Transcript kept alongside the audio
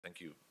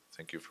Thank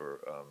you for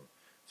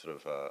sort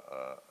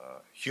of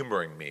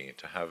humoring me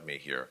to have me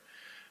here.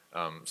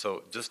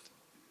 So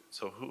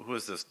who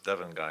is this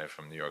Devin guy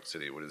from New York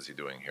City? What is he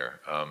doing here?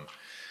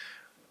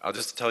 I'll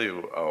just tell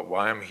you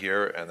why I'm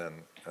here, and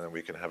then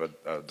we can have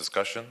a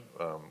discussion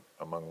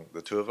among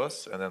the two of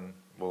us, and then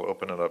we'll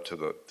open it up to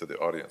the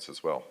audience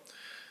as well.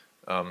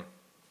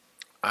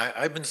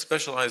 I've been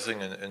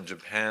specializing in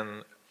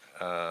Japan,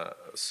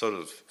 sort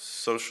of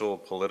social,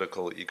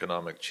 political,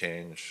 economic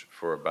change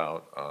for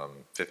about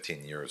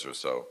 15 years or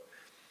so.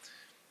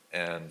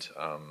 And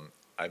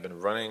I've been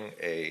running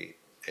a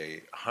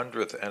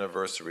 100th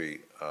anniversary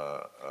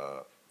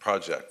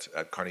project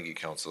at Carnegie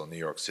Council in New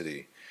York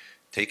City,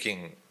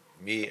 taking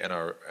me and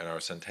our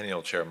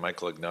centennial chair,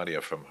 Michael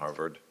Ignatia from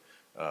Harvard.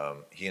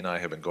 He and I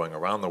have been going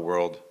around the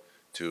world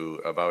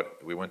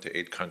we went to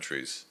 8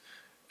 countries,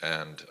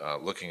 and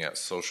looking at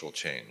social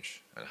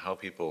change and how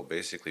people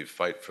basically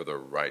fight for their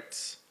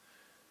rights.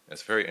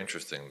 It's very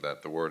interesting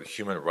that the word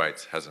human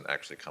rights hasn't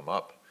actually come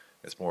up.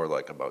 It's more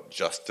like about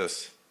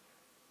justice,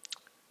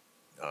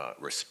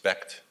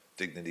 respect,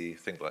 dignity,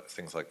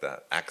 things like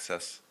that,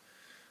 access,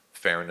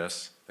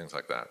 fairness, things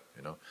like that,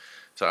 you know.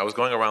 So I was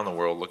going around the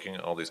world looking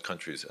at all these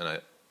countries,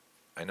 and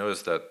I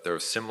noticed that there are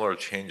similar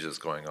changes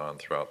going on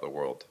throughout the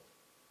world.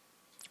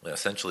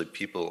 Essentially,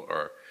 people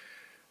are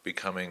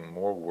becoming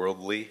more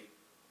worldly,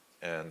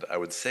 and I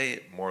would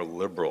say more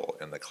liberal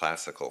in the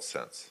classical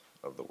sense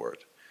of the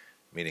word,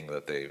 meaning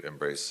that they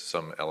embrace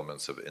some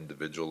elements of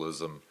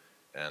individualism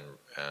and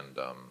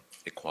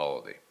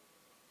equality.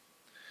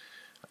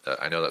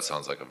 I know that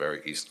sounds like a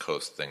very East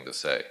Coast thing to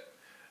say,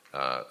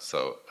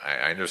 so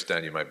I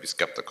understand you might be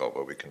skeptical,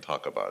 but we can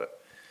talk about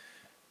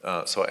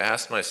it. So I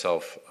asked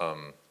myself,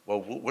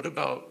 well, what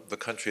about the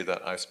country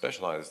that I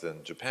specialized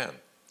in, Japan?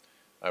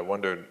 I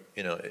wondered,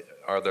 you know,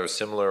 are there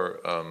similar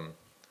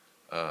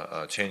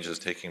changes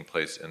taking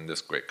place in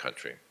this great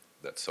country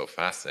that's so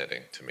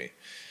fascinating to me?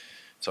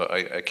 So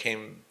I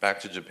came back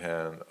to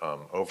Japan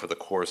over the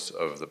course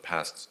of the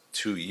past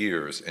 2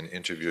 years and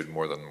interviewed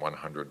more than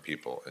 100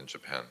 people in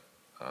Japan.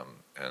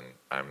 And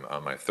I'm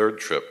on my 3rd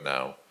trip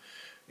now,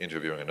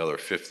 interviewing another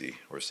 50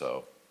 or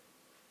so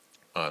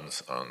on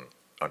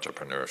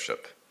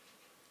entrepreneurship.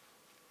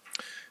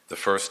 The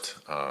first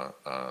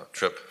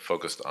trip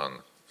focused on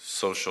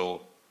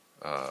social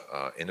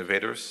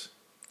innovators.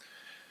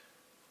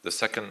 The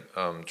second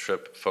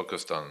trip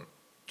focused on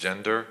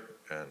gender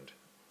and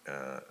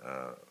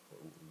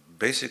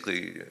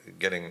basically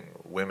getting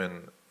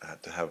women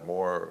to have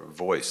more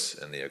voice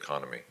in the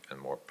economy and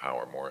more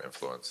power, more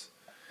influence.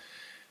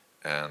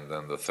 And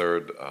then the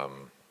third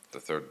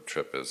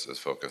trip is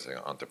focusing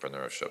on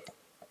entrepreneurship.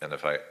 And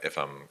if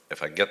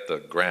I get the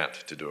grant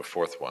to do a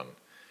 4th one,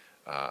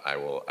 I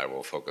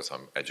will focus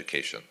on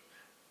education.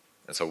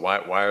 And so why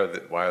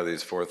are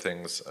these 4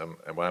 things?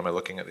 And why am I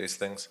looking at these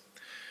things?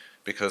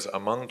 Because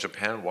among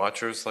Japan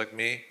watchers like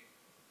me,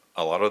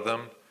 a lot of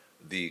them,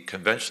 the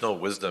conventional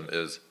wisdom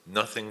is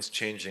nothing's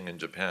changing in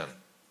Japan.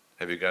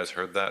 Have you guys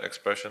heard that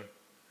expression?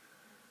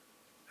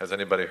 Has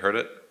anybody heard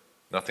it?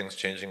 Nothing's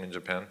changing in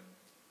Japan?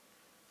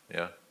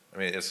 Yeah, I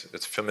mean,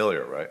 it's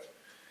familiar, right?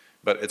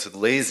 But it's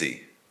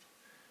lazy.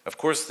 Of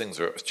course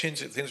things are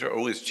changing, things are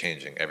always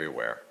changing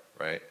everywhere,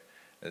 right?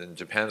 And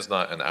Japan's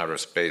not an outer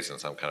space in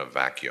some kind of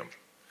vacuum.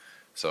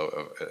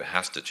 So it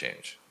has to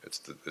change. It's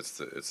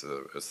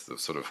the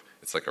sort of,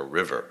 it's like a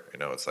river, you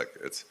know,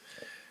 it's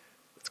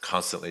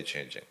constantly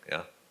changing,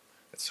 yeah?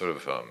 It's sort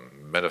of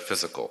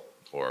metaphysical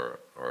or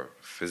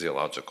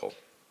physiological.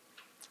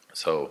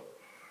 So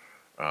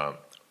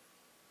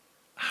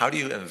how do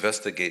you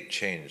investigate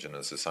change in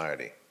a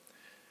society?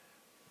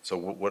 So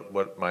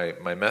what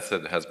my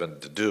method has been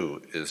to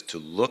do is to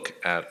look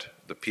at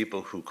the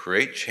people who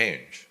create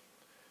change,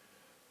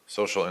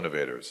 social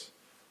innovators,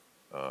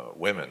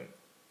 women,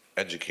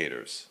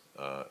 educators,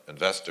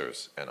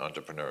 investors, and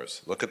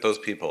entrepreneurs. Look at those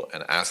people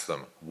and ask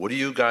them, what are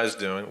you guys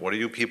doing? What are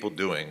you people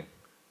doing?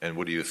 And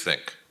what do you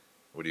think?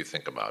 What do you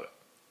think about it?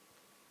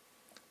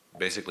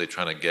 Basically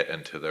trying to get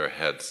into their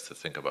heads to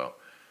think about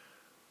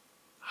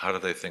how do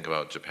they think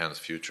about Japan's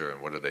future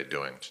and what are they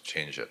doing to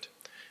change it?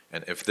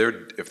 And if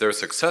they're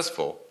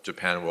successful,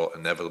 Japan will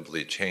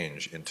inevitably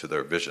change into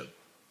their vision.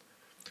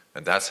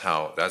 And that's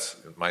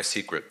my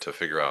secret to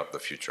figure out the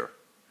future.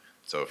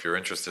 So if you're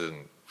interested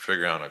in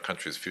figuring out a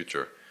country's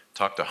future,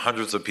 talk to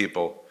hundreds of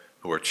people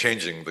who are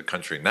changing the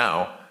country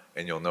now,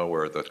 and you'll know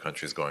where the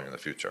country's going in the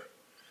future.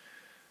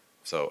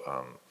 So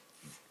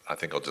I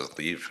think I'll just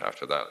leave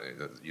after that.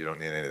 You don't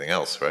need anything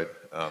else, right?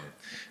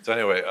 So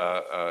anyway,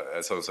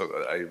 so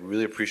I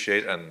really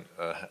appreciate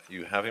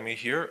you having me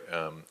here.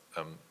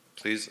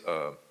 Please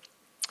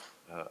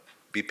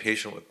be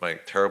patient with my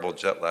terrible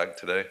jet lag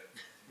today,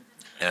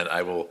 and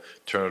I will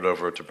turn it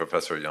over to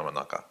Professor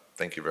Yamanaka.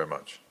 Thank you very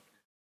much.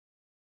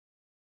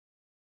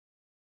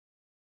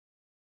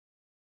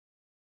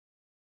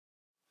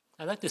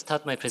 I'd like to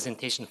start my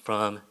presentation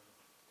from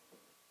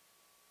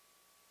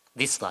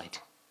this slide.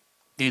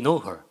 Do you know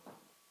her?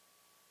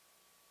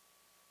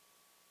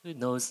 Who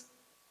knows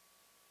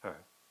her?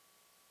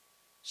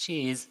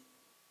 She is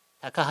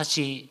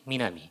Takahashi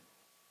Minami,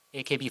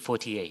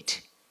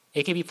 AKB48.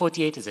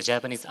 AKB48 is a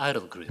Japanese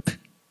idol group,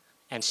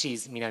 and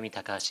she's Minami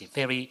Takahashi,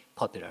 very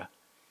popular.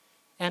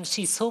 And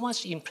she's so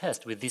much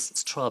impressed with this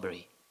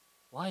strawberry.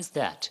 Why is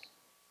that?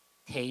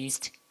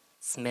 Taste,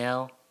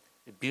 smell,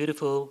 the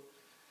beautiful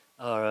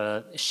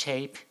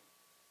shape.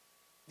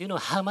 Do you know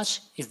how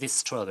much is this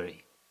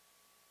strawberry?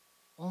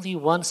 Only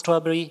one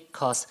strawberry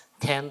costs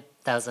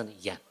 10,000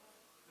 yen.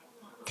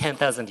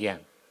 10,000 yen.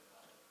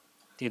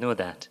 Do you know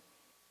that?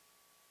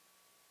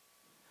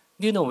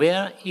 Do you know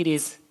where it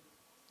is?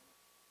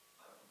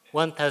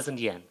 1,000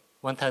 yen.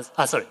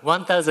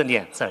 1,000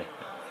 yen. Sorry.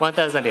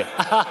 1,000 yen.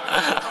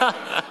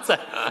 Sorry.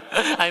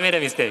 I made a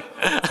mistake.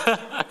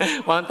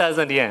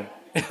 1,000 yen.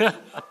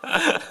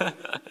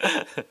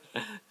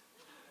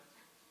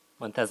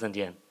 1,000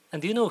 yen.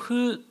 And do you know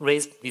who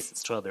raised this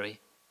strawberry?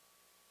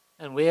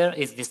 And where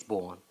is this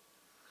born?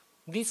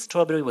 This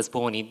strawberry was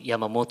born in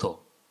Yamamoto,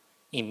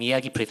 in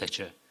Miyagi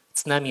Prefecture,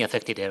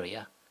 tsunami-affected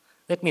area.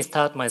 Let me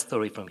start my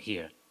story from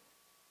here.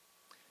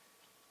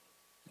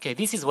 Okay,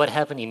 this is what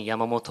happened in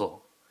Yamamoto.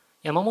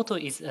 Yamamoto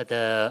is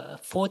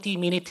at 40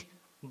 minutes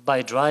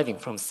by driving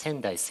from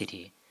Sendai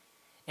city.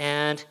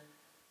 And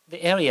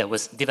the area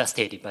was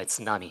devastated by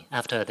tsunami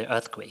after the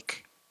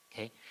earthquake.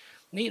 Okay?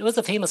 It was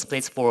a famous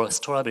place for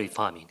strawberry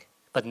farming.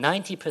 But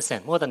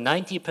 90%, more than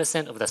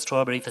 90% of the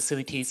strawberry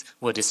facilities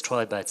were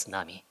destroyed by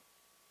tsunami.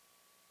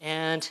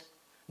 And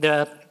there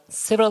are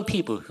several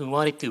people who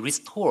wanted to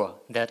restore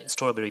that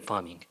strawberry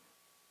farming.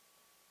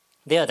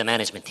 They are the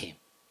management team.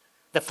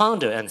 The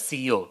founder and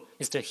CEO,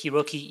 Mr.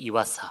 Hiroki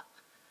Iwasa,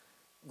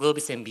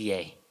 GLOBIS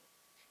MBA.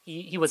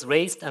 He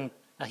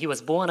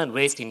was born and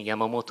raised in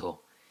Yamamoto,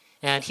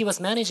 and he was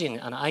managing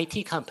an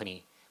IT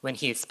company when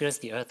he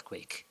experienced the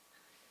earthquake.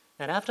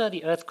 And after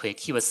the earthquake,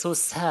 he was so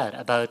sad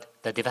about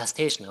the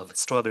devastation of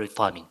strawberry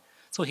farming.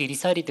 So he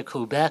decided to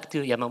go back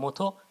to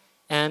Yamamoto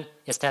and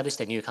establish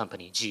a new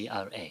company,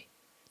 GRA,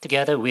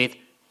 together with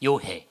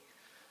Yohei.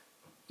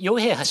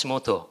 Yohei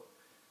Hashimoto,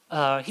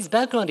 his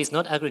background is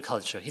not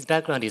agriculture. His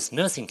background is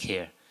nursing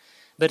care.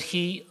 But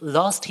he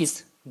lost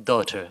his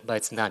daughter by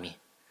tsunami.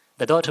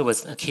 The daughter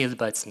was killed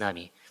by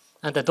tsunami.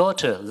 And the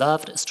daughter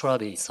loved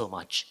strawberry so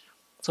much.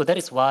 So that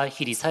is why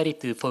he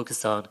decided to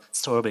focus on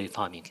strawberry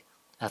farming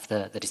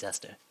after the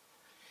disaster.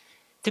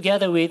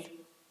 Together with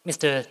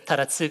Mr.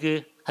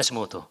 Taratsugu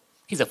Hashimoto.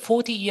 He's a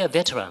 40-year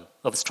veteran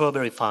of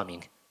strawberry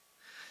farming.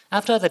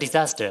 After the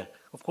disaster,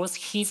 of course,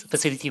 his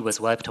facility was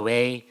wiped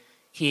away.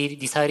 He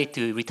decided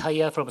to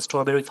retire from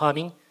strawberry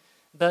farming,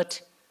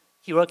 but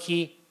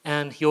Hiroki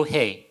and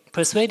Yohei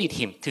persuaded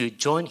him to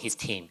join his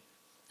team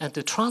and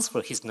to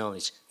transfer his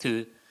knowledge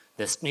to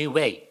this new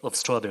way of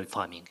strawberry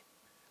farming.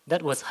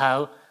 That was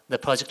how the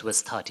project was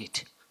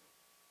started.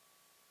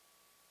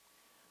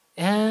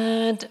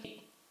 And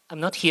I'm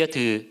not here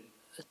to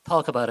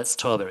talk about a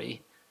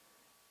strawberry.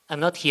 I'm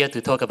not here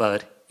to talk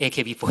about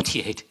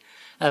AKB48,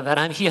 but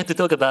I'm here to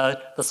talk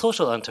about the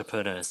social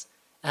entrepreneurs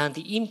and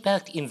the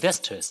impact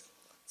investors,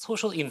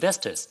 social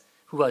investors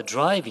who are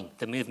driving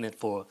the movement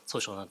for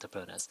social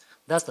entrepreneurs.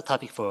 That's the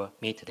topic for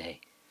me today.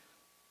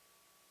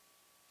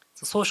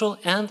 So social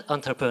and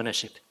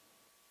entrepreneurship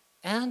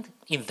and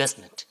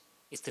investment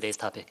is today's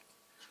topic.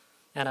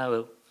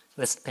 And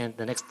let's spend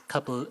the next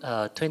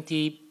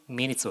 20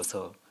 minutes or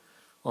so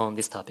on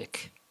this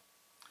topic.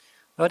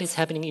 What is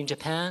happening in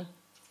Japan?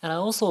 And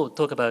I'll also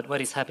talk about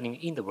what is happening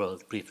in the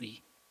world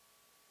briefly.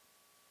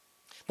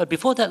 But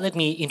before that, let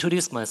me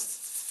introduce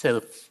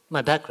myself,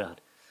 my background.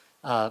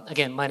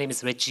 Again, my name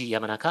is Reiji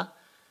Yamanaka.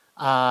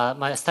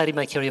 I started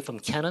my career from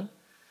Canon,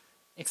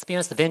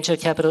 experienced venture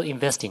capital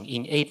investing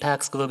in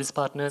Apex GLOBIS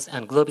Partners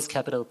and GLOBIS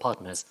Capital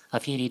Partners,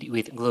 affiliated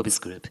with GLOBIS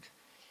Group.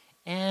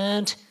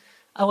 And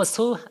I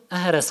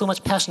had so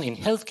much passion in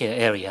healthcare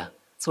area,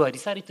 so I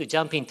decided to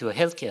jump into a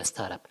healthcare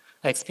startup.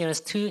 I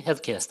experienced 2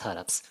 healthcare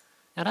startups.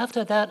 And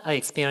after that, I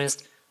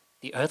experienced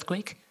the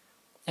earthquake,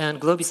 and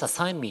GLOBIS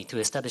assigned me to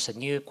establish a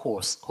new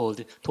course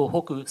called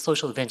Tohoku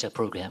Social Venture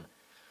Program.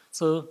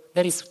 So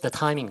that is the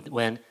timing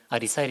when I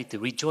decided to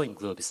rejoin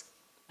GLOBIS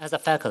as a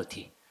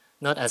faculty,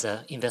 not as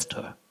an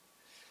investor.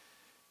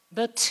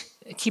 But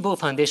KIBOW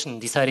Foundation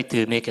decided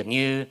to make a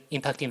new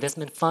impact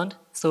investment fund,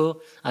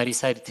 so I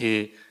decided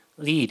to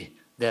lead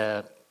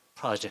the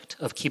project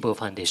of KIBOW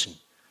Foundation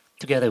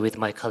together with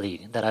my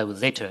colleague that I will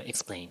later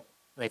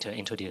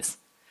introduce.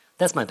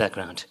 That's my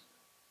background.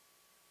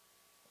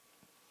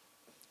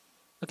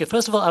 Okay,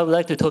 first of all, I would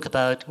like to talk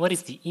about what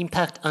is the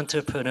impact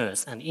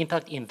entrepreneurs and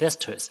impact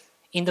investors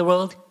in the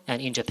world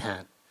and in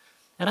Japan.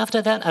 And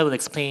after that, I will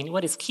explain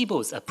what is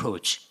KIBOW's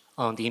approach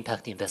on the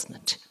impact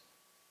investment.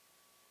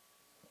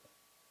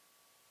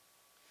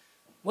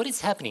 What is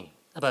happening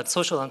about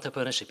social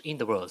entrepreneurship in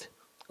the world?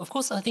 Of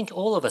course, I think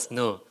all of us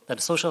know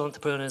that social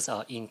entrepreneurs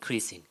are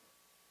increasing.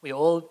 We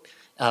all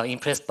are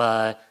impressed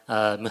by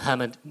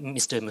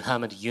Mr.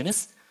 Muhammad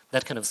Yunus,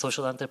 that kind of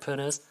social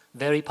entrepreneurs,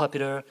 very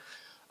popular.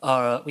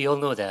 We all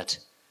know that.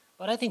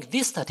 But I think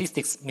these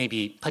statistics may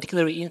be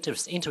particularly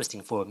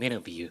interesting for many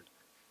of you.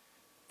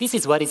 This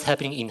is what is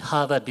happening in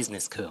Harvard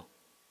Business School.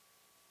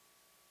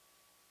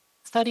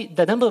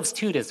 the number of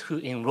students who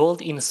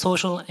enrolled in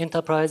social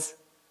enterprise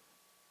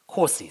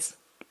courses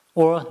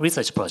or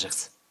research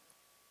projects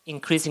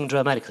increasing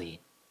dramatically.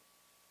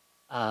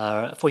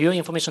 For your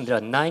information, there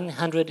are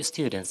 900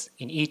 students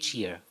in each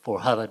year for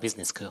Harvard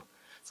Business School.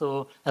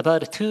 So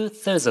about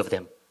 2/3 of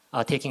them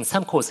are taking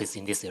some courses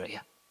in this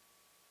area.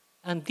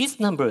 And these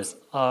numbers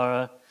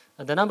are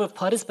the number of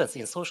participants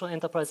in social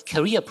enterprise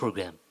career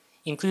program,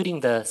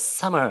 including the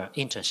summer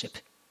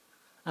internship.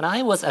 And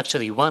I was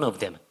actually one of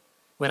them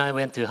when I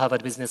went to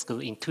Harvard Business School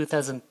in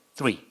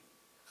 2003.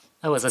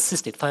 I was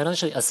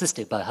financially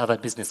assisted by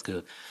Harvard Business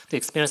School to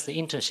experience the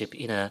internship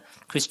in a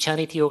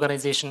Christianity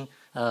organization,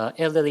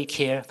 elderly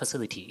care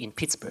facility in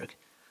Pittsburgh.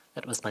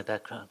 That was my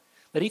background.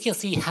 But you can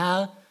see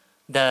how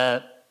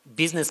the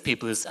business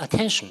people's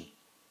attention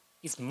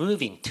is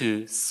moving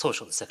to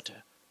social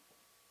sector.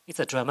 It's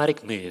a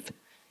dramatic move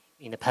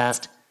in the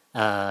past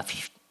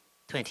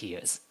 20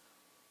 years.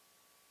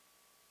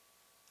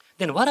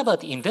 Then what about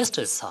the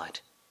investors'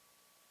 side?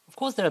 Of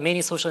course, there are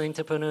many social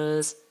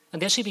entrepreneurs,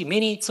 and there should be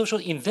many social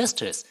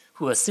investors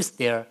who assist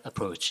their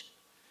approach.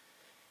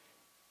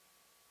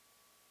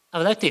 I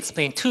would like to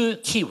explain two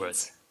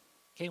keywords.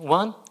 Okay?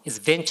 One is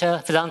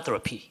venture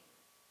philanthropy,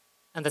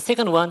 and the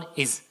second one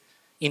is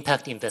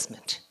impact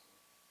investment.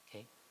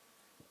 Okay?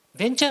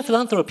 Venture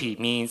philanthropy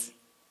means,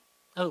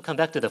 I'll come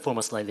back to the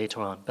former slide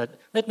later on, but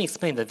let me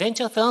explain. The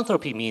venture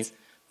philanthropy means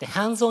the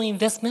hands-on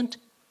investment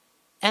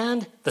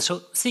and the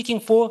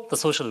seeking for the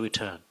social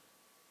return.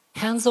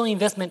 Hands-on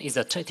investment is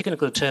a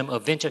technical term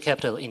of venture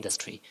capital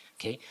industry.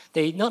 Okay?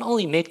 They not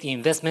only make the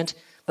investment,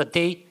 but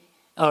they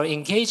are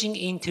engaging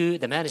into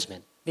the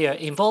management. They are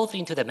involved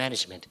into the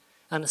management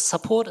and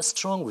support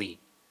strongly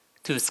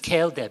to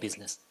scale their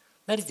business.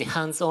 That is the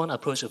hands-on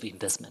approach of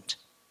investment.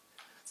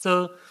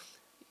 So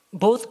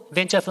both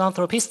venture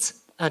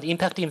philanthropists and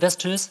impact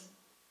investors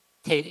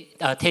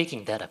are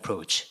taking that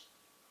approach.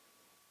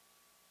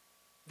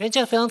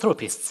 Venture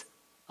philanthropists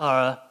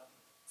are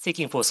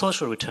seeking for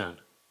social return.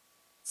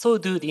 So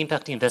do the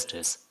impact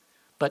investors.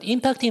 But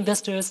impact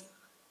investors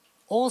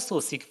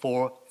also seek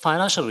for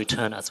financial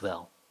return as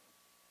well.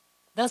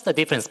 That's the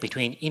difference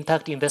between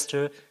impact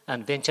investor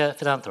and venture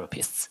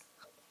philanthropists.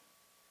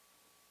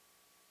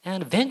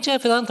 And venture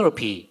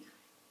philanthropy,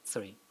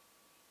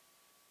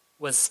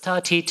 was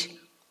started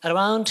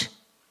around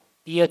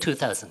the year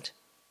 2000.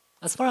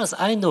 As far as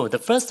I know, the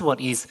first one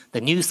is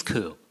the New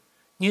School.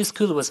 New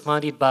School was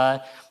founded by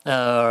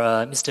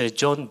Mr.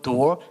 John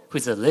Doerr, who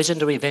is a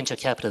legendary venture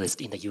capitalist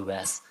in the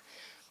US.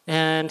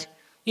 And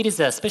it is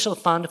a special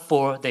fund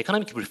for the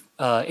economic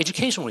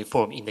education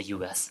reform in the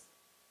US.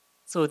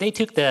 So they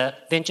took the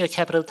venture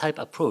capital type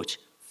approach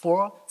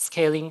for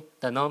scaling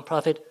the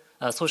nonprofit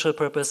social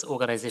purpose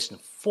organization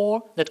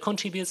that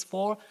contributes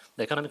for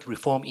the economic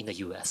reform in the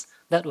US.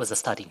 That was the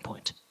starting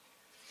point.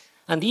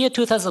 And the year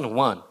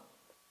 2001,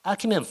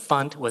 Acumen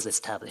Fund was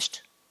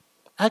established.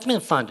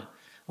 Acumen Fund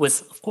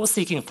was, of course,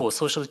 seeking for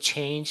social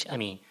change. I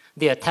mean,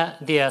 they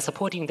are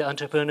supporting the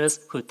entrepreneurs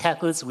who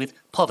tackles with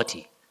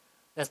poverty.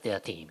 That's their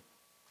theme.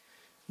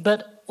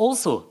 But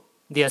also,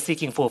 they are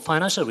seeking for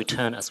financial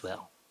return as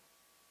well.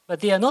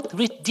 But they are not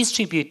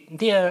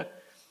they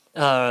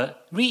are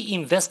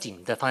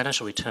reinvesting the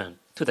financial return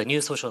to the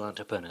new social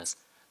entrepreneurs.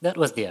 That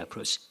was their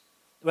approach.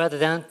 Rather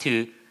than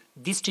to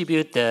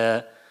distribute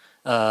the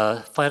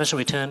financial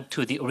return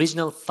to the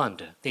original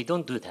funder. They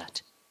don't do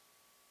that.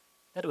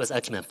 That was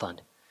Acumen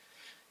Fund.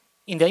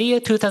 In the year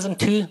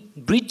 2002,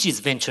 Bridges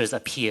Ventures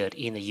appeared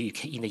in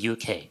the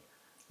UK.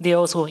 They are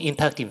also an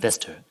impact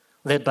investor,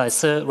 led by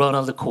Sir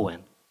Ronald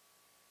Cohen.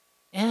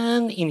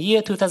 And in the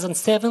year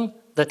 2007,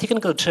 the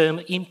technical term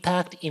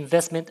impact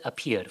investment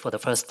appeared for the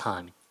first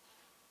time.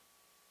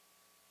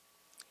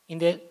 In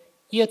the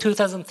year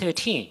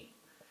 2013,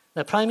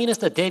 the Prime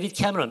Minister David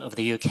Cameron of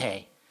the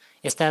UK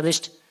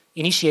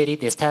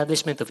initiated the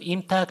establishment of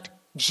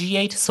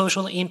G8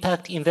 Social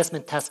Impact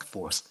Investment Task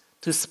Force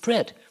to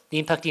spread the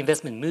impact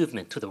investment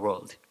movement to the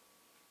world.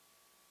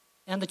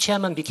 And the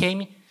chairman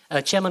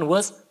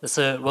was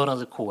Sir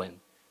Ronald Cohen,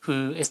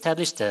 who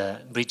established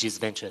the Bridges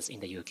Ventures in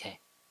the UK.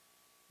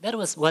 That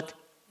was what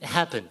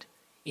happened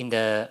in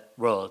the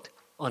world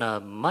on a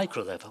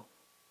micro level.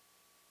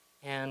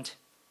 And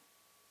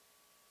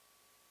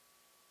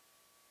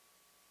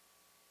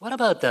what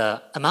about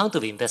the amount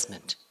of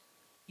investment?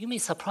 You may be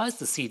surprised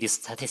to see these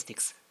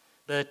statistics,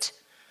 but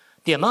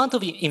the amount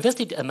of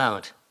invested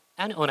amount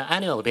on an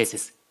annual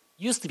basis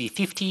used to be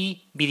 $50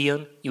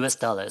 billion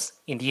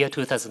in the year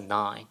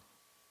 2009.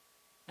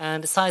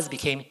 And the size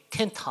became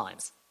 10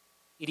 times.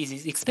 It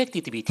is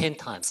expected to be 10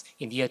 times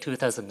in the year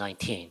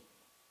 2019.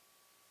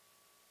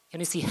 Can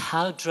you see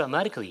how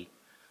dramatically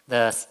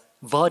the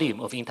volume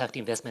of impact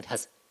investment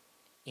has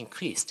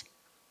increased?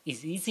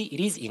 It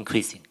is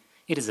increasing.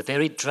 It is a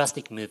very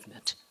drastic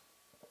movement.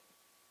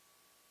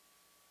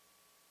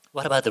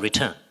 What about the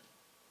return?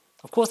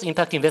 Of course,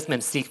 impact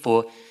investments seek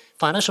for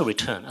financial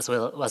return as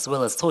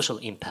well as social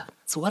impact.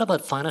 So what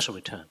about financial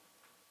return?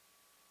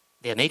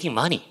 They are making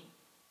money.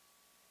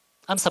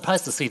 I'm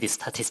surprised to see these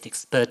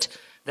statistics, but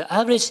the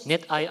average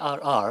net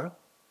IRR,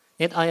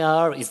 Net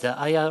IRR is the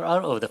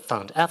IRR of the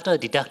fund after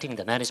deducting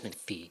the management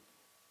fee.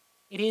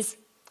 It is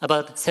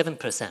about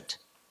 7%,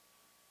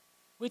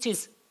 which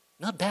is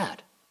not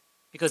bad,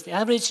 because the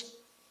average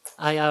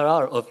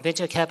IRR of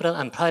venture capital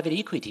and private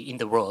equity in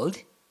the world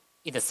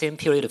in the same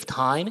period of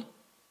time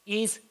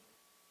is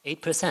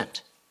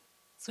 8%.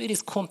 So it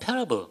is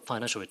comparable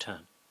financial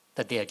return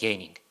that they are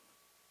gaining.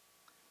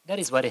 That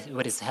is what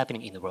is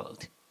happening in the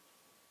world.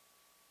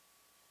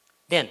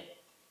 Then,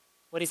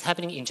 what is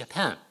happening in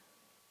Japan?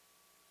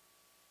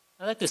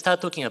 I'd like to start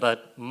talking about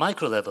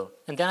micro level,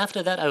 and then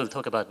after that I will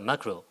talk about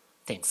macro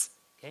things.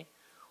 Okay?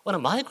 On a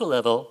micro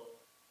level,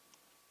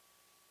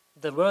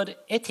 the word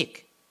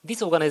ethic,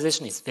 this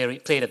organization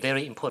played a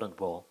very important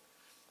role.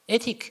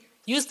 Ethic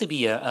used to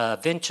be a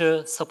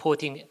venture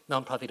supporting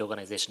nonprofit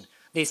organization.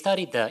 They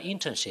started the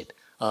internship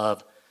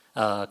of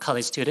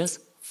college students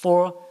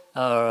for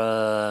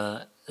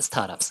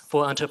startups,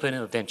 for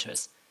entrepreneurial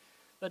ventures.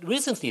 But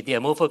recently, they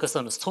are more focused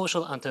on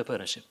social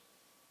entrepreneurship.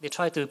 They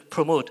try to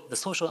promote the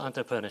social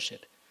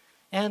entrepreneurship.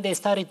 And they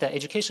started the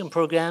education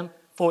program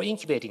for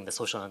incubating the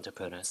social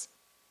entrepreneurs.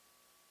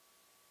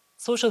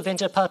 Social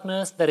Venture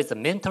Partners, that is a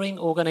mentoring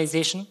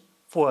organization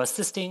for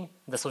assisting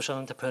the social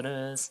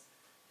entrepreneurs.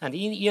 And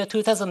in year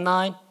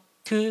 2009,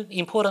 two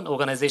important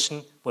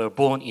organizations were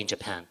born in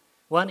Japan.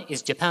 One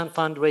is Japan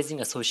Fundraising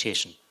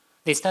Association.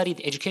 They started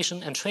the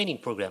education and training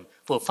program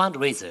for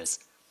fundraisers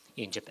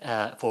in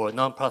for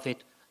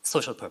nonprofit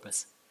social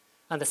purpose.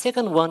 And the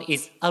second one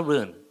is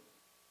Arun.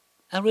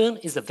 Arun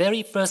is the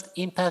very first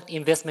impact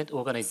investment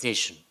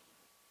organization.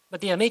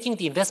 But they are making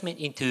the investment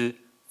into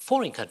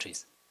foreign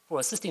countries for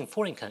assisting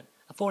foreign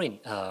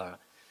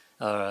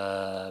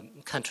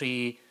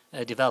country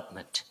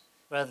development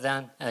rather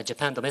than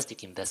Japan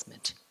domestic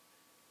investment.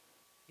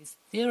 Is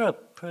there a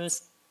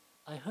person?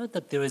 I heard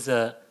that there is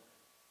a,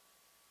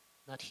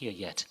 not here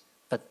yet,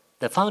 but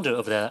the founder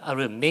of the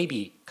Arun may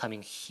be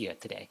coming here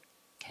today,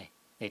 okay,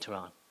 later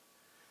on.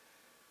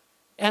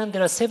 And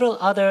there are several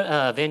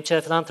other venture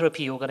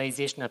philanthropy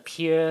organizations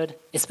appeared,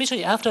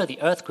 especially after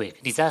the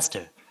earthquake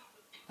disaster.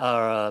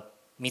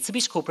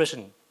 Mitsubishi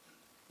Corporation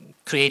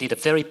created a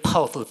very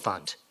powerful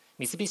fund,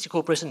 Mitsubishi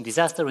Corporation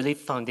Disaster Relief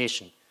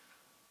Foundation.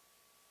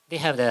 They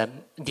have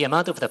the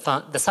amount of the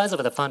fund, the size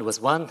of the fund was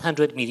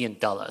 $100 million,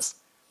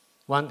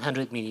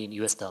 100 million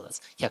US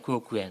dollars, 100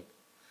 oku yen.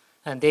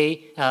 And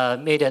they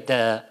made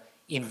the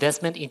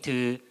investment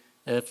into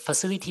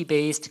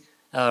facility-based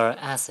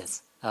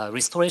assets,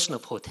 restoration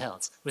of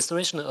hotels,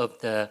 restoration of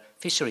the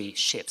fishery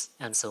ships,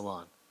 and so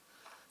on.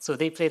 So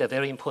they played a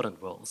very important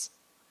roles.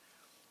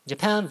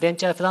 Japan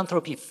Venture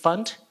Philanthropy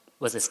Fund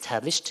was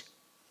established.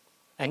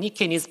 A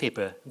Nikkei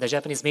newspaper, the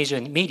Japanese major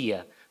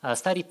media,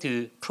 started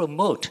to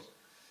promote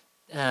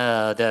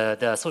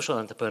the social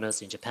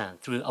entrepreneurs in Japan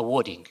through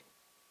awarding.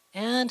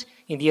 And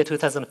in the year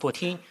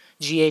 2014,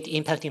 G8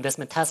 Impact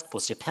Investment Task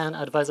Force Japan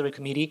Advisory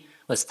Committee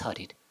was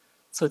started.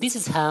 So this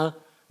is how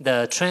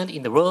the trend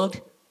in the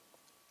world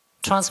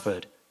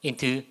transferred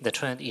into the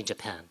trend in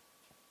Japan.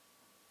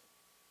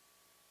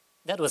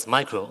 That was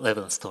micro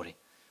level story.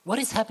 What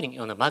is happening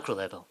on a macro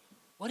level?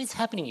 What is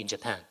happening in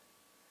Japan?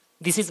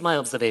 This is my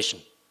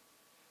observation.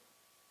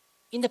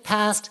 In the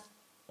past,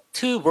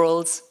 two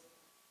worlds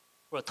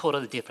were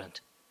totally different.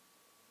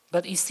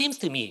 But it seems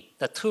to me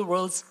that two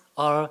worlds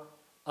are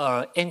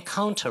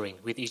encountering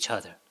with each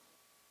other.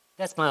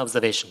 That's my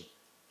observation.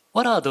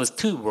 What are those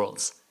two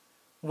worlds?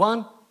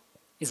 One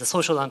is the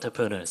social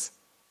entrepreneurs.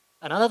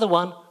 Another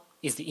one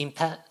is the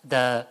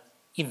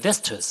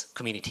investors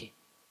community.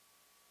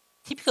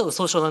 Typical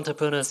social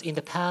entrepreneurs in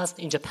the past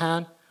in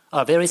Japan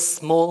are a very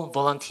small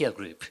volunteer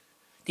group.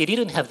 They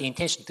didn't have the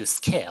intention to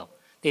scale.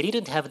 They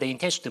didn't have the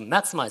intention to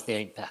maximize their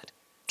impact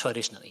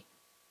traditionally.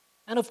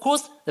 And of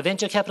course, the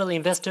venture capital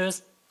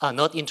investors are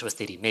not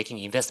interested in making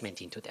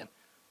investment into them.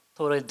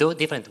 Totally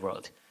different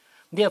world.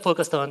 They are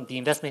focused on the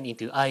investment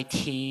into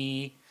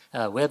IT,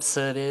 web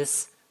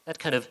service, that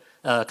kind of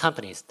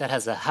companies that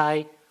has a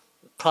high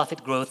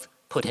profit growth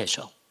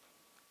potential.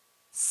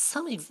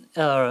 Some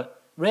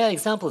rare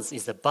examples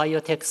is the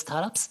biotech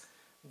startups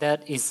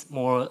that is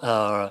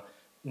more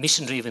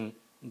mission-driven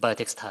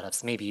biotech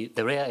startups, maybe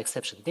the rare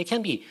exception. They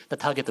can be the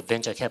target of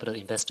venture capital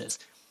investors,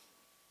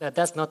 but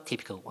that's not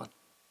typical one.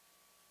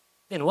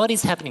 Then what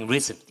is happening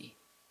recently?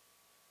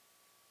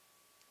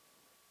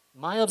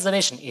 My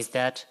observation is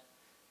that,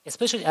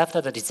 especially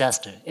after the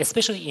disaster,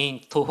 especially in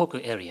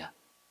Tohoku area,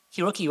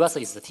 Hiroki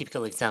Iwasa is the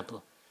typical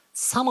example.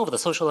 Some of the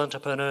social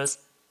entrepreneurs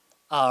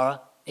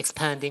are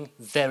expanding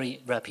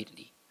very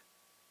rapidly.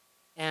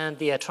 And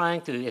they are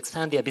trying to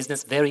expand their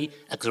business very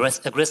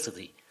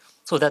aggressively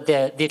so that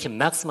they can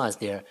maximize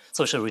their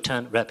social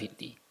return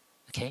rapidly.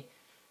 Okay?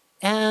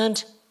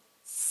 And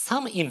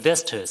some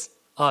investors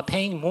are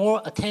paying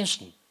more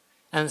attention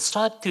and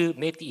start to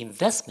make the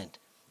investment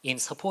in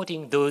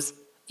supporting those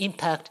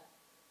impact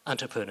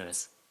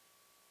entrepreneurs.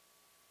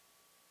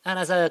 And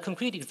as a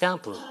concrete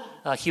example,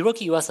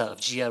 Hiroki Iwasa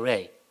of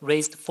GRA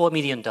raised $4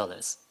 million.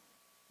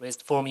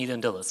 Raised $4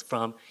 million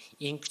from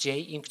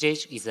InkJ.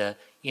 InkJ is an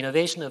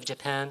innovation of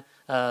Japan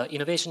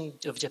Innovation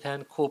of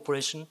Japan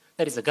Corporation,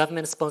 that is a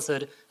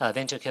government-sponsored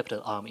venture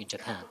capital arm in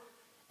Japan,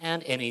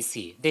 and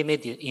NEC. They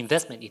made the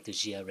investment into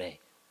GRA.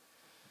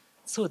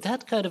 So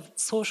that kind of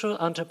social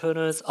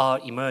entrepreneurs are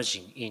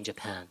emerging in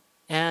Japan,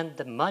 and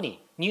the money,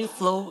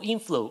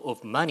 inflow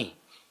of money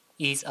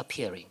is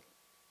appearing.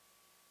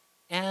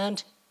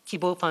 And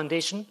KIBOW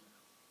Foundation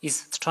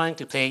is trying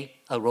to play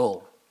a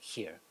role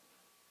here.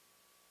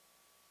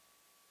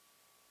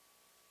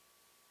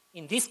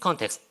 In this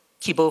context,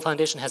 KIBOW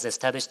Foundation has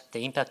established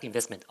the impact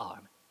investment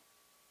arm.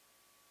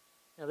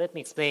 Now let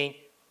me explain,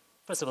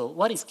 first of all,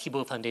 what is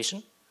KIBOW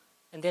Foundation?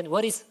 And then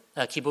what is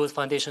KIBOW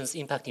Foundation's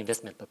impact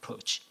investment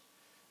approach?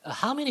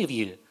 How many of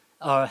you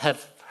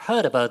have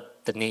heard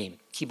about the name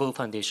KIBOW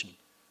Foundation?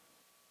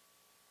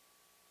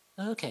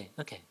 Okay,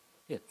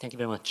 good, thank you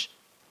very much.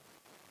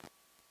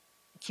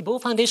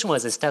 KIBOW Foundation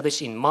was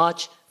established in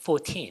March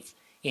 14th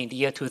in the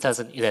year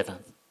 2011.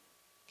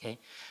 Okay?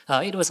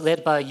 It was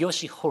led by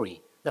Yoshi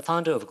Hori, the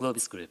founder of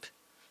GLOBIS Group.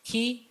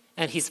 He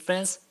and his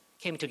friends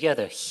came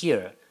together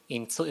here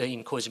in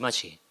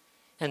Kojimachi,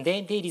 and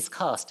then they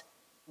discussed,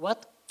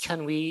 what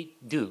can we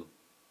do?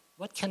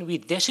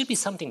 There should be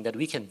something that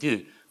we can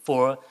do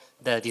for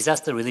the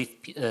disaster relief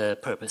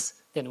purpose.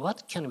 Then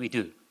what can we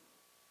do?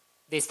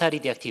 They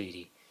studied the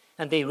activity,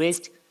 and they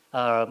raised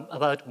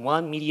about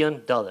 $1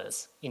 million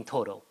in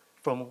total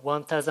from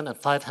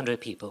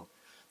 1,500 people.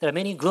 There are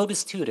many GLOBIS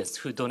students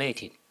who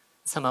donated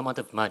some amount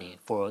of money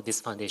for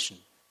this foundation.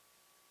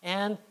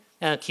 And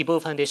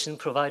KIBOW Foundation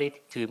provided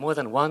to more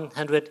than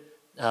 100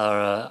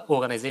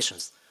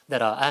 organizations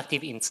that are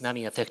active in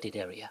tsunami-affected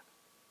area.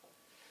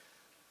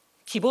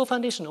 KIBOW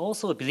Foundation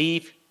also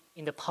believes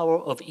in the power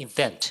of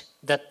event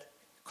that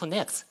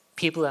connects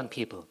people and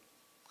people.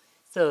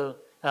 So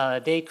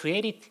they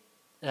created,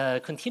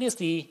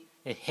 continuously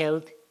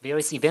held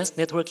various events,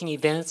 networking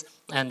events,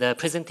 and a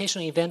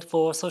presentation event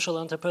for social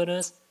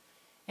entrepreneurs,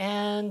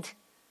 and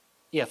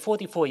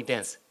 44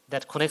 events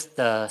that connects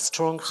the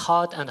strong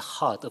heart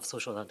of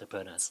social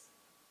entrepreneurs.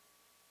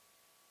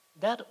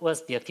 That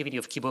was the activity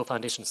of KIBOW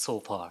Foundation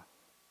so far.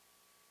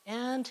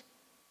 And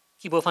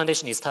KIBOW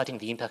Foundation is starting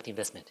the impact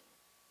investment.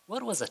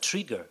 What was the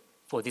trigger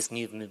for this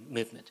new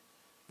movement?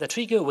 The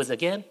trigger was,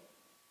 again,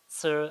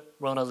 Sir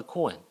Ronald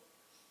Cohen,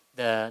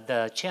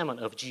 the chairman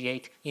of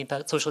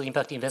G8 Social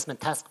Impact Investment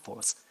Task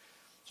Force.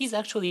 He's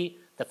actually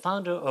the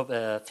founder of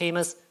a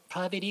famous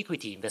private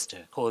equity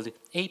investor called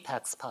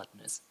Apax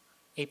Partners.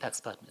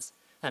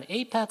 And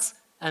Apax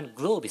and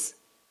GLOBIS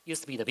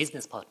used to be the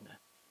business partner.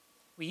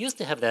 We used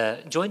to have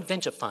the joint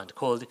venture fund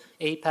called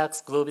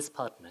Apax GLOBIS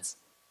Partners.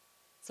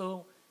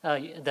 So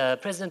the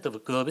president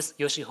of GLOBIS,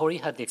 Yoshi Hori,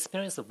 had the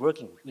experience of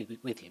working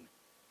with him.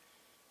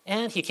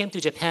 And he came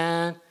to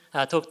Japan,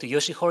 talked to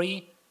Yoshi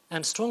Hori,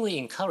 and strongly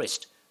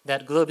encouraged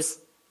that GLOBIS,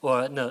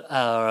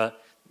 the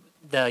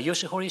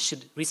Yoshi Hori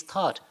should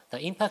restart the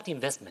impact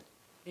investment.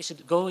 They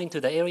should go into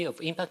the area of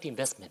impact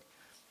investment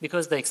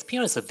because the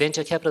experience of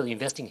venture capital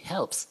investing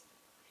helps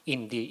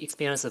in the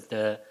experience of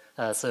the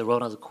Sir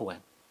Ronald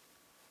Cohen.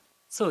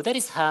 So that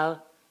is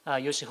how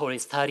Yoshi Hori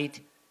started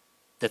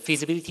the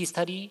feasibility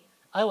study.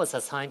 I was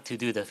assigned to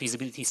do the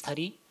feasibility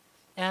study,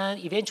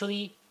 and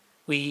eventually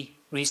we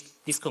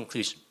reached this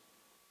conclusion.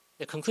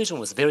 The conclusion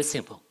was very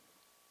simple.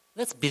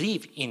 Let's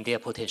believe in their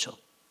potential.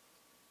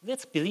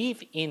 Let's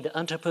believe in the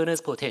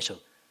entrepreneur's potential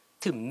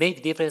to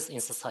make difference in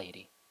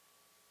society.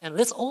 And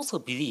let's also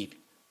believe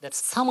that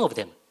some of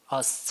them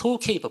are so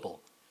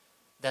capable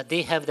that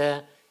they have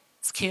the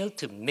skill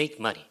to make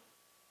money.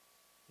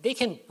 They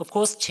can, of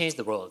course, change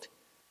the world,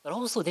 but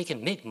also they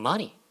can make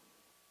money.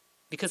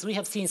 Because we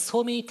have seen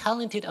so many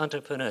talented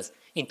entrepreneurs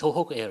in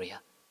Tohoku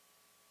area.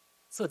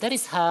 So that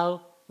is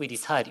how we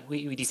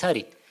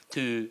decided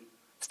to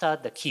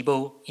start the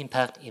KIBOW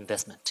Impact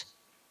Investment.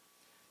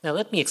 Now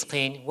let me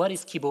explain what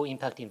is KIBOW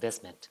Impact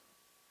Investment.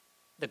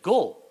 The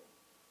goal,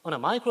 on a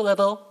micro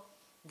level,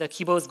 the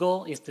KIBOW's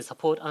goal is to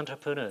support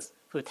entrepreneurs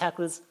who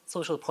tackle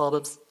social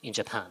problems in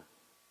Japan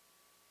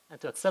and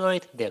to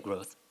accelerate their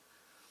growth.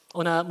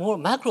 On a more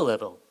macro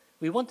level,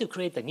 we want to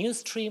create a new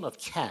stream of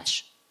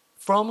cash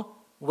from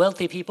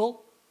wealthy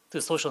people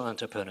to social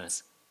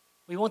entrepreneurs.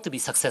 We want to be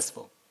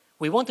successful.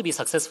 We want to be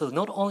successful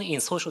not only in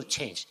social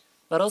change,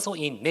 but also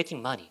in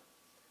making money.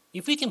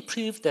 If we can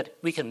prove that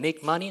we can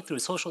make money through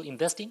social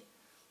investing,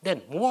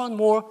 then more and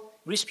more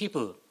rich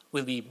people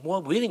will be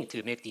more willing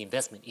to make the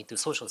investment into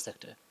social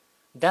sector.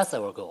 That's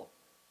our goal.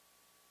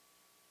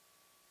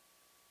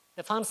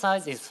 The fund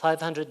size is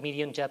 500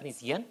 million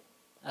Japanese yen,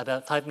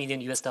 about $5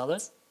 million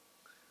US.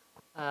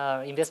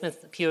 Our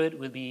investment period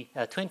will be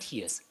 20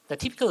 years. The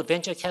typical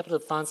venture capital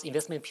fund's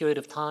investment period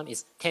of time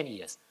is 10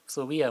 years.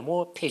 So we are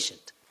more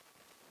patient.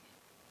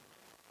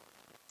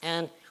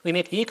 And we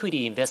make the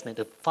equity investment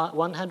of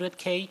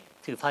 100K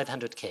to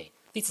 500K.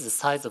 This is the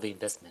size of the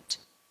investment.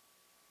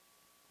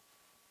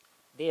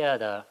 They are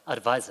the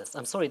advisors.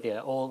 I'm sorry, they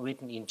are all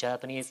written in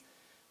Japanese,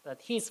 but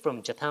he's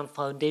from Japan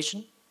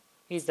Foundation.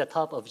 He's the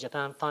top of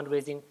Japan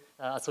Fundraising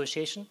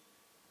Association.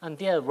 And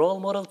they are role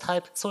model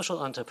type social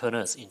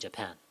entrepreneurs in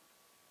Japan.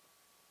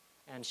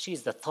 And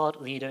she's the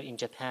thought leader in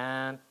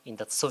Japan in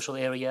the social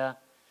area.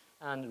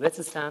 And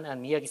Retsu-san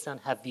and Miyagi-san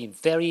have been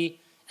very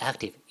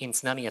active in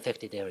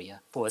tsunami-affected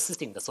area for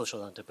assisting the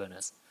social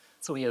entrepreneurs.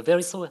 So we are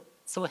very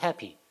so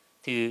happy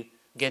to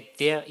get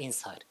their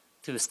insight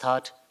to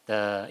start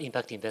the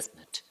impact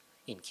investment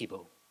in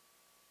KIBOW.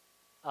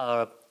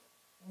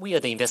 We are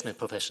the investment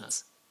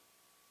professionals.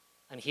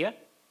 And here,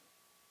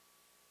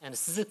 and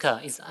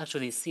Suzuka is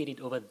actually seated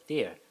over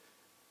there.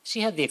 She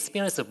had the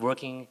experience of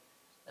working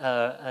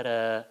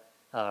at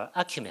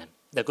Acumen,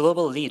 the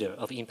global leader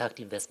of impact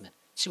investment.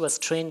 She was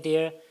trained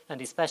there and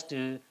dispatched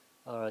to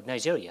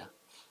Nigeria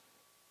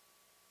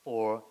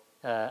for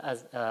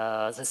as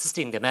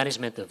assisting the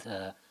management of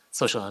the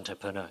social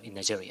entrepreneur in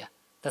Nigeria.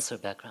 That's her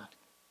background.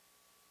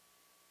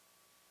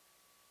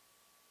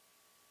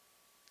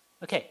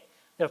 Okay,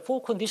 there are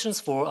 4 conditions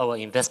for our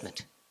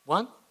investment.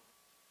 1,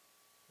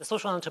 the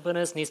social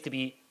entrepreneurs needs to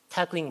be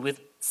tackling with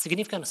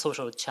significant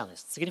social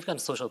challenges, significant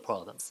social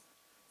problems,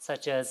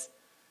 such as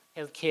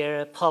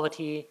healthcare,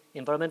 poverty,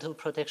 environmental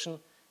protection,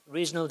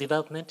 regional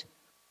development.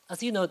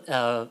 As you know,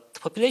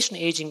 population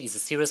aging is a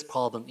serious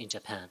problem in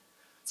Japan.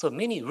 So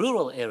many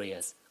rural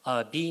areas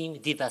are being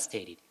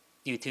devastated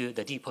due to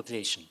the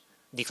depopulation,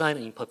 decline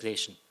in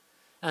population.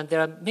 And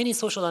there are many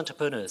social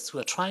entrepreneurs who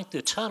are trying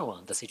to turn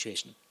around the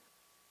situation.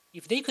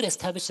 If they could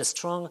establish a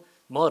strong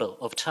model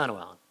of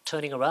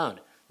turning around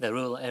the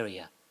rural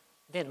area,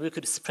 then we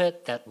could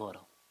spread that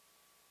model.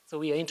 So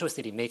we are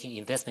interested in making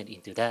investment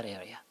into that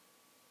area.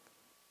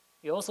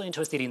 We are also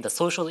interested in the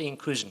social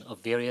inclusion of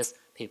various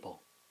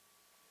people.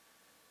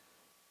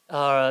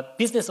 Our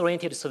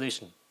business-oriented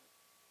solution.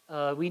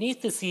 We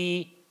need to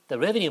see the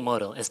revenue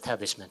model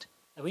establishment.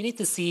 We need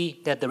to see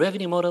that the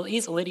revenue model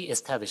is already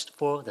established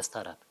for the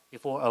startup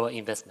before our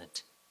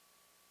investment.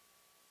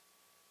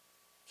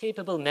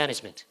 Capable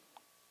management.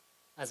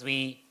 As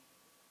we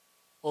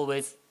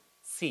always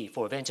see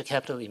for venture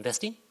capital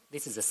investing,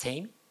 this is the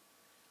same.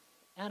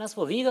 And as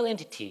for legal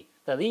entity,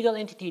 the legal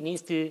entity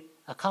needs to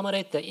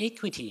accommodate the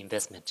equity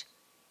investment.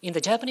 In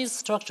the Japanese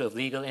structure of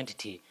legal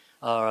entity,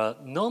 our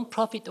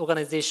non-profit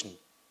organization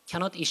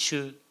cannot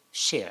issue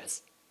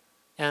shares,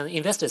 and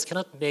investors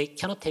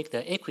cannot take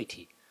the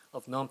equity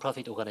of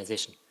non-profit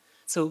organization.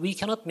 So we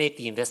cannot make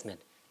the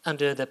investment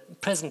under the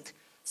present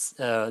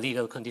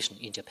legal condition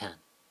in Japan.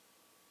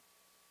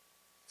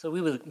 So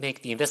we will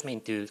make the investment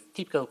into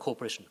typical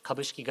corporation,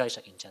 kabushiki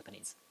gaisha in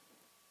Japanese.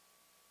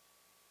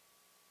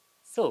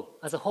 So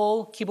as a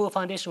whole, KIBOW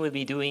Foundation will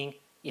be doing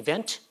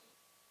event,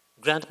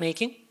 grant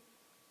making,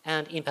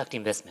 and impact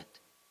investment.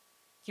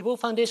 KIBOW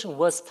Foundation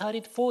was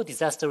started for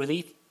disaster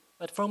relief,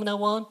 but from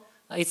now on,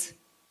 its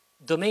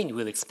domain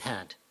will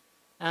expand.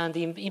 And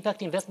the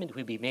impact investment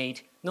will be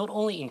made not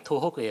only in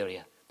Tohoku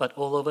area, but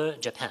all over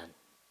Japan.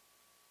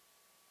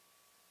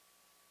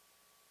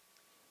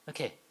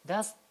 Okay,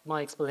 that's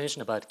my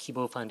explanation about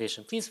KIBOW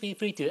Foundation. Please feel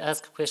free to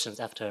ask questions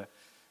after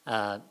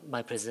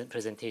my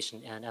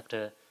presentation and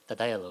after the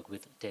dialogue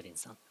with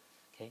Devin-san.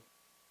 Okay.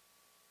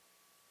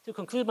 To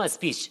conclude my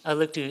speech, I'd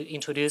like to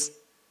introduce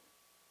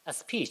a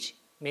speech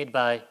made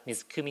by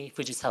Ms. Kumi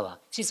Fujisawa.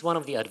 She's one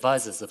of the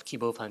advisors of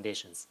KIBOW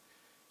Foundations.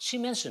 She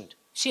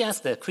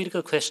asked the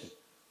critical question,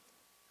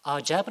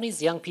 are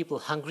Japanese young people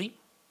hungry?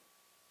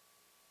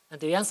 And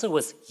the answer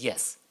was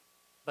yes.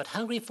 But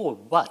hungry for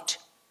what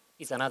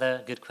is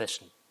another good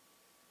question.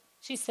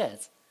 She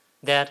says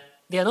that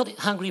they are not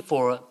hungry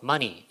for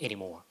money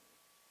anymore.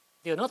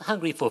 They are not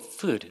hungry for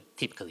food,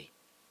 typically.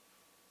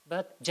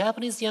 But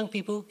Japanese young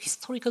people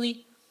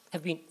historically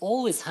have been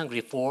always hungry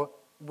for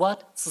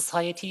what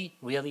society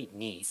really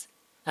needs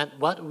and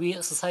what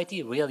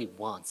society really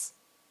wants.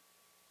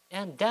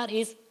 And that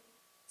is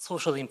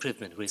social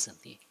improvement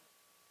recently.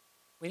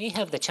 When you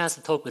have the chance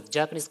to talk with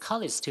Japanese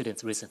college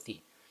students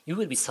recently, you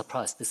will be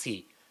surprised to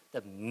see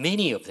that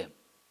many of them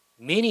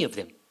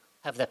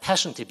have the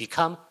passion to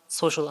become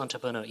social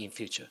entrepreneur in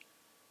future.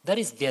 That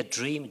is their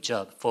dream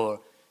job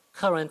for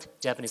current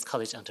Japanese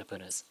college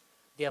entrepreneurs.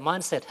 Their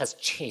mindset has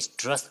changed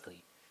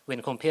drastically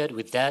when compared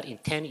with that in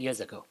 10 years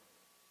ago.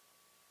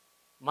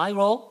 My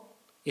role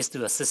is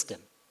to assist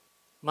them.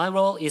 My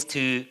role is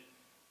to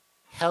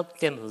help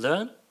them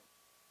learn,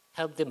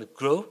 help them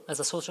grow as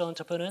a social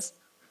entrepreneurs,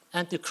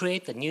 and to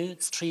create a new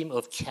stream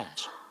of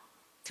cash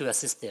to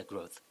assist their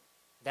growth.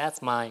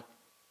 That's my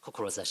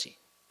kokorozashi,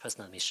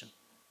 personal mission.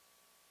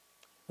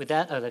 With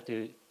that, I'd like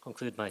to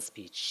conclude my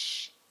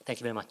speech. Thank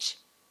you very much.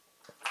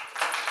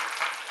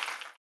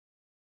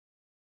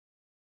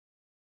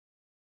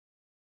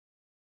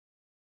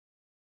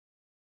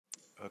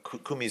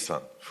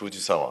 Kumi-san,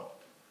 Fujisawa.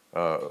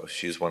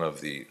 She's one of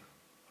the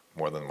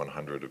more than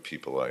 100 of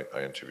people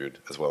I interviewed,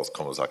 as well as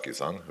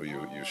Komozaki-san, who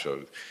you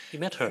showed. You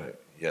met her?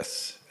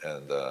 Yes,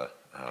 and a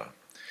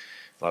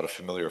lot of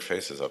familiar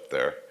faces up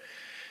there.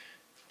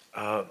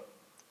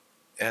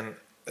 And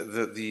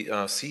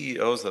the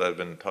CEOs that I've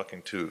been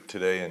talking to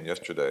today and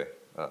yesterday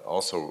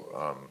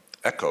also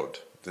echoed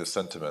the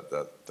sentiment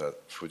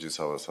that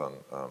Fujisawa-san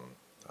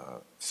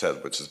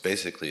said, which is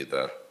basically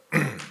that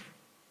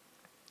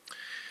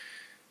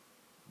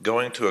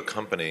going to a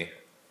company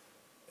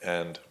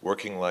and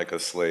working like a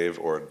slave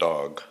or a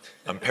dog.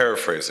 I'm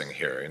paraphrasing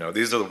here, you know,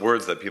 these are the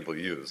words that people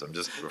use. I'm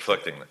just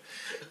reflecting.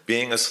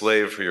 Being a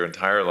slave for your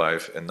entire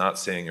life and not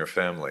seeing your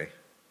family,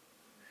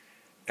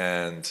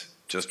 and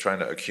just trying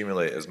to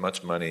accumulate as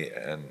much money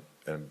and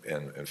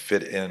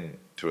fit in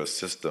to a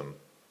system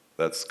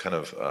that's kind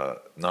of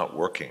not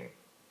working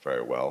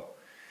very well,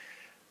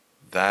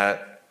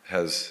 that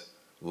has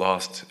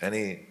lost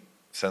any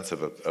sense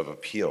of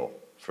appeal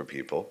for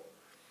people.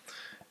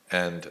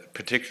 And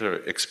particular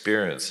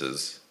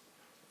experiences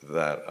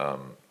that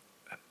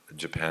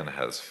Japan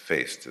has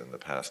faced in the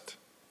past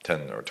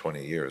 10 or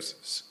 20 years,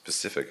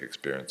 specific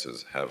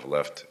experiences, have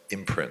left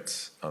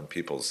imprints on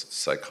people's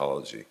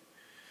psychology.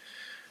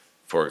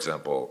 For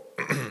example,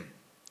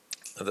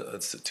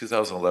 the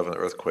 2011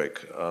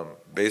 earthquake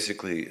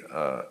basically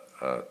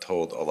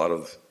told a lot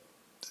of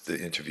the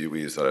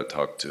interviewees that I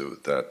talked to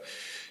that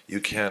you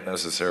can't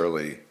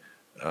necessarily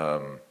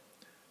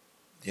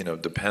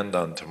depend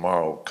on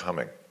tomorrow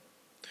coming.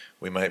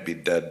 We might be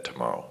dead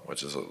tomorrow,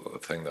 which is a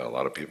thing that a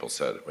lot of people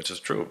said, which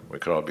is true. We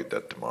could all be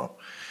dead tomorrow.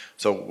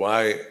 So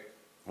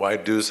why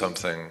do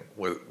something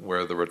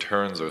where the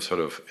returns are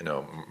sort of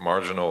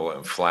marginal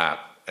and flat,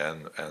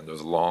 and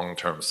there's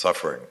long-term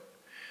suffering,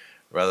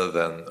 rather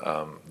than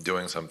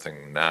doing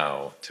something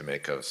now to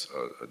make a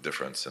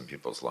difference in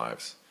people's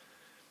lives?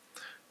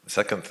 The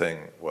second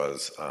thing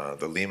was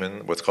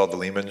what's called the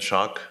Lehman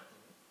shock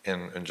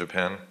in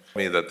Japan.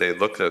 That they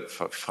looked at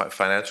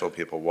financial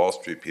people, Wall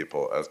Street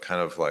people, as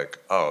kind of like,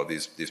 oh,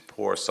 these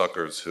poor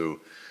suckers who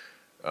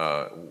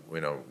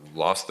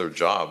lost their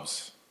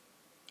jobs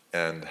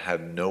and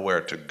had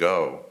nowhere to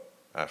go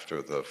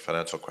after the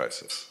financial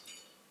crisis.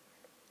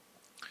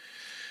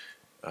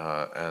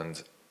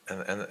 And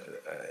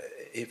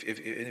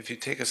if you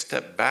take a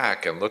step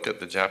back and look at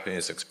the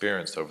Japanese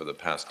experience over the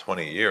past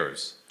 20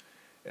 years,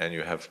 and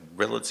you have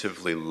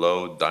relatively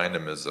low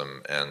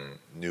dynamism and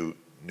new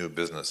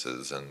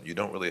businesses, and you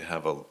don't really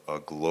have a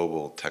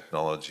global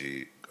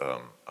technology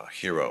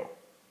hero.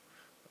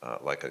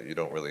 You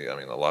don't really, I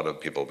mean, a lot of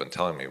people have been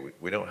telling me,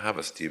 we don't have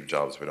a Steve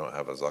Jobs, we don't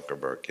have a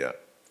Zuckerberg yet.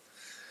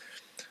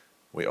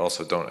 We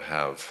also don't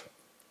have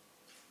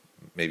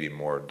maybe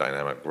more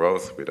dynamic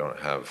growth. We don't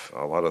have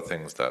a lot of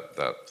things that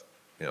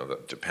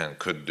Japan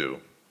could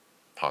do,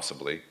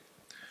 possibly.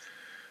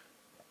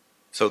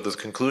 So the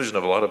conclusion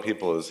of a lot of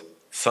people is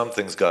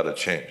something's got to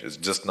change. It's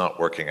just not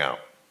working out.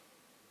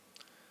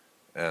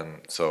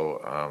 And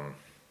so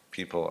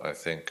people, I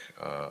think,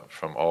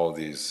 from all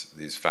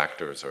these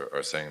factors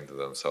are saying to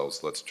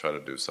themselves, let's try to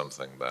do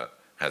something that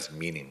has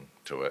meaning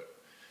to it.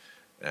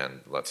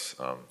 And let's,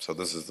 so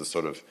this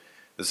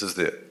is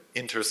the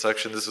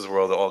intersection, this is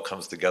where it all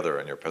comes together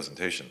in your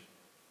presentation.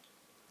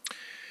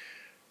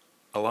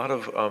 A lot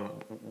of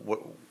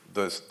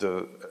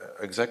the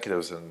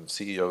executives and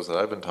CEOs that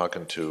I've been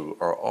talking to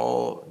are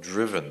all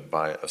driven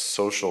by a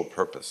social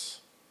purpose.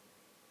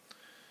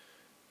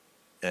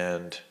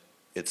 And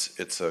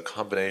it's a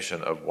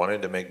combination of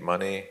wanting to make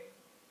money,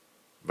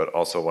 but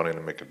also wanting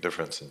to make a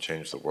difference and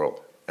change the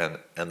world. And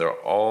they're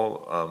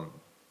all,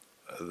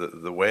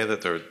 the way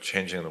that they're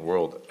changing the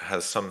world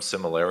has some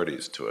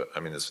similarities to it. I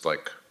mean,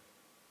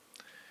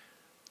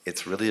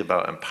 it's really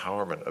about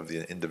empowerment of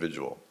the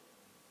individual.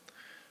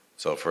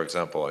 So, for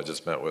example, I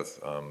just met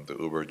with the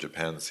Uber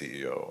Japan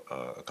CEO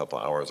a couple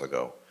hours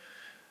ago.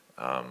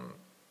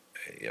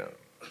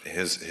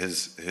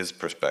 His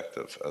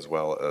perspective, as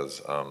well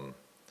as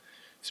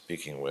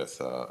speaking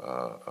with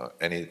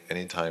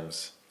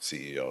Anytime's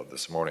CEO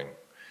this morning,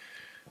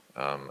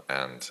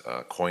 and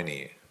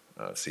Koini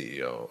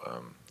CEO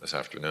this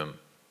afternoon,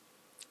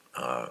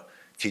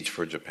 Teach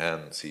for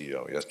Japan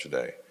CEO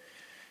yesterday,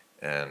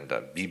 and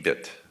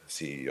Bibit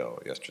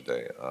CEO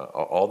yesterday.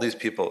 All these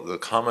people, the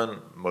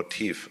common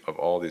motif of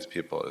all these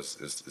people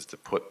is to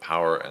put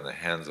power in the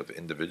hands of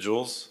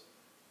individuals,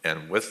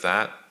 and with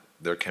that,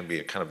 there can be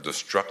a kind of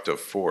destructive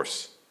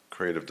force,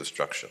 creative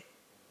destruction.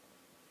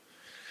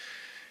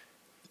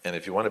 And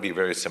if you want to be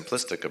very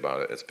simplistic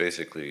about it, it's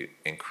basically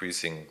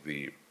increasing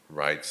the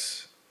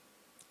rights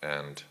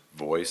and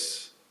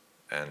voice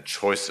and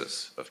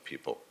choices of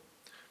people.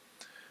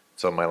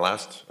 So my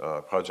last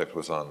project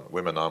was on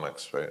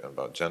womenomics, right,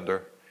 about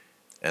gender.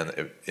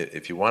 And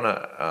if you want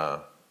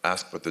to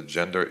ask what the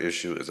gender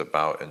issue is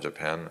about in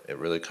Japan, it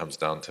really comes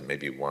down to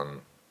maybe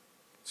one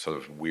sort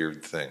of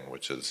weird thing,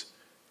 which is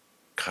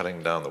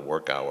cutting down the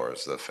work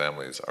hours that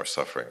families are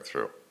suffering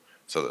through,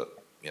 so that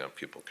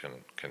people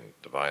can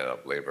divide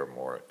up labor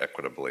more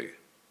equitably,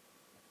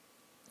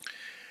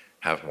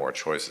 have more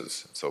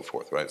choices, and so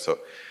forth, right? So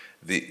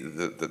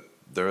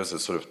there is a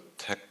sort of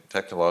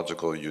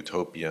technological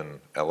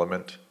utopian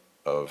element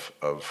of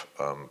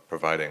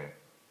providing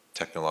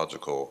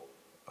technological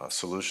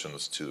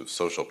solutions to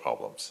social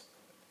problems.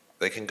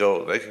 They can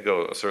go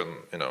a certain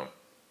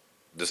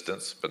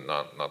distance, but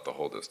not the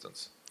whole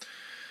distance.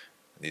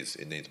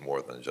 It needs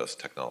more than just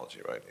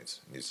technology, right? It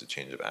needs a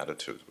change of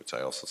attitude, which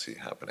I also see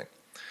happening.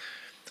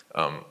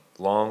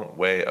 long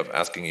way of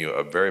asking you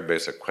a very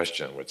basic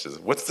question, which is,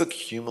 what's the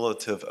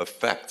cumulative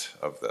effect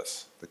of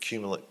this? The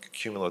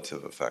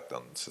cumulative effect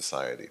on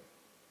society.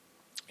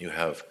 You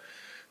have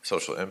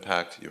social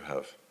impact, you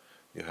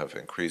have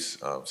increased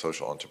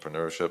social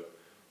entrepreneurship,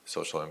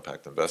 social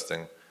impact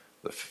investing,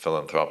 the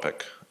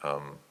philanthropic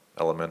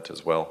element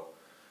as well.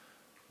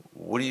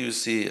 What do you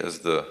see as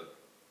the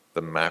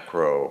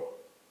macro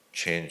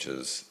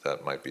changes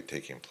that might be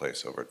taking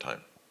place over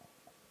time?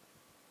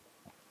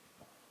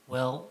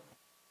 Well,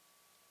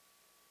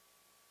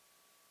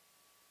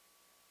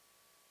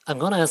 I'm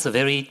going to answer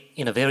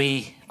in a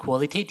very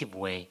qualitative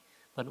way,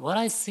 but what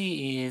I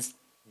see is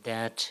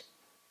that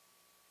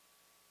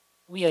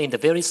we are in the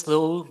very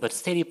slow but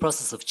steady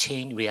process of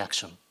chain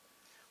reaction.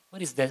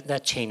 What is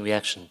that chain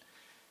reaction?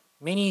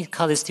 Many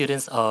college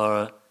students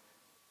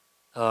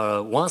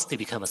wants to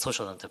become a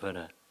social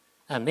entrepreneur,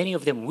 and many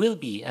of them will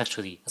be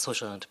actually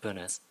social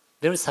entrepreneurs,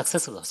 very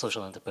successful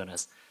social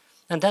entrepreneurs,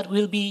 and they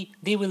will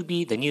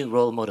be the new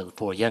role model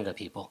for younger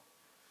people,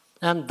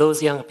 and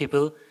those young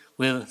people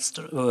will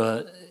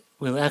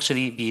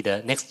actually be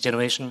the next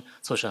generation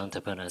social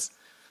entrepreneurs.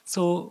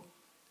 So,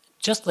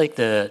 just like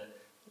the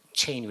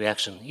chain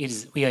reaction,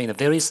 we are in a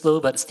very slow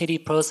but steady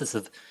process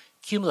of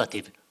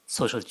cumulative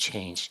social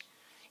change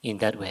in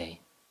that way.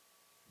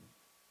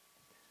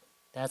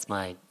 That's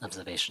my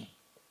observation.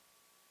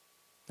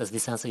 Does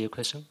this answer your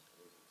question?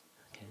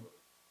 Okay.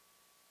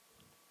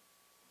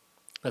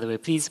 By the way,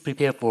 please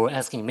prepare for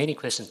asking many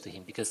questions to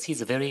him, because he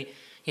has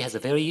a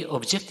very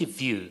objective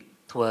view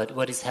toward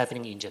what is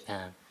happening in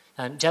Japan.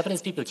 And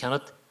Japanese people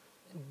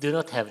do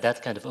not have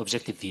that kind of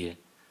objective view.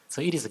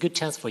 So it is a good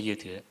chance for you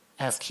to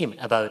ask him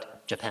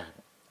about Japan.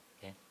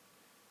 Okay?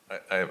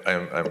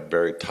 I'm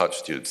very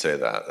touched you'd say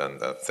that, and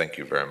thank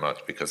you very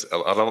much, because a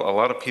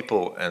lot of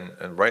people,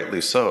 and rightly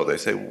so, they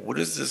say, what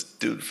is this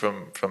dude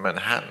from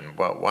Manhattan?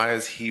 Why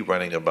is he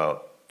writing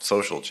about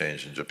social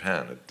change in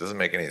Japan? It doesn't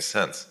make any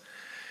sense.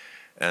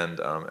 And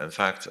in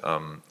fact,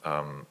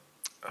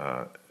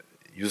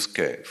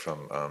 Yusuke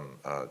from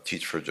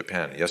Teach for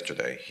Japan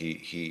yesterday,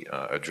 he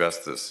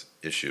addressed this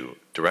issue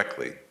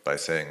directly by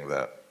saying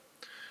that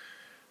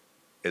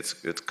it's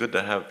good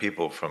to have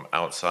people from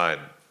outside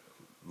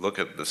look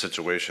at the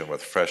situation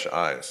with fresh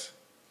eyes,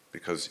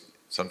 because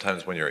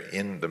sometimes when you're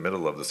in the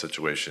middle of the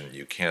situation,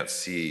 you can't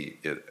see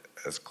it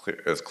as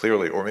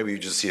clearly, or maybe you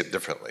just see it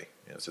differently.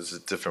 You know, so it's a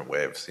different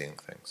way of seeing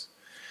things.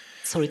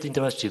 Sorry to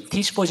interrupt you.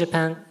 Teach for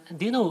Japan,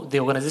 do you know the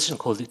organization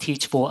called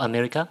Teach for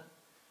America?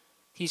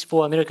 Teach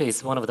for America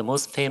is one of the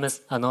most famous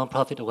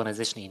non-profit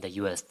organizations in the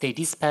US. They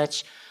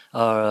dispatch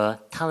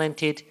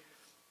talented,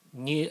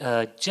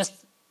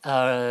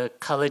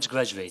 college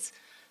graduates,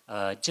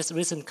 just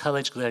recent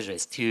college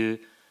graduates to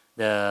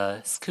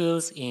the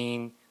schools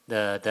in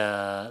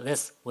the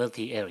less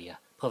wealthy area,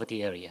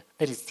 poverty area.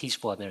 That is Teach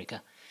for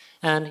America.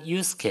 And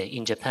Yusuke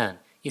in Japan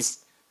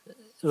is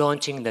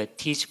launching the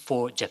Teach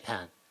for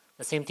Japan,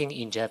 the same thing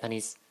in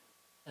Japanese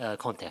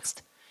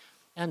context.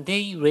 And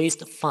they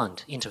raised a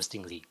fund,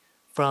 interestingly,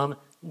 from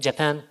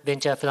Japan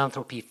Venture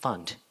Philanthropy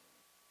Fund.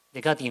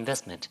 They got the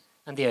investment,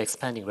 and they are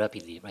expanding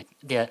rapidly, right?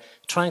 They are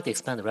trying to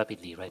expand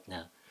rapidly right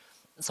now.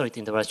 Sorry to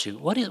interrupt you.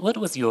 What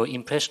was your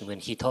impression when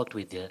he talked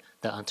with the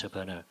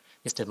entrepreneur,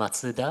 Mr.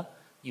 Matsuda,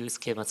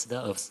 Yusuke Matsuda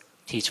of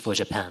Teach for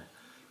Japan?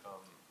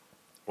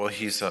 Well,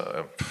 he's,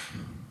 I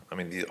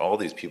mean, all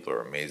these people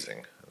are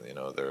amazing. You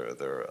know,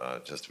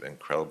 they're just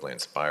incredibly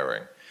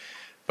inspiring.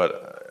 But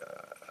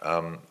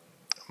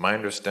my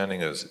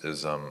understanding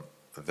is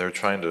they're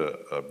trying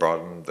to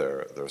broaden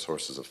their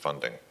sources of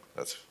funding.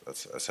 That's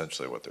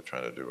essentially what they're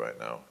trying to do right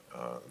now.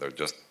 They're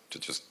just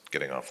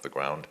getting off the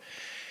ground.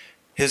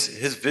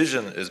 His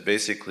vision is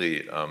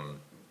basically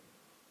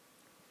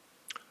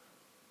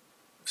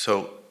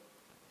so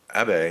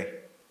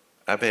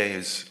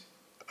Abe's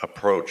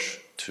approach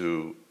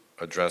to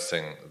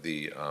addressing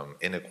the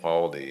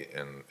inequality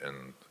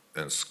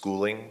in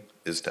schooling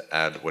is to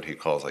add what he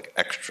calls like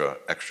extra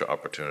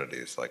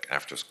opportunities, like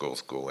after school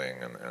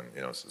schooling and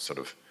you know, sort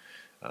of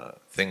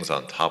things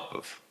on top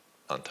of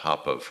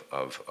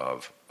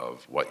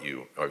what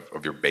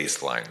of your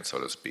baseline, so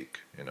to speak.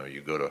 You know,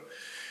 you go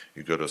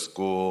to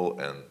school,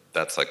 and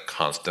that's like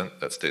constant,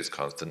 that stays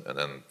constant, and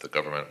then the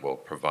government will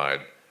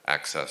provide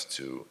access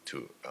to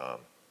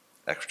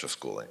extra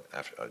schooling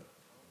after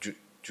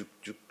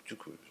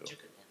juku.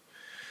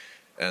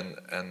 And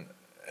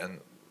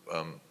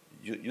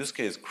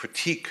Yusuke's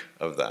critique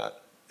of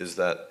that is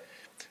that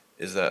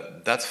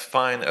that's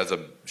fine as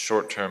a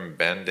short-term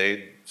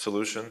Band-Aid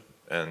solution,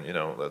 and you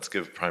know, let's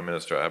give Prime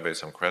Minister Abe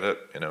some credit.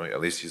 You know, at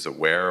least he's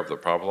aware of the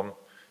problem.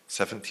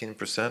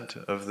 17%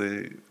 of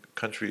the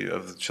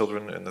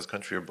children in this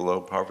country are below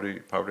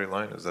poverty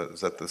line. Is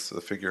that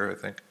the figure, I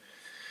think?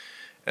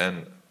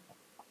 And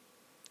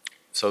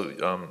so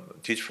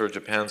Teach for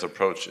Japan's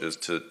approach is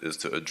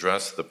to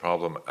address the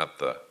problem at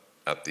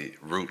the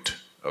root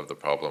of the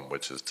problem,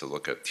 which is to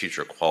look at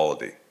teacher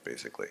quality,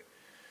 basically.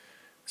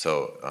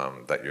 So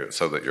that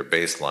your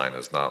baseline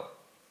is not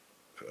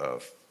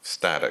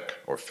static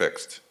or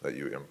fixed, that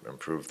you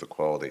improve the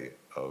quality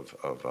of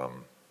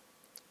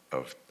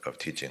of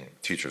teaching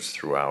teachers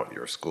throughout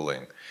your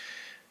schooling.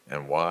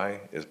 And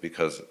why is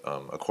because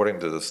according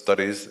to the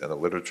studies and the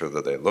literature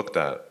that they looked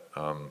at,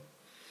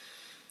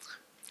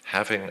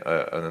 having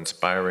an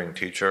inspiring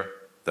teacher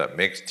that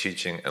makes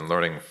teaching and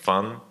learning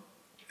fun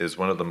is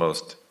one of the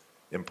most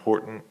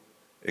important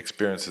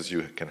experiences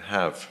you can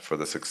have for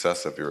the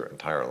success of your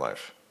entire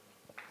life.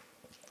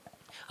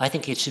 I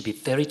think it should be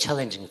very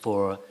challenging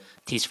for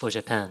Teach for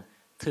Japan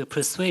to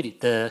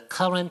persuade the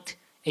current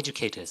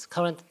educators,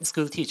 current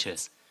school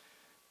teachers,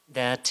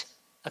 that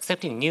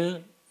accepting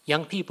new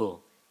young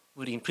people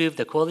would improve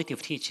the quality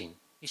of teaching.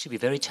 It should be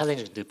very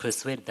challenging to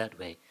persuade that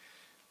way.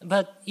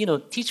 But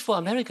Teach for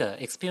America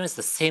experienced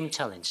the same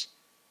challenge,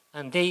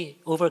 and they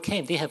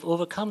have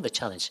overcome the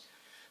challenge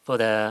for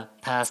the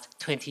past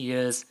 20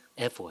 years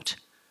effort.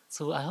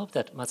 So I hope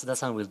that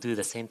Matsuda-san will do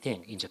the same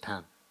thing in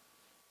Japan.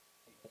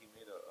 He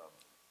made a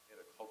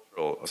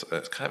cultural,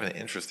 it's kind of an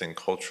interesting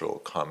cultural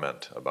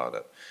comment about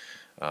it.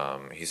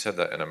 He said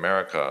that in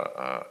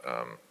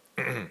America,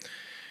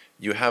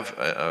 you have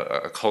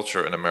a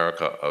culture in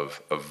America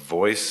of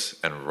voice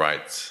and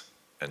rights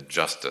and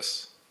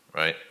justice,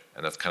 right?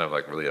 And that's kind of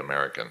like really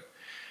American.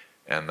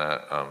 And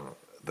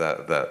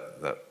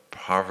that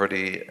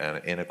poverty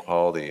and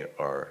inequality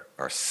are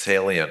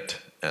salient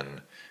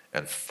and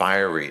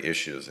fiery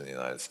issues in the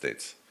United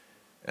States.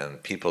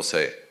 And people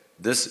say,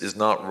 this is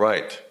not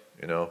right,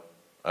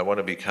 I want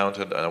to be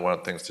counted and I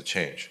want things to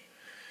change.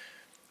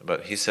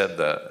 But he said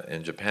that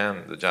in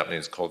Japan, the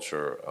Japanese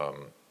culture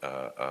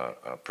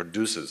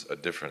produces a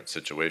different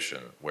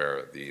situation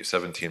where the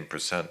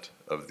 17%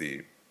 of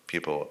the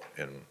people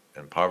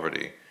in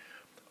poverty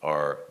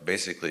are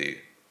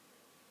basically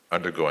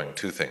undergoing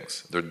two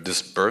things. They're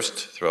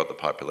dispersed throughout the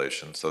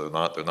population, so they're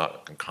not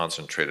in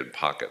concentrated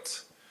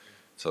pockets.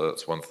 So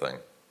that's one thing.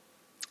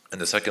 And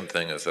the second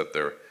thing is that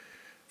their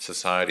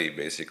society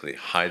basically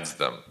hides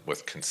them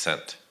with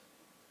consent.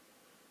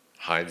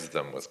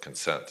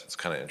 It's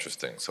kind of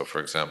interesting. So for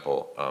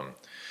example,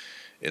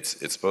 it's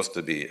supposed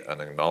to be an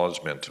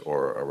acknowledgement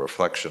or a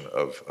reflection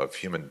of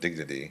human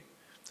dignity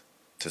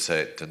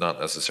to not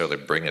necessarily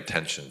bring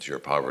attention to your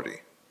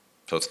poverty.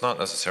 So it's not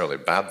necessarily a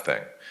bad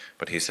thing,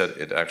 but he said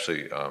it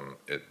actually,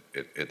 it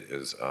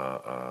is,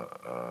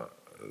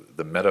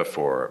 the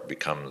metaphor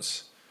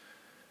becomes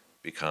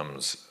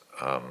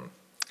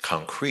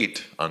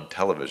concrete on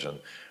television,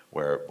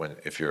 where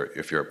if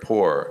you're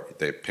poor,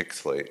 they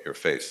pixelate your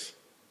face,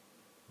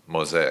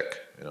 mosaic,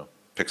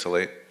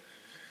 pixelate,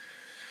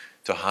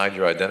 to hide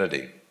your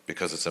identity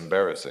because it's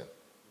embarrassing.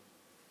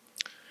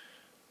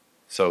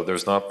 So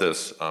there's not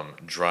this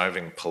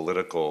driving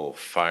political,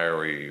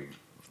 fiery,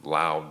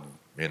 loud,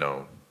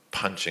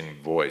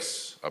 punching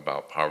voice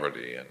about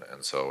poverty,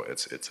 and so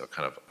it's a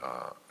kind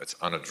of it's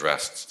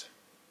unaddressed.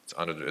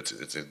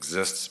 It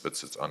exists,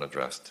 but it's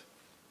unaddressed.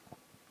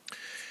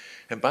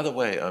 And by the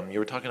way, you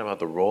were talking about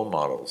the role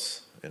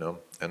models, and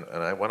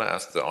I want to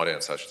ask the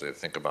audience actually to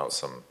think about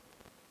some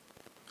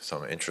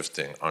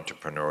interesting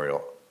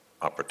entrepreneurial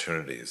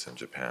opportunities in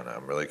Japan.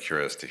 I'm really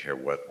curious to hear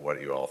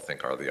what you all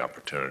think are the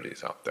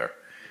opportunities out there.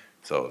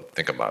 So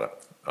think about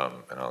it,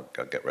 and I'll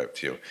get right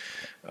to you.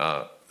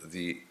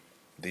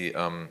 The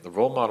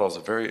role models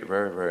are very,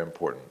 very, very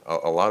important.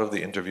 A lot of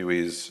the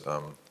interviewees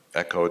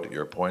echoed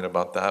your point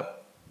about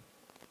that.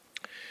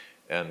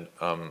 And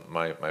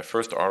my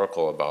first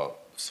article about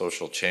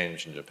social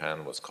change in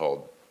Japan was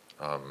called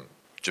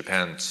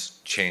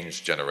Japan's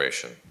Change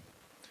Generation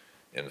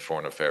in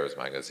Foreign Affairs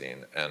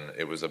magazine, and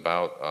it was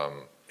about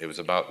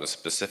the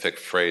specific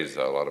phrase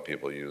that a lot of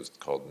people used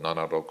called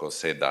Nanaroku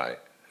Seidai.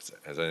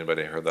 Has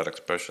anybody heard that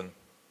expression?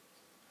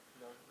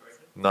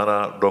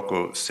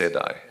 Nanaroku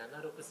Seidai.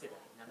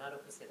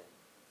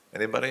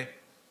 Anybody?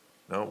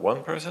 No?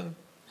 One person?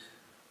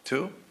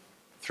 Two?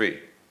 Three?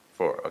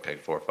 Four? Okay,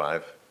 4,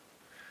 5.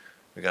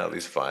 We got at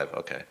least 5.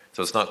 Okay,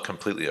 so it's not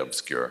completely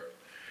obscure.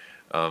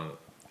 The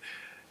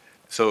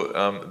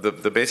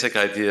basic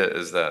idea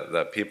is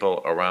that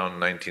people around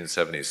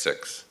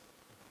 1976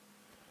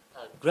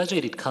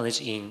 graduated college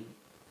in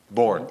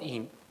born.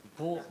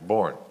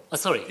 Oh,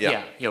 sorry.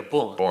 Yeah, you're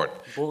born. Born.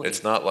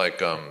 It's not like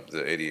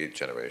the '88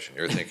 generation.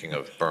 You're thinking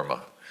of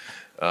Burma,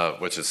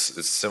 which is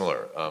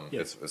similar.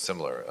 It's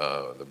similar.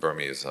 The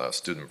Burmese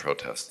student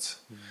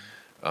protests.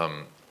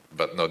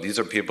 But no, these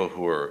are people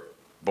who were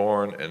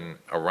born in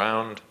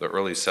around the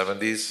early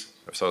 70s.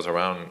 So it's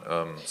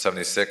around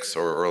 76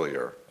 or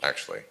earlier,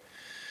 actually.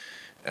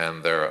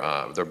 And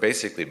they're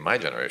basically my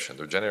generation.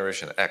 They're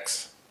Generation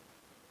X.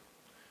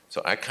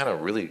 So I kind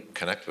of really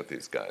connect with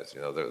these guys.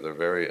 They're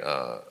very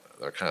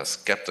they're kind of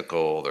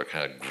skeptical. They're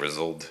kind of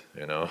grizzled.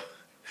 They're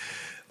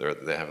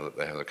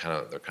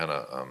kind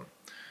of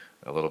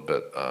a little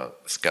bit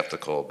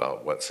skeptical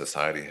about what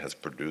society has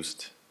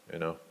produced.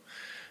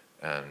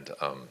 And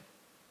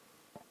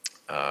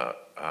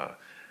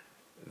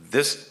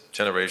this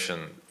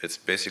generation, it's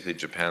basically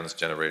Japan's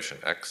Generation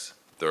X.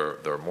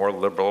 They're more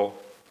liberal.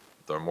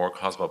 They're more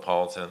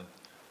cosmopolitan,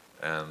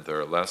 and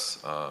they're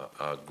less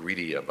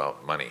greedy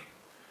about money,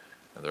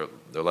 and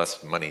they're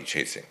less money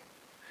chasing.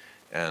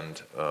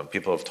 And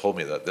people have told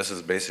me that this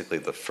is basically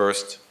the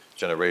first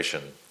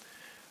generation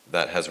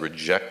that has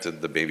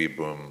rejected the baby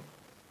boom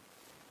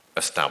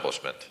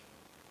establishment.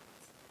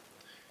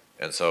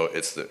 And so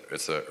it's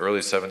the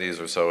early 70s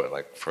or so.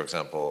 Like, for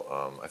example,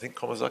 I think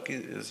Komozaki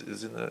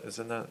is in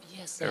that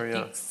Yes, area.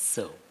 I think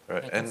so.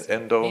 Right. I And think so.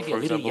 Endo, Maybe for a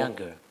little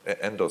example. younger.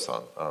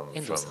 Endo-san,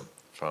 Endo-san.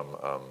 from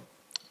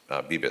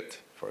Bibit,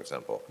 for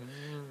example.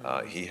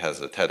 He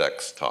has a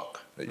TEDx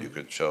talk that you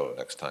could show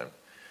next time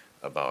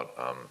about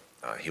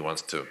he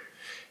wants to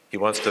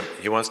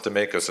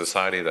make a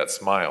society that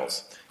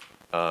smiles.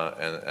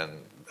 And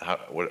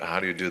how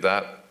do you do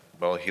that?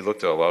 Well, he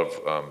looked at a lot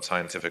of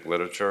scientific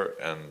literature,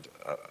 and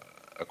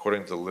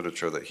according to the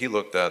literature that he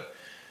looked at,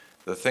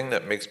 the thing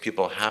that makes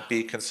people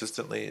happy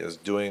consistently is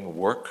doing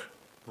work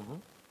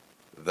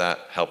that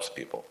helps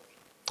people.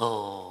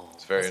 Oh,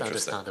 It's very that's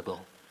interesting.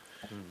 understandable.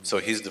 So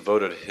he's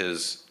devoted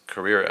his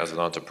career as an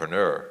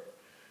entrepreneur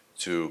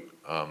to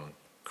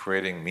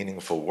creating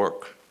meaningful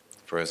work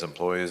for his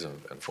employees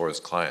and for his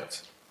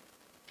clients.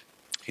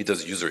 He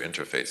does user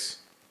interface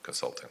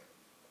consulting.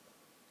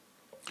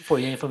 For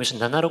your information,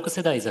 76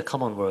 世代 is a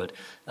common word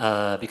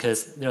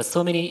because there are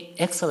so many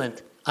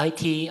excellent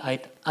IT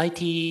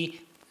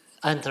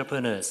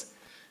entrepreneurs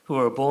who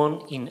were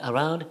born in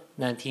around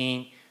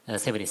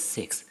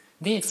 1976.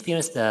 They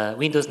experienced the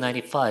Windows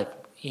 95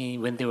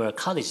 when they were a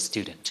college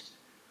student.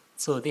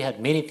 So they had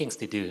many things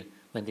to do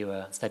when they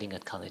were studying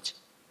at college.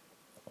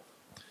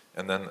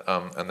 And then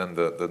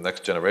the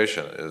next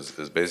generation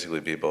is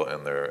basically people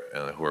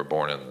who were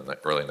born in the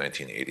early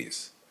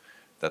 1980s.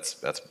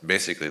 That's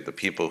basically the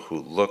people who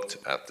looked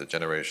at the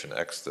Generation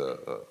X,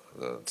 the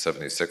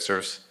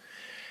 76ers,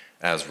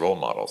 as role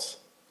models.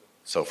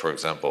 So, for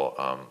example,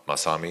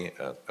 Masami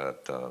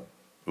at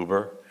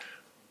Uber,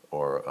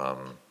 or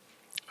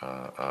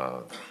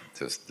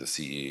the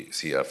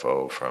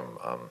CFO from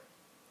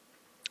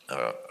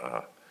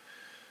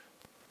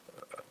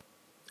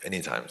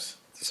Anytimes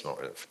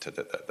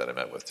that I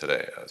met with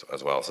today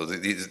as well. So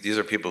these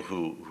are people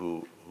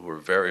who were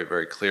very,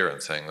 very clear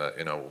in saying that,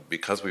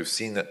 because we've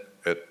seen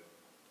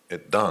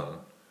it done,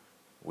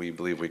 we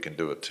believe we can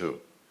do it too.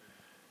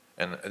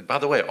 And by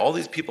the way, all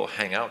these people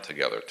hang out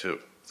together too.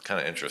 It's kind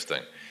of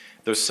interesting.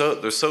 There's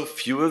so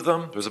few of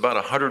them. There's about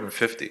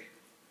 150.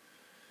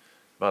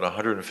 About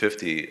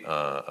 150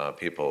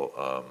 people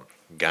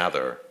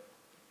gather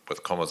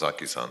with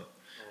Komozaki-san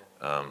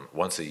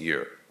once a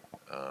year.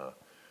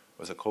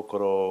 Was it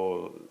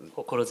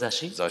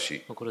Kokorozashi?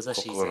 Zashi.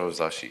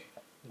 Kokorozashi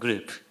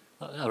group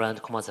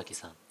around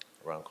Komozaki-san.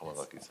 Around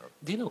Komozaki-san.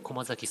 Do you know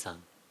Komozaki-san?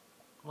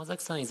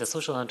 Komozaki-san is a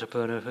social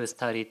entrepreneur who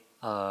started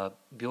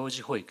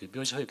Byoji Hoiku.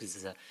 Byoji Hoiku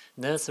is a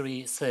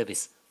nursery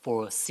service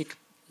for sick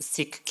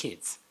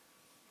kids.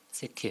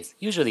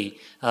 Usually,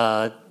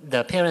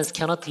 the parents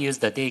cannot use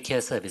the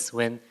daycare service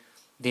when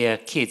their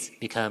kids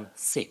become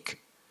sick.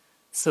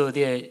 So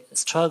they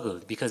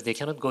struggled because they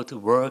cannot go to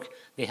work.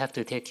 They have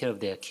to take care of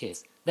their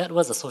kids. That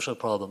was a social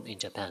problem in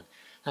Japan.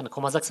 And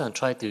Komozaki-san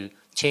tried to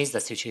change the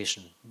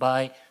situation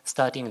by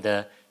starting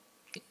the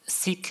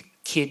sick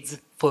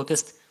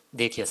kids-focused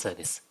daycare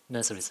service,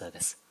 nursery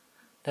service.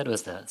 That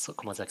was the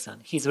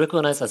Komozaki-san. He's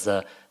recognized as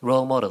a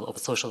role model of a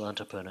social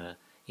entrepreneur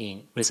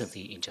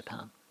recently in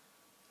Japan.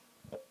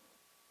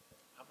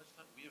 How much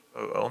time? We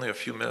have only a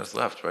few minutes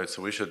left, right?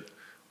 So we should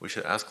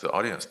ask the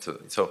audience to.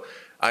 So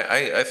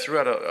I threw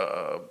out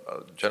a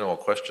general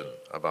question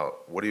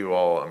about what do you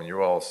all? I mean,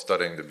 you're all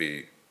studying to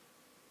be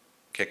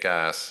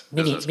kick-ass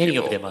business Many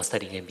people. of them are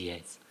studying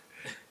MBAs.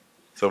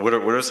 So what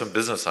are some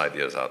business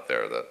ideas out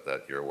there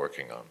that you're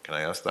working on? Can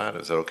I ask that?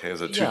 Is it okay?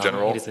 Is it too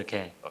general? It is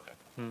okay. Okay.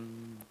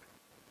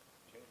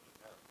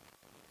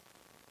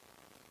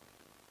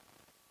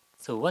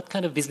 So what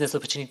kind of business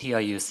opportunity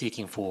are you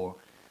seeking for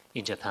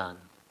in Japan?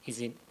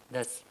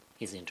 That's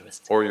his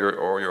interest. Or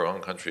your own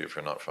country if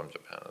you're not from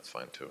Japan, that's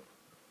fine too.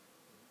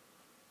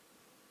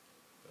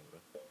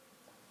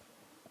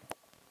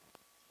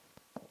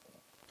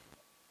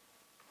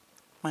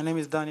 My name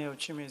is Daniel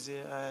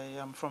Chimeze. I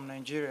am from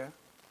Nigeria.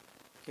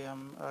 Okay,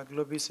 I'm a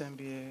GLOBIS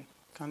MBA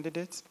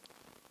candidate,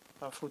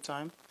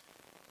 full-time.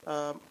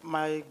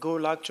 My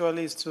goal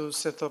actually is to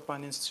set up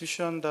an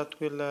institution that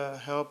will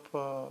help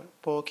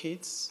poor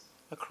kids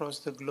across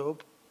the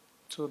globe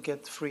to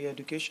get free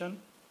education,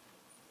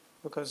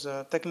 because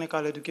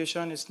technical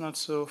education is not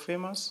so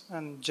famous,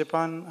 and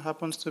Japan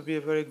happens to be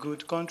a very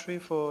good country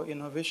for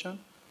innovation.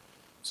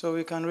 So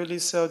we can really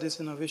sell this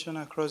innovation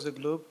across the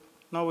globe,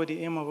 not with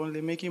the aim of only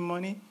making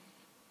money,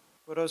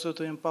 but also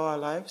to empower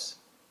lives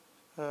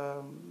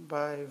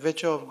by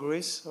virtue of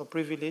grace or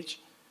privilege.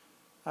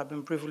 I've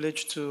been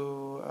privileged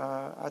to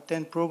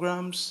attend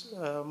programs,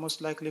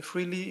 most likely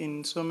freely,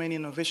 in so many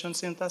innovation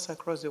centers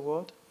across the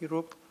world,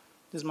 Europe.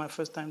 This is my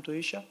first time to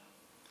Asia.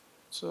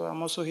 So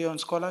I'm also here on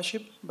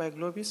scholarship by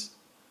GLOBIS.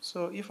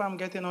 So if I'm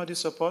getting all this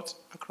support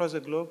across the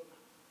globe,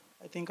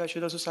 I think I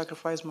should also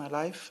sacrifice my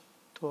life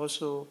to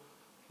also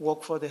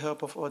work for the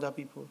help of other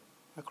people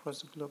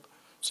across the globe.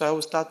 So I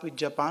will start with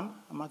Japan.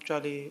 I'm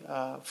actually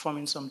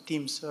forming some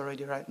teams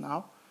already right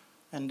now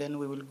and then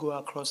we will go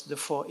across the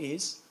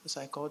 4As, as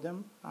I call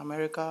them: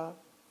 America,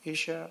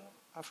 Asia,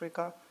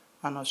 Africa,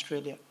 and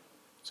Australia.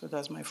 So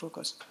that's my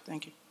focus.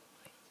 Thank you.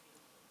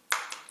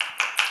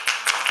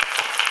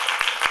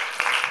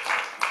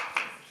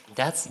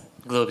 That's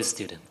GLOBIS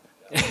student.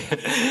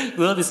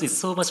 GLOBIS is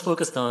so much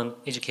focused on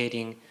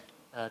educating,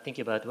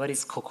 thinking about what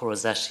is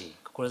kokorozashi.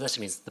 Kokorozashi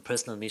means the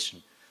personal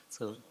mission.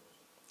 So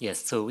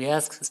yes, so we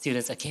ask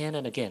students again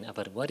and again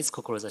about what is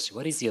kokorozashi,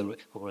 what is your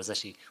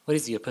kokorozashi, what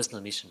is your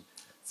personal mission.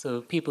 So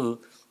people,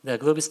 the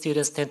GLOBIS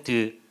students tend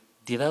to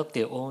develop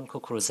their own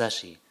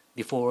kokorozashi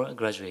before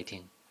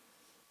graduating.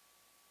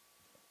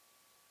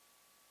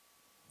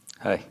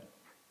 Hi.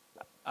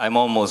 I'm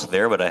almost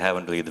there, but I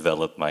haven't really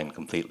developed mine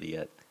completely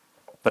yet.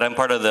 But I'm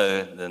part of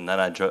the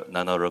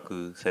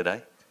Nanoroku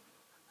Seidai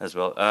as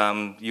well.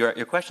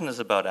 Your question is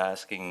about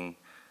asking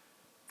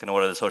kind of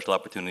what are the social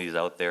opportunities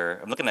out there.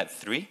 I'm looking at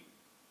 3. I'm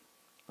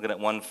looking at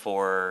one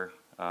for,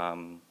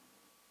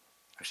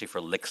 actually for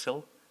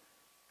Lixil,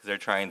 because they're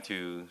trying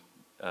to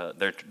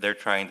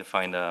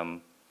find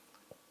a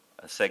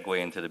segue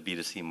into the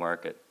B2C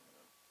market.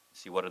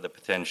 See what are the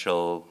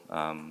potential,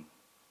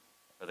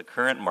 or the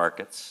current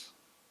markets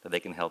that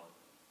they can help.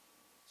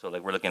 So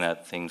like we're looking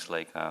at things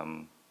like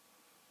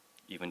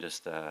even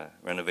just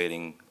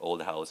renovating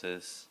old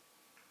houses,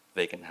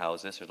 vacant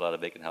houses. There's a lot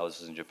of vacant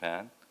houses in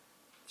Japan.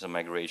 There's a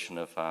migration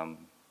of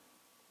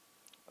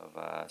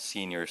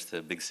seniors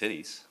to big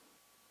cities,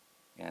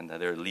 and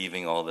they're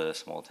leaving all the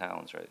small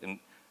towns, right? And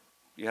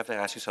you have to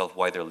ask yourself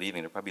why they're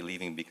leaving. They're probably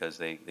leaving because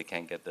they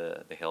can't get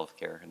the health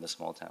care in the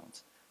small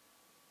towns.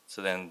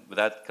 So then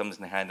that comes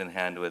in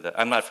hand with,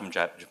 I'm not from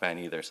Japan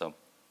either, so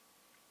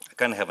I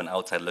kind of have an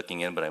outside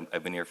looking in, but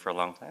I've been here for a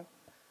long time.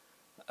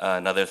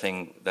 Another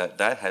thing that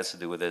has to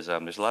do with is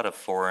there's a lot of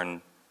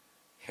foreign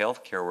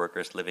healthcare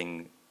workers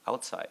living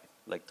outside,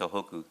 like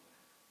Tohoku.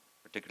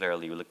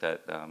 Particularly, we looked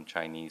at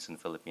Chinese and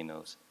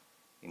Filipinos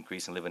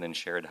increasingly living in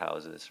shared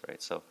houses,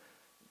 right? So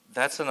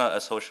that's a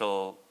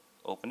social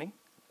opening.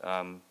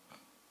 And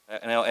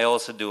I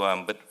also do,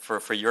 but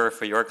for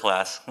your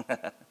class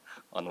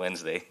on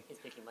Wednesday, He's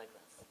taking my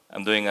class.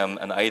 I'm doing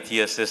an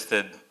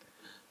IT-assisted,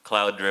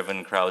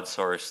 cloud-driven,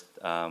 crowdsourced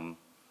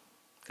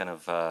kind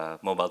of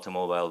mobile to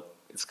mobile.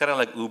 It's kind of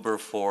like Uber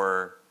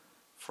for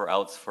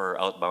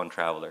outbound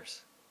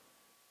travelers.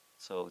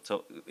 So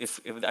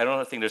if I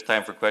don't think there's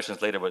time for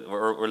questions later, but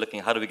we're looking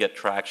at how do we get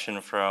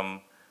traction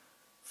from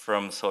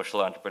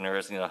social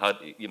entrepreneurs. You know, how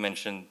you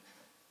mentioned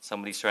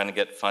somebody's trying to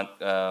get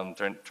trying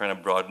to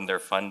broaden their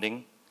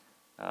funding.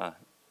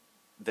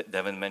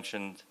 Devin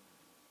mentioned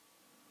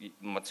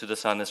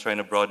Matsuda-san is trying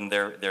to broaden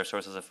their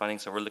sources of funding.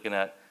 So we're looking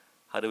at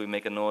how do we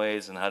make a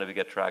noise and how do we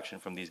get traction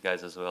from these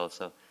guys as well.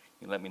 So you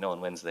can let me know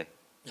on Wednesday.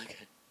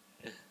 Okay.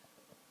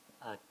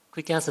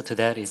 Quick answer to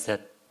that is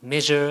that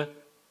measure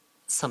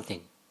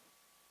something.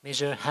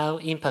 Measure how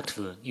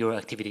impactful your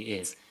activity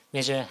is.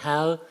 Measure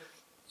how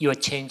you are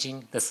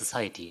changing the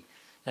society.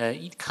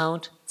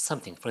 Count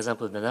something. For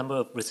example, the number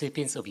of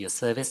recipients of your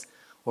service,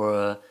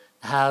 or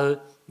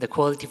how the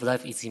quality of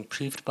life is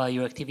improved by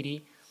your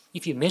activity.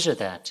 If you measure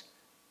that,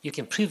 you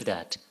can prove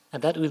that,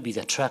 and that will be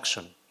the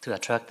attraction to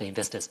attract the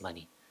investors'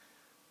 money.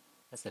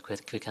 That's the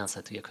quick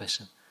answer to your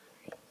question.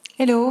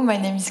 Hello, my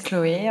name is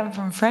Chloé. I'm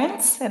from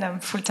France, and I'm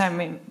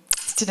full-time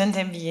student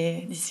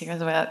MBA this year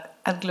as well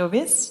at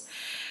GLOBIS.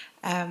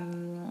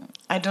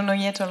 I don't know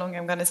yet how long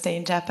I'm going to stay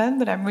in Japan,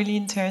 but I'm really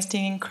interested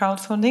in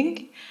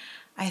crowdfunding.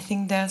 I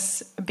think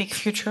there's a big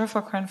future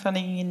for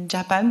crowdfunding in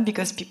Japan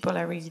because people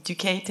are really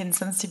educated and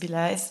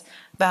sensibilized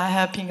by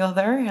helping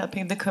others,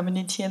 helping the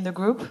community and the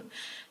group.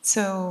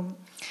 So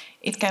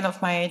it's kind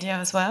of my idea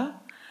as well,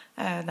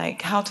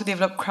 like how to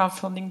develop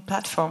crowdfunding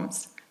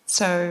platforms.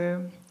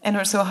 So, and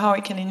also how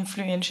it can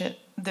influence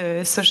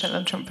the social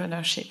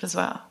entrepreneurship as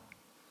well.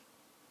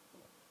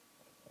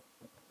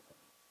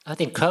 I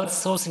think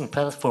crowdsourcing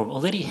platform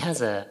already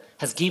has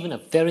given a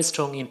very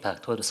strong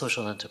impact for the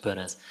social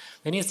entrepreneurs.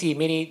 When you see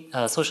many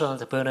social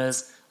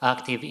entrepreneurs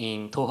active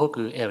in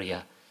Tohoku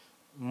area,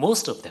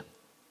 most of them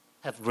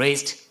have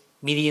raised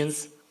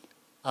millions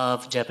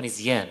of Japanese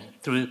yen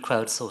through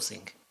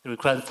crowdsourcing, through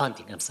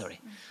crowdfunding. I'm sorry.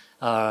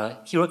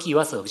 Hiroki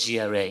Iwasa of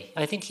GRA,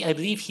 I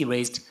believe he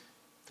raised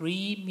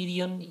 3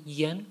 million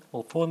yen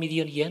or 4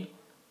 million yen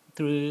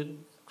through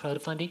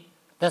crowdfunding.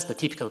 That's the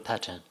typical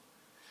pattern.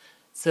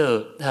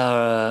 So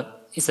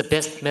it's the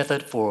best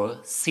method for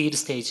seed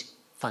stage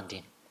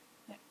funding.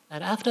 Yeah.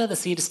 And after the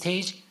seed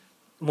stage,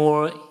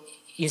 more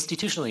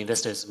institutional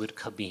investors would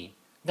come in.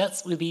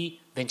 That will be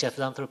venture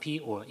philanthropy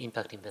or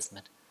impact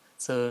investment.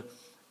 So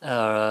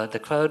the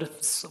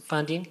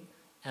crowdfunding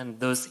and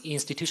those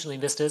institutional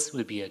investors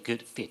will be a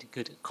good fit,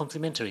 good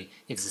complementary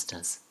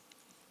existence.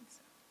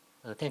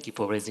 Thank you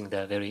for raising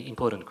that very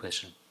important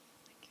question.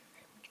 Thank you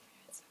very much for your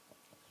answer.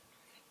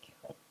 Thank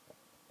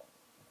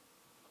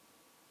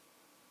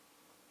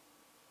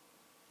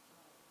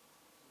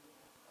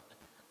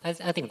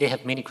you. I think they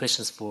have many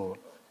questions to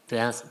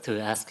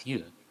ask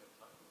you.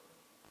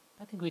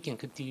 I think we can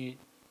continue.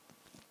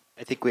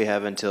 I think we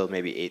have until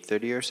maybe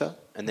 8:30 or so,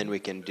 and then we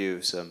can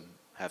do some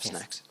have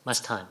snacks.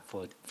 Much time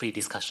for free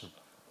discussion.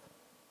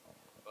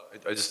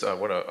 I just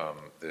want to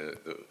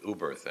the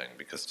Uber thing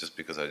because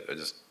I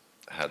just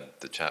had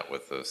the chat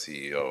with the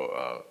CEO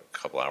a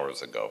couple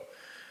hours ago,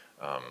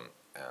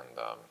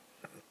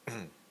 and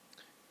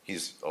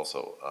he's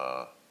also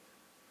a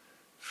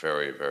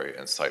very, very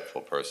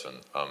insightful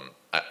person.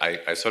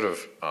 I sort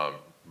of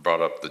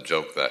brought up the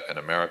joke that in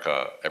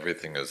America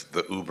everything is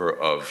the Uber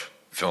of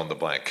fill in the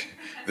blank,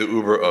 the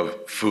Uber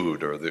of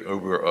food or the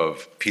Uber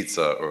of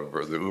pizza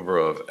or the Uber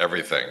of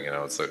everything. You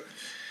know,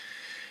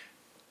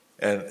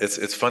 and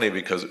it's funny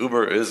because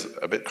Uber is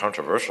a bit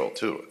controversial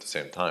too at the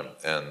same time.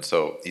 And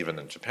so even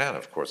in Japan,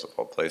 of course, of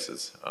all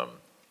places, a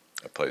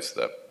place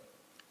that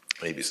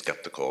may be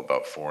skeptical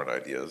about foreign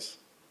ideas,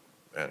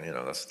 and you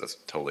know that's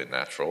totally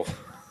natural.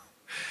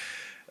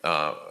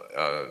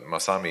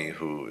 Masami,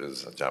 who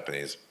is a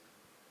Japanese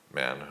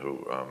man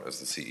who is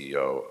the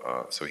CEO,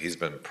 so he's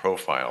been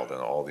profiled in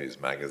all these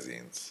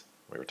magazines.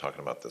 We were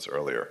talking about this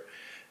earlier.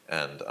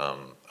 And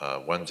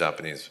one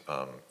Japanese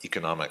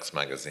economics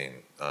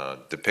magazine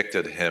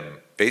depicted him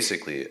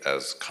basically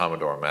as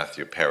Commodore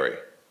Matthew Perry,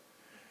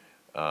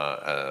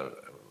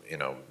 you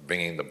know,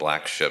 bringing the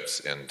black ships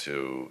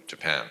into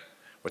Japan,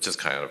 which is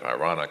kind of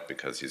ironic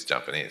because he's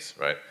Japanese,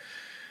 right?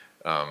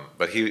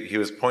 But he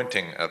was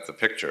pointing at the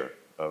picture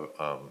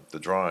of the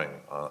drawing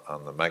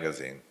on the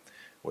magazine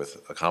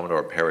with a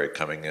Commodore Perry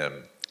coming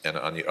in, and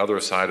on the other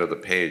side of the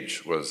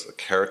page was a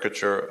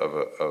caricature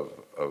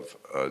of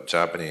a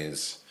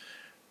Japanese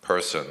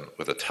person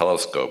with a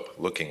telescope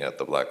looking at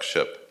the black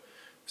ship.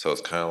 So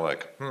it's kind of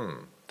like,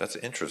 that's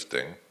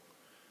interesting.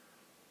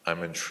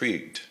 I'm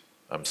intrigued.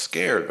 I'm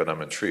scared, but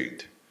I'm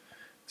intrigued.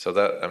 So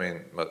that, I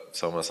mean,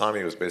 so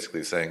Masami was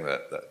basically saying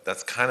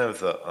that's kind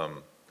of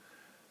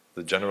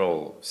the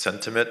general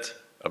sentiment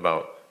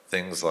about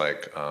things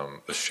like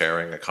the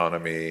sharing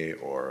economy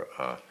or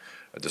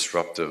a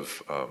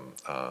disruptive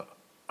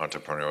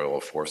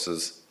entrepreneurial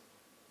forces,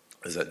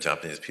 is that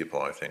Japanese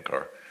people, I think,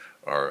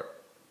 are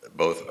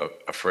both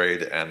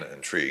afraid and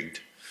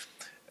intrigued.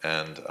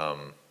 And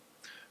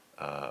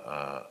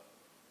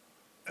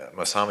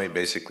Masami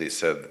basically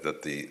said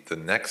that the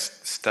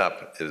next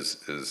step is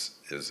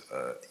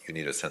you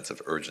need a sense of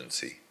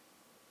urgency.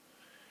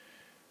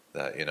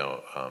 That you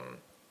know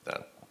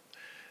that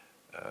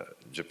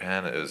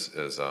Japan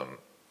is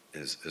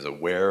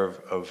aware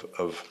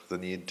of the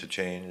need to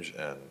change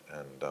and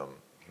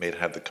may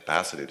have the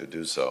capacity to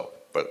do so,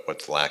 but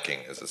what's lacking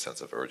is a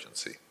sense of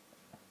urgency.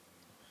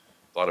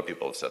 A lot of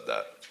people have said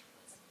that.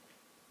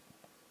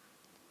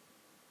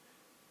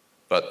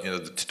 But you know,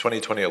 the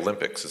 2020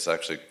 Olympics is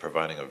actually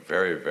providing a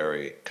very,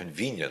 very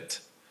convenient,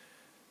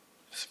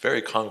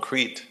 very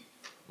concrete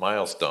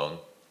milestone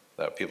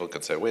that people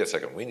can say, wait a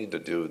second, we need to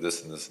do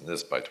this and this and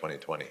this by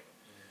 2020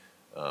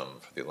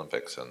 for the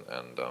Olympics.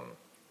 And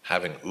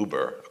having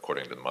Uber,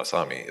 according to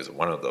Masami, is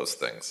one of those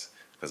things.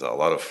 Because a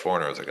lot of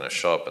foreigners are going to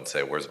show up and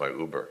say, where's my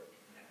Uber?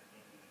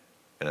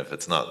 And if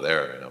it's not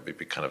there, you know, it'd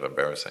be kind of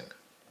embarrassing.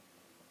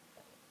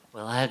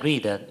 Well, I agree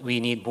that we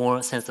need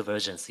more sense of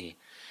urgency.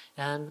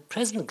 And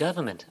present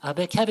government,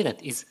 Abe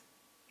cabinet, is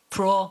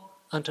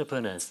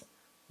pro-entrepreneurs.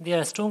 They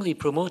are strongly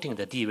promoting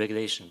the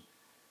deregulation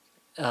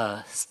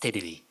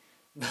steadily.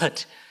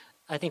 But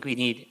I think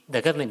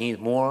the government needs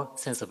more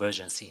sense of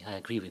urgency. I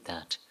agree with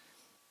that.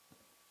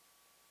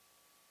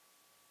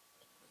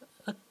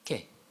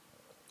 Okay.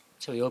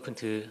 Shall we open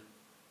to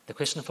the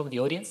question from the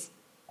audience?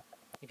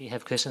 If you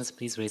have questions,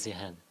 please raise your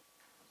hand.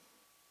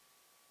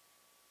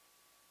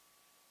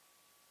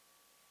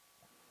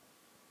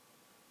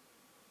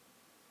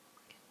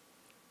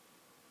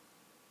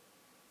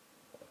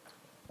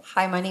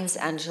 Hi, my name is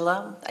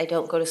Angela. I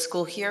don't go to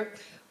school here,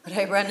 but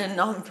I run a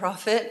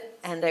nonprofit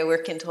and I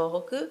work in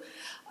Tohoku.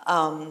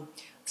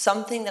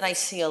 Something that I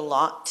see a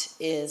lot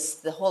is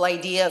the whole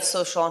idea of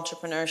social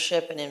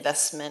entrepreneurship and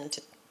investment.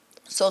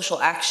 Social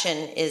action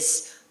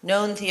is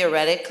known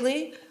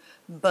theoretically,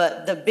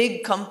 but the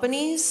big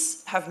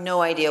companies have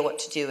no idea what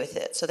to do with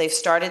it. So they've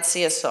started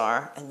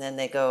CSR and then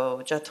they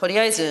go, じゃあとり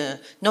あえ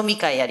ず飲み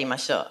会やりま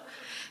しょう.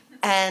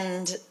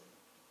 And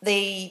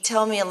they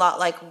tell me a lot,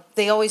 like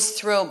they always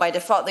throw, by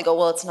default, they go,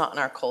 well, it's not in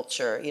our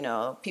culture. You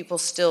know, people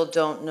still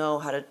don't know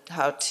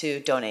how to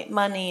donate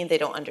money. They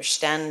don't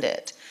understand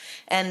it.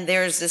 And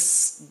there's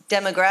this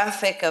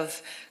demographic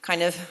of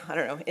kind of, I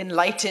don't know,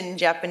 enlightened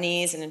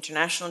Japanese and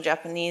international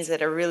Japanese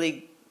that are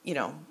really, you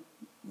know,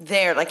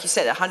 there, like you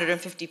said,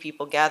 150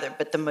 people gathered,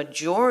 but the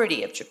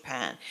majority of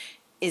Japan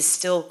is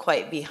still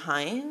quite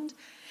behind.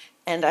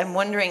 And I'm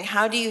wondering,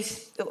 how do you,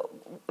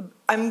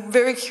 I'm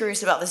very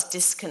curious about this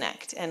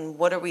disconnect and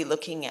what are we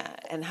looking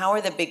at? And how are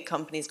the big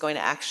companies going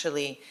to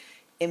actually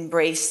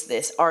embrace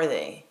this? Are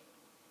they?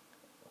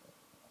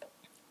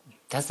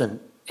 That's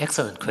an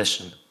excellent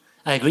question.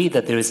 I agree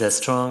that there is a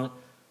strong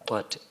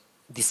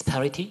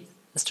disparity,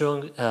 a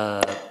strong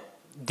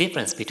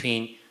difference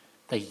between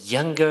the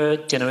younger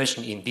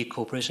generation in big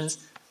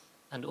corporations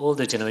and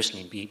older generation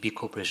in big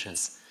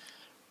corporations.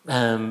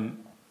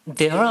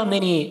 There are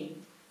many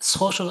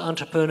social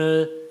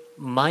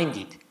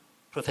entrepreneur-minded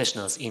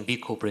professionals in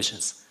big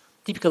corporations,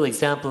 Typical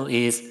example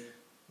is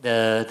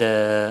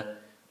the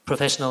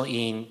professional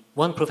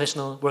one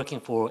professional working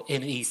for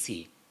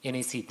NEC,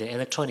 the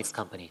electronics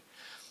company.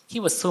 He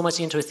was so much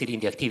interested in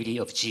the activity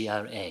of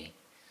GRA,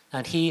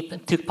 and he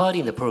took part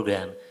in the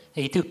program.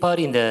 He took part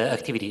in the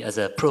activity as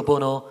a pro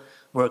bono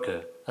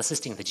worker,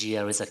 assisting the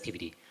GRA's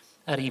activity.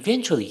 And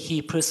eventually,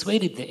 he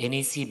persuaded the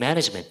NEC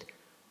management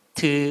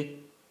to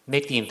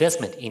make the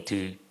investment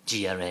into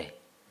GRA.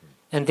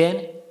 And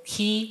then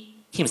he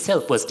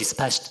himself was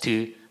dispatched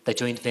to the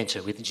joint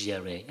venture with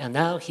GRA. And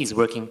now he's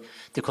working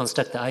to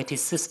construct the IT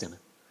system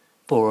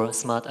for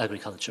smart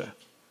agriculture.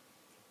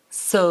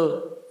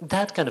 So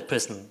that kind of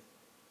person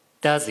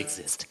does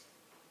exist.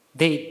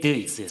 They do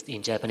exist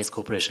in Japanese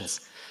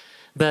corporations.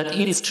 But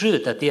it is true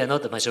that they are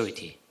not the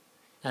majority.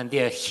 And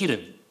they are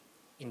hidden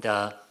in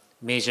the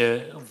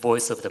major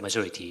voice of the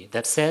majority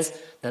that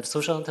says that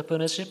social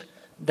entrepreneurship,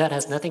 that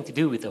has nothing to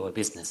do with our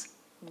business.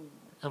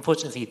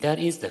 Unfortunately, that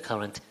is the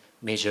current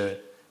major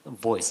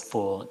voice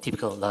for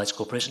typical large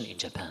corporation in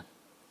Japan.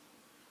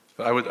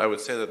 I would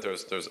say that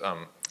there's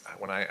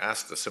when I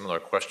asked a similar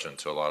question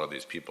to a lot of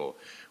these people,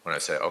 when I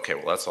say, okay,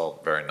 well, that's all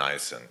very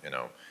nice and,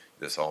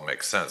 this all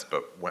makes sense,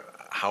 but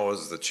how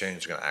is the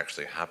change going to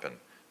actually happen?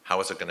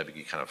 How is it going to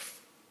be kind of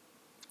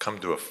come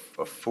to a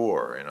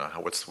fore?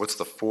 What's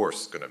the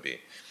force going to be?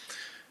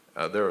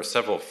 There are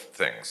several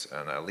things,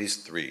 and at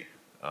least three.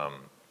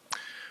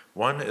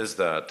 One is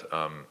that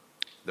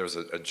there's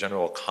a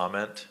general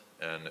comment,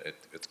 and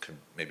it can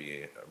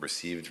maybe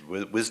received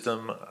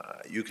wisdom.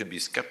 You can be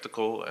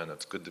skeptical, and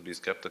it's good to be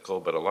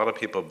skeptical, but a lot of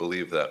people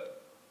believe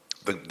that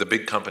the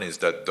big companies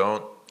that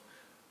don't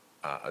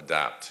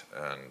adapt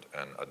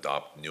and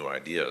adopt new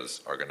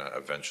ideas are going to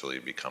eventually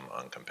become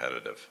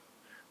uncompetitive.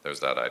 There's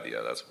that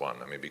idea. That's one.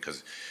 I mean,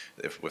 because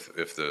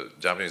if the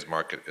Japanese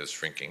market is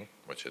shrinking,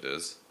 which it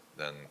is,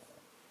 then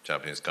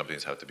Japanese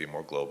companies have to be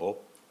more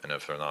global, and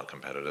if they're not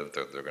competitive,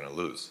 they're going to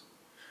lose.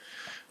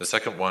 The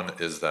second one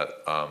is that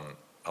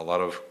a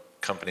lot of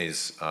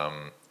companies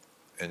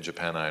in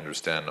Japan, I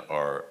understand,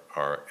 are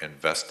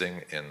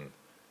investing in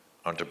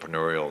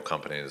entrepreneurial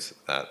companies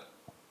that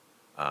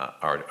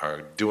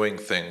are doing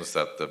things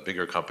that the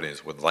bigger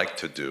companies would like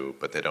to do,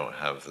 but they don't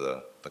have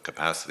the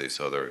capacity.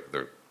 So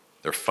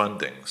they're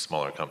funding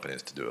smaller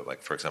companies to do it.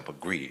 Like, for example,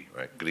 GRI,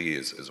 right? GRI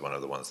is one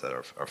of the ones that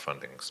are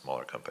funding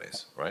smaller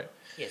companies, right?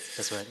 Yes,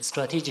 that's right.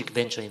 Strategic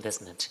venture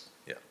investment.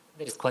 Yeah.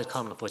 That is quite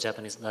common for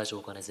Japanese large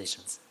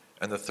organizations.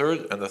 And the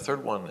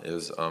third one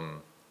is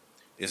a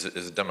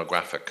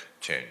demographic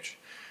change.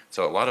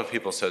 So a lot of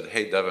people said,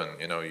 "Hey, Devin,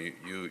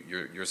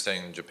 you're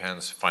saying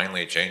Japan's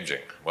finally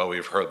changing." Well,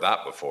 we've heard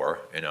that before.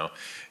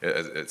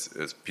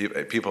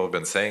 People have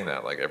been saying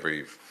that like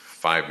every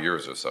 5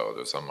 years or so.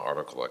 There's some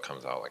article that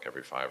comes out like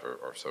every 5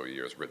 or so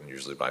years, written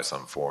usually by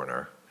some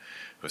foreigner,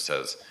 who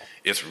says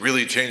it's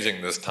really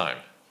changing this time.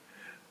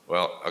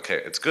 Well, okay,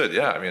 it's good.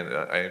 Yeah, I mean,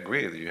 I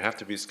agree. You have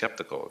to be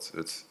skeptical.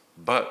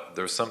 But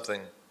there's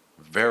something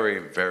very,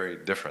 very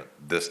different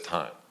this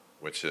time,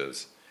 which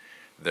is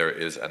there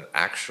is an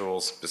actual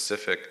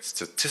specific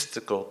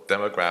statistical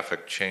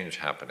demographic change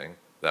happening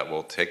that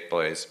will take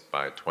place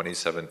by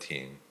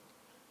 2017.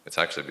 It's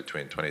actually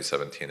between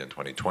 2017 and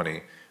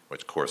 2020,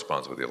 which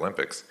corresponds with the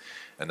Olympics,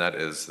 and that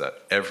is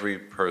that every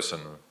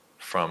person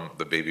from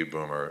the baby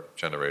boomer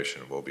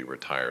generation will be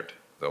retired.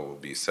 They will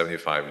be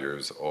 75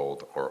 years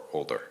old or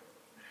older.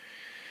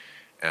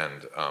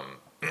 And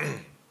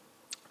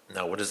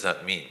now what does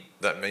that mean?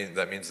 That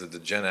means that the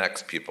Gen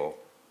X people,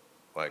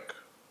 like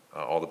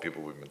all the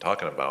people we've been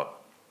talking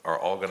about, are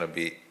all going to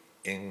be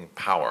in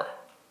power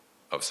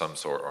of some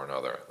sort or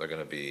another. They're going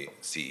to be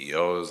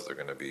CEOs, they're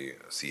going to be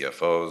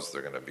CFOs,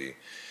 they're going to be,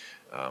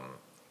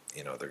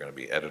 they're going to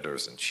be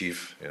editors in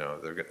chief.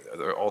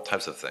 There are all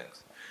types of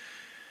things.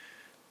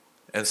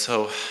 And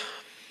so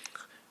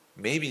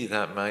maybe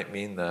that might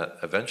mean that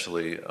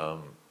eventually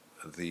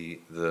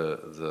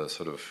the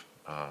sort of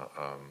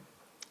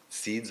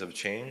seeds of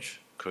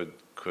change could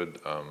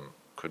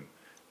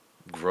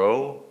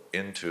grow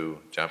into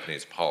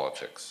Japanese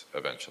politics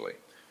eventually.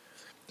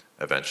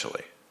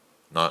 Eventually.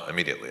 Not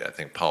immediately. I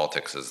think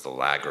politics is the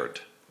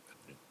laggard.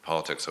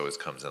 Politics always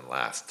comes in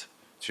last.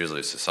 It's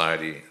usually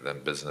society, then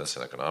business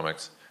and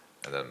economics,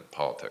 and then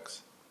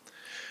politics.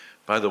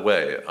 By the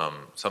way,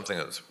 something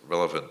that's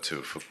relevant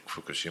to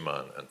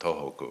Fukushima and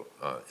Tohoku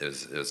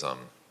is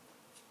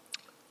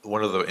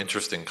one of the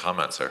interesting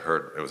comments I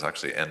heard. It was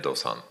actually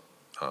Endo-san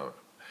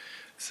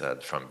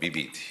said from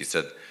BBEAT. He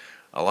said,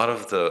 a lot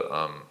of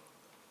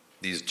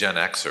these Gen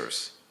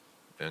Xers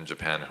in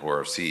Japan who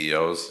are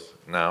CEOs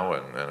now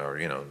and are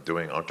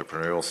doing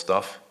entrepreneurial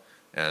stuff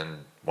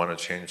and want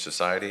to change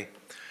society,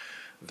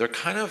 they're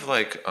kind of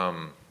like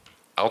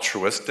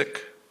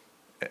altruistic,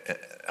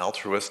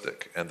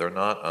 and they're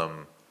not.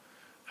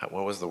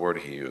 What was the word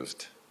he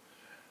used?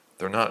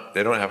 They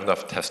don't have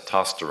enough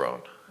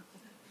testosterone.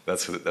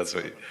 That's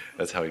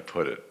how he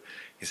put it.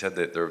 He said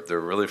that they're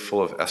really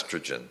full of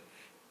estrogen,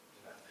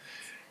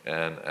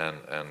 and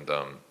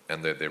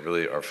they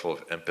really are full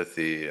of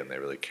empathy, and they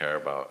really care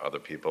about other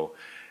people.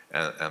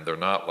 and they're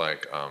not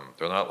like a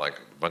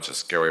bunch of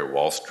scary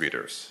Wall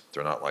Streeters.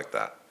 They're not like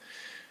that.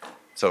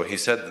 So he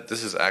said that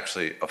this is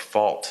actually a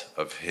fault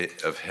of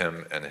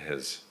him and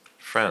his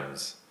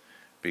friends,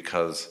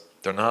 because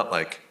they're not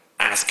like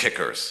ass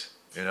kickers.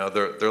 You know,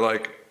 they're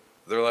like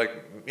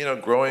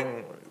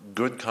growing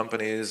good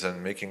companies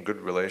and making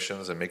good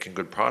relations and making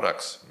good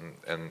products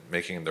and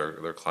making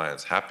their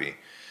clients happy.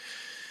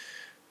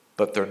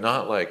 But they're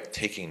not like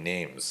taking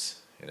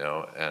names,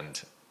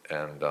 and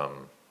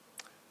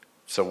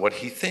so what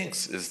he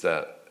thinks is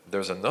that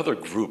there's another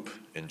group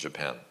in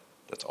Japan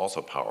that's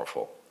also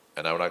powerful,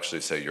 and I would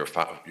actually say your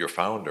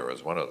founder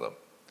is one of them.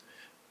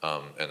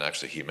 And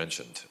actually, he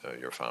mentioned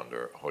your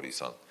founder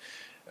Hori-san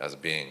as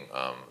being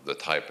the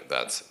type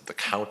that's the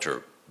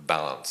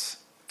counterbalance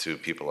to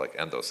people like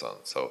Endo-san.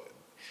 So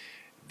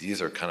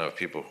these are kind of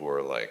people who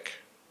are like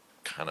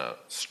kind of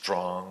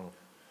strong,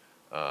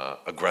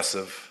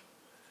 aggressive,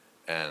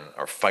 and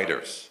are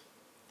fighters.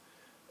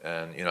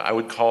 And I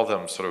would call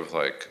them sort of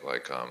like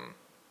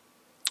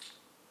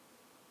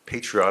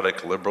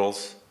patriotic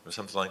liberals or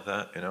something like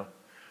that,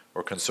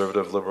 or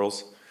conservative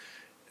liberals.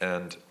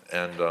 And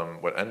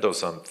what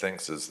Endo-san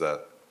thinks is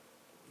that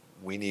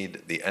we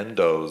need the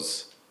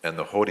Endos and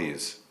the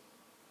Horis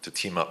to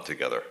team up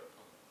together,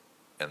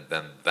 and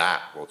then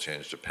that will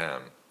change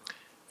Japan.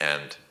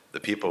 And the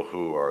people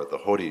who are the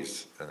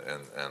Horis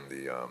and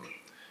the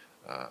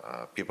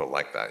people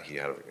like that, he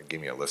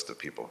gave me a list of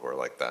people who are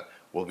like that,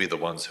 will be the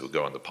ones who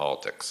go into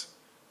politics,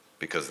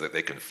 because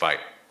they can fight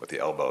with the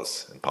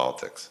elbows in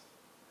politics.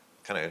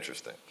 Kind of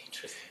interesting.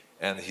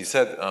 And he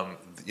said,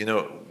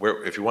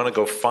 if you want to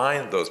go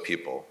find those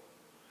people,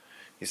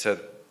 he said,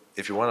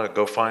 if you want to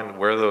go find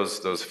where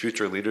those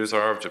future leaders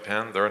are of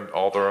Japan, they're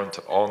all in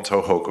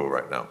Tohoku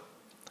right now.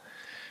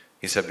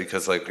 He said,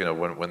 because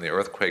when the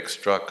earthquake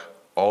struck,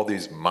 all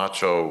these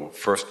macho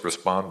first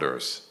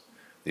responders,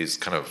 these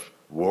kind of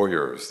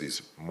warriors,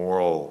 these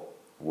moral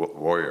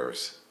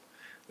warriors,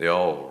 they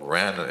all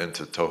ran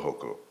into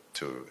Tohoku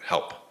to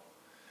help.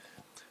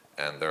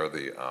 And they're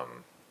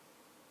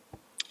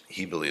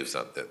he believes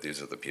that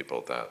these are the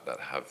people that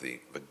have the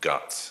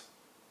guts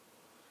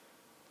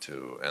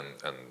to,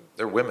 and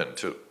they're women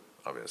too,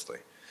 obviously,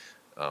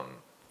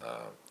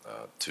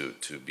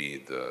 to be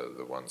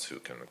the ones who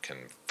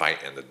can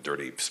fight in the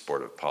dirty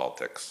sport of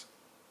politics.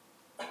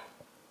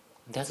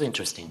 That's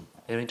interesting,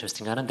 very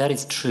interesting, and that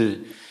is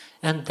true,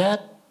 and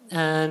that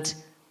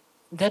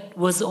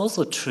was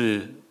also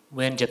true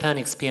when Japan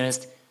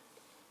experienced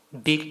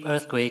big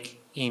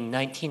earthquake in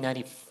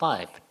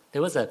 1995.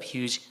 There was a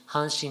huge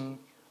Hanshin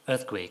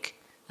earthquake,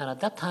 and at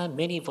that time,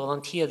 many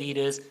volunteer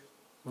leaders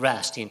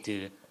rushed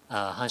into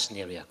Hanshin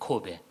area,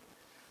 Kobe.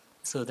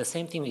 So the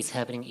same thing is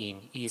happening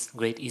in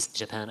Great East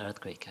Japan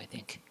earthquake, I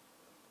think.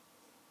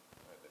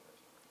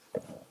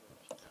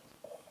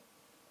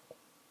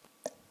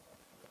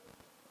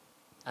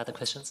 Other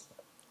questions?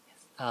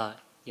 Yes,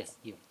 yes,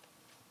 you.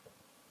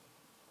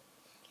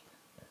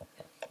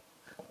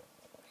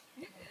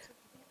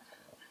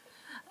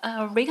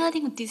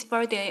 Regarding this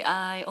birthday,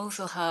 I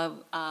also have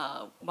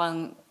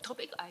one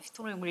topic I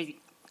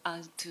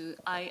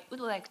would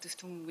like to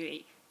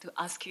strongly to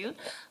ask you.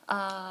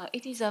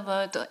 It is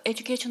about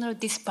educational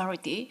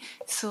disparity.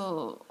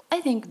 So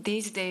I think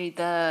these days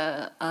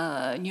the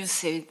news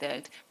says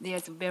that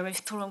there's a very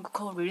strong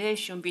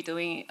correlation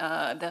between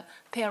the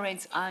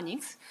parents'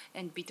 earnings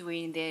and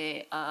between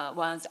the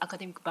one's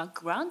academic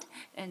background,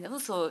 and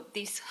also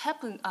this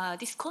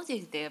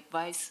causes the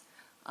vice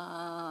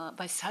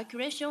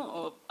circulation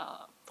or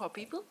for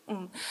people,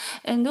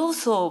 and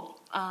also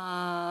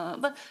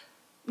but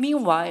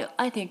meanwhile,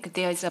 I think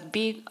there is a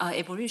big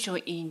evolution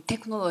in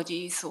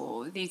technology.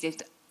 So this is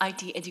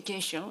IT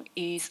education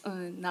is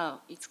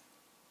now it's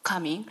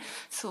coming.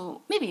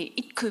 So maybe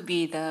it could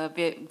be the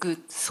very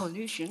good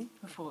solution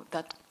for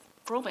that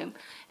problem.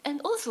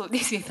 And also,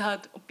 this is our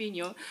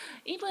opinion.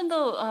 Even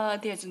though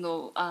there's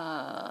no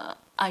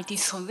IT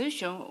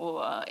solution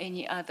or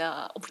any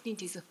other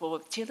opportunities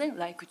for children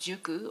like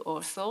Juku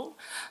or so,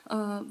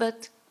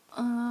 but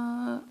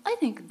I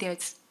think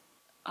there's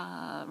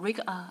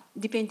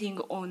depending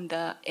on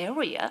the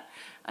area,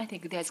 I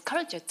think there's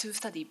culture to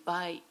study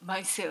by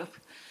myself.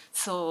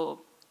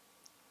 So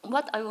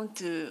what I want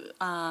to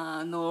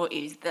know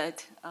is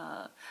that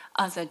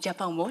as a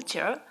Japan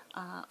watcher,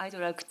 I'd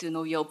like to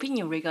know your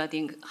opinion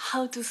regarding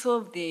how to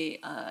solve the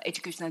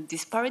educational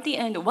disparity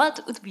and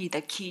what would be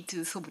the key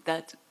to solve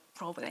that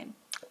problem.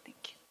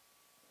 Thank you.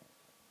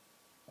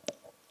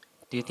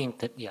 Do you think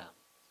that, yeah.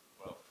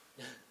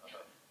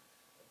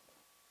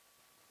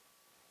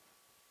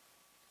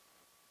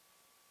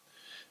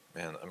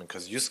 Man, I mean,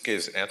 because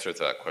Yusuke's answer to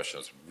that question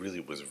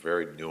was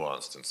very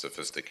nuanced and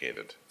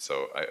sophisticated.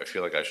 So I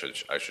feel like I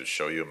should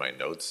show you my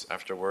notes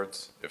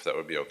afterwards, if that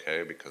would be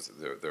okay, because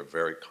they're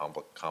very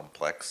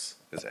complex,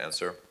 his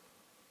answer.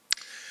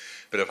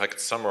 But if I could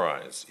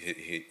summarize,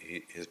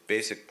 his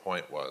basic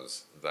point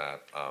was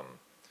that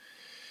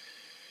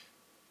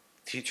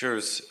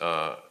teachers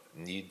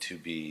need to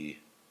be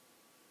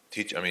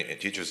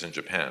teachers in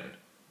Japan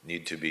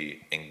need to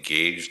be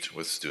engaged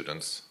with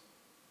students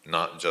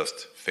not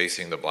just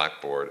facing the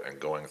blackboard and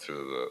going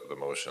through the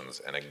motions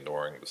and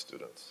ignoring the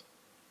students.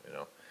 You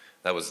know,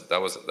 that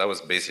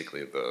was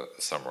basically the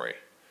summary.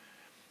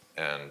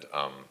 And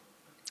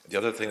the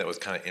other thing that was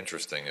kind of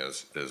interesting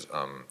is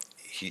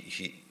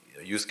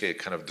Yusuke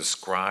kind of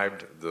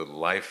described the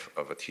life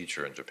of a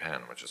teacher in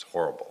Japan, which is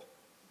horrible,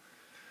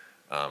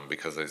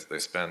 because they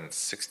spend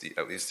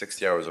at least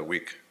 60 hours a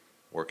week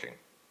working,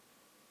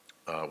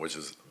 which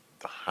is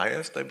the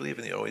highest, I believe,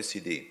 in the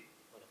OECD.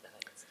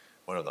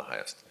 One of the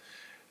highest.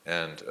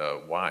 And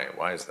why?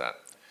 Why is that?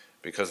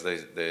 Because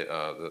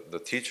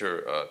the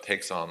teacher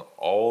takes on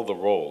all the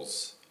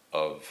roles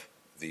of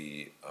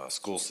the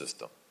school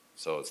system.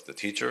 So it's the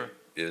teacher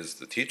is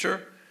the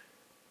teacher.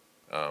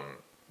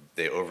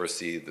 They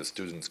oversee the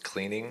students'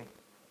 cleaning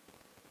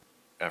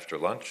after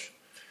lunch.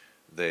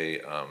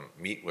 They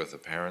meet with the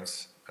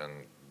parents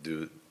and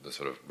do the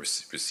sort of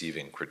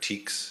receiving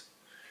critiques.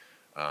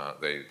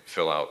 They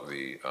fill out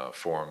the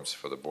forms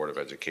for the Board of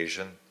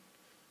Education.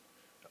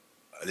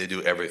 They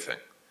do everything.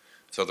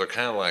 So they're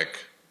kind of like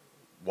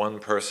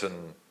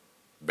one-person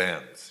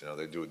bands. You know,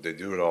 they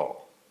do it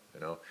all. You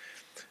know,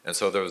 and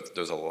so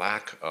there's a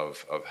lack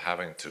of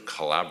having to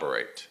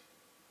collaborate.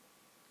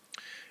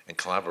 And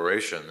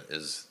collaboration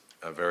is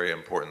a very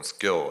important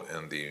skill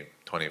in the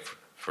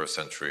 21st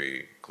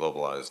century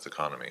globalized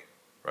economy,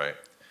 right?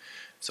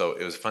 So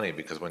it was funny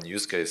because when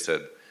Yusuke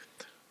said,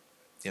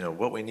 you know,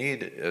 what we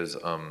need is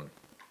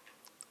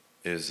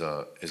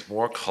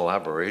more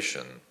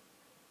collaboration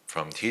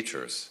from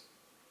teachers.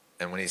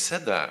 And when he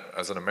said that,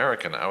 as an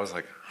American, I was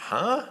like,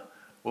 huh?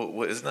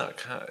 Well, isn't that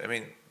kind of, I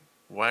mean,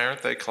 why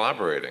aren't they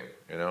collaborating?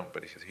 You know,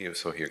 but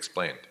so he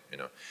explained, you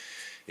know,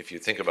 if you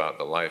think about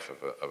the life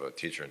of a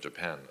teacher in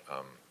Japan,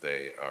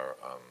 they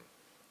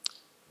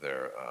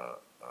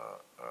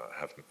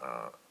have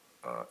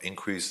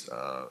increased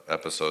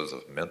episodes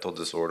of mental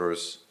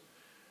disorders.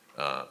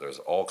 There's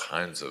all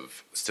kinds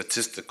of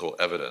statistical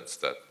evidence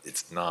that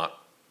it's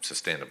not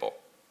sustainable.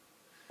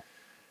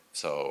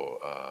 So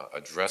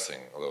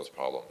addressing those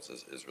problems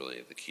is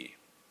really the key.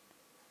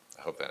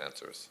 I hope that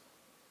answers.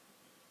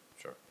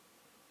 Sure.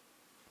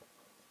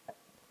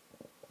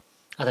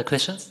 Other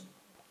questions?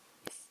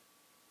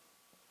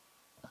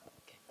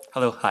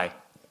 Hello, hi.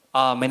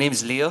 My name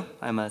is Leo.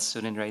 I'm a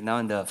student right now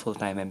in the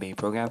full-time MBA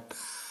program.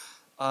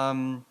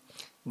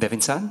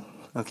 Devin-san,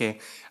 okay.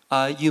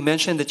 You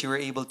mentioned that you were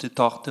able to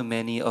talk to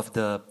many of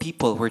the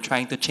people who are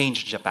trying to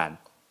change Japan,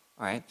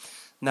 all right?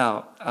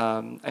 Now,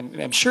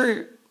 I'm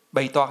sure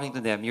by talking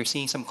to them, you're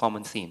seeing some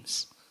common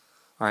themes,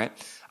 all right?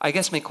 I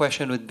guess my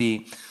question would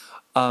be,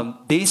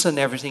 based on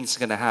everything that's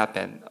gonna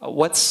happen,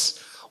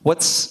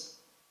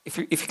 if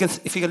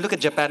you can look at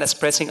Japan as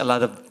pressing a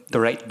lot of the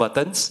right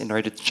buttons in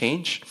order to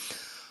change,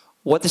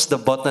 what is the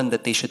button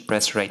that they should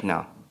press right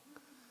now?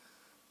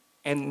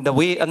 And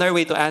another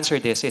way to answer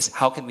this is,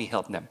 how can we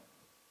help them?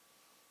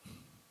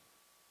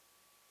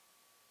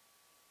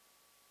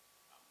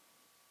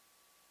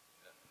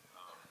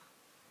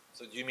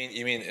 So you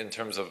mean in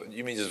terms of,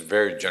 you mean just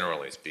very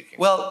generally speaking?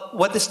 Well,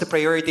 what is the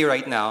priority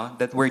right now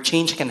that where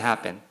change can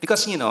happen?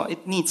 Because, you know,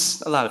 it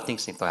needs, a lot of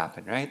things need to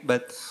happen, right?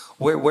 But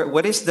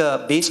what is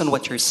based on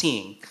what you're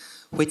seeing,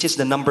 which is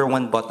the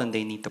 #1 button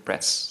they need to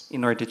press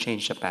in order to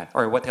change Japan?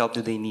 Or what help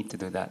do they need to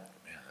do that?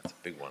 Man, that's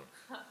a big one.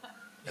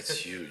 That's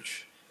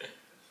huge.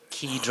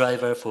 Key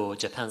driver for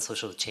Japan's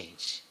social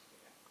change.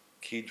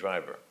 Key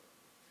driver,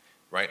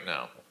 right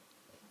now.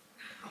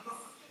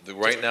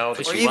 Right now,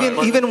 Or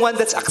even one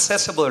that's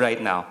accessible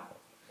right now.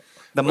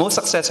 The most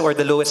accessible or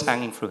the lowest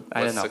hanging fruit.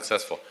 I don't know.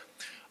 Successful.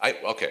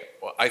 Okay.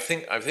 Well, I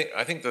think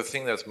the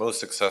thing that's most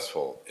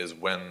successful is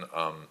when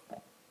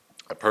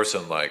a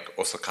person like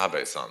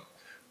Osakabe-san,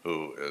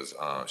 who is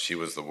she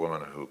was the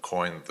woman who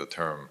coined the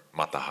term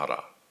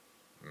matahara,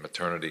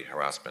 maternity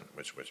harassment,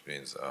 which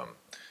means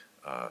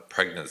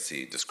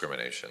pregnancy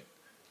discrimination.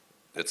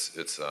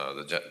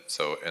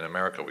 So in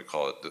America we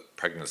call it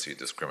pregnancy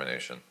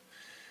discrimination.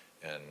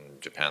 In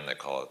Japan, they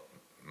call it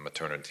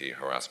maternity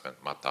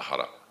harassment,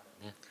 matahara.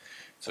 Yeah.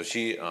 So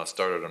she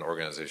started an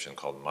organization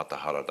called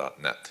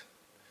matahara.net,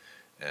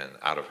 and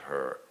out of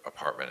her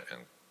apartment in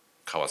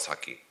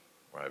Kawasaki,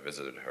 where I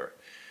visited her.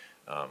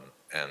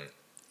 And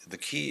the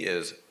key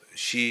is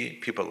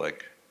people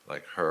like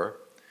her,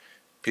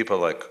 people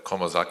like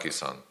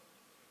Komozaki-san,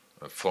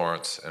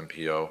 Florence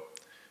MPO,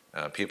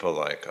 people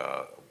like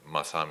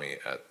Masami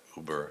at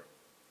Uber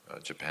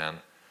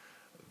Japan.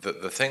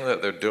 The thing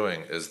that they're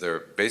doing is they're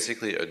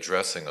basically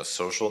addressing a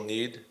social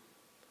need,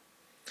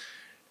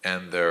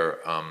 and they're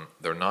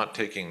not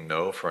taking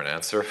no for an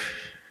answer,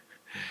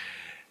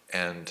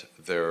 and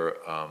they're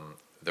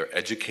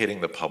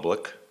educating the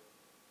public,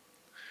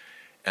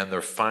 and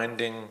they're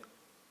finding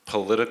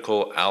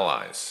political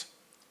allies.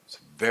 It's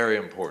very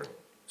important.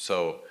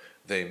 So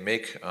they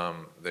make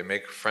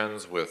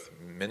friends with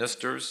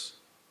ministers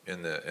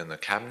in the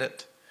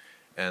cabinet,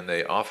 and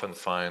they often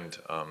find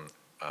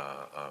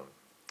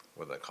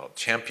what are they called?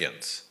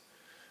 Champions,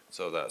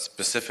 so that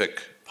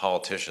specific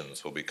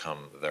politicians will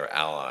become their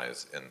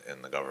allies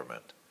in the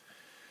government.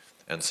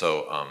 And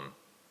so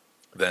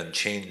then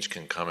change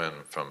can come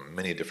in from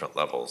many different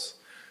levels.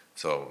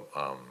 So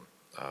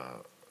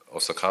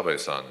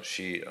Osakabe-san,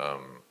 she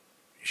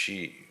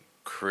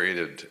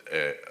created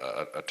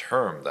a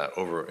term that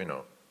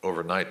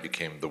overnight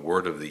became the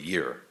word of the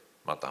year,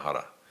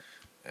 Matahara.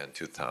 In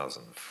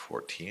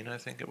 2014, I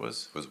think it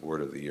was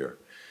word of the year.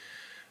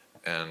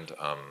 And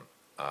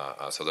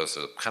so there's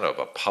a kind of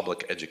a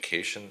public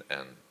education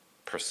and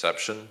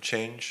perception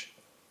change.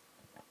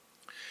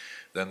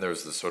 Then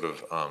there's the sort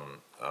of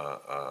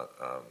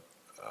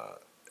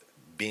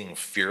being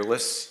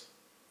fearless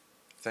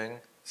thing.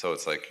 So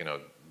it's like,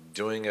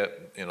 doing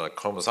it, like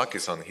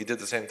Komozaki-san, he did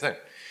the same thing.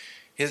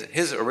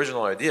 His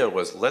original idea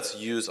was, let's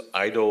use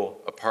idle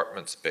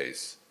apartment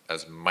space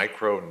as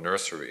micro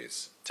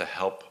nurseries to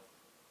help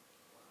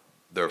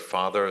their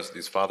fathers,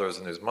 these fathers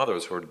and these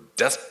mothers who are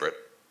desperate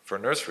for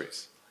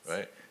nurseries,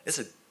 right? It's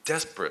a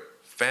desperate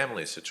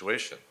family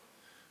situation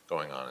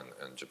going on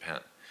in Japan.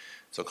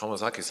 So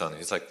Komozaki-san,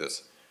 he's like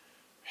this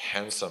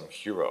handsome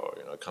hero,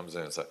 comes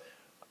in and says,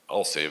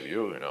 I'll save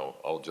you,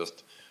 I'll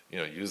just,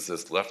 use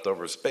this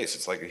leftover space.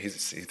 It's like he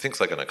thinks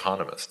like an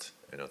economist,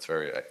 it's a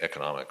very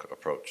economic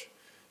approach.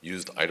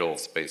 Used idle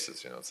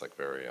spaces, it's like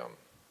very,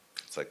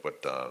 it's like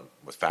what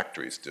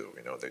factories do,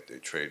 they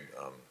trade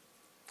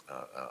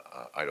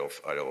idle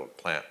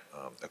plant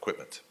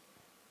equipment.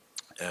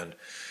 And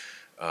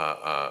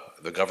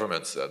the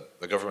government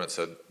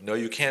said, no,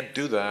 you can't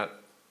do that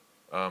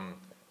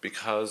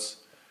because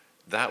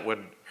that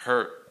would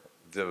hurt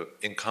the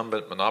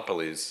incumbent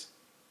monopolies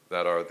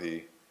that are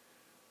the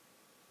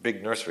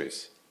big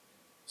nurseries.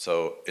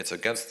 So it's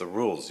against the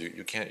rules.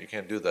 You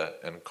can't do that.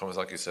 And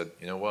Komozaki said,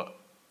 you know what?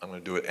 I'm going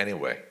to do it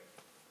anyway.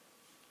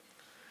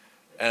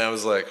 And I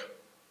was like,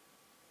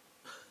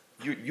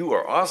 you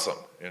are awesome,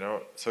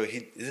 So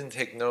he didn't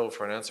take no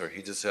for an answer.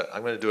 He just said,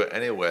 I'm going to do it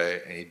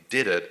anyway. And he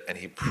did it, and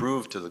he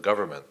proved to the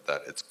government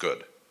that it's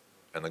good.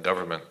 And the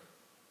government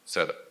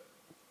said,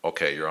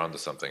 okay, you're onto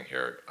something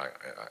here.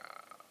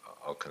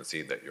 I'll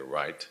concede that you're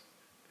right.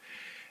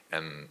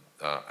 And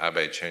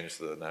Abe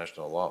changed the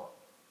national law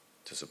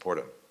to support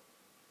him.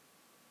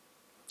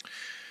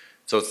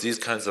 So it's these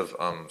kinds of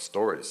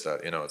stories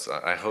that,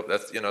 I hope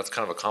that's, it's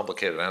kind of a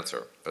complicated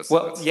answer.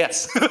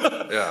 Yes.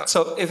 Yeah.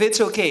 So if it's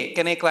okay,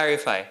 can I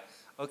clarify?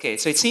 Okay,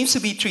 so it seems to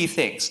be three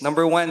things.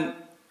 Number one,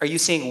 are you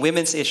saying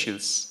women's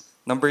issues?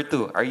 Number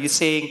two, are you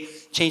saying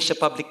change the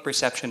public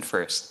perception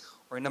first?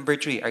 Or number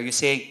three, are you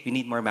saying we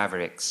need more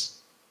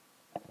mavericks?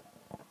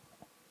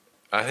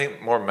 I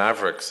think more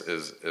mavericks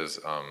is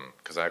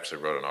because I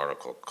actually wrote an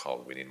article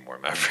called "We Need More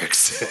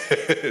Mavericks."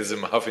 It's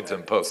in the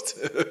Huffington Post.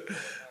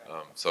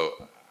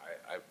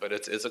 But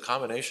it's a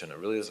combination. It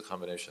really is a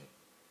combination.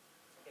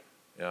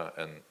 Yeah,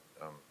 and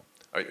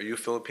are you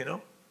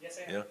Filipino? Yes,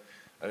 I am. Yeah,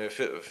 I mean,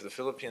 the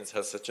Philippines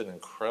has such an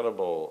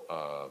incredible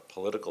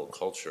political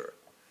culture.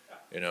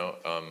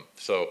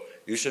 So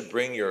you should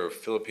bring your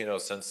Filipino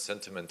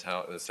sentiment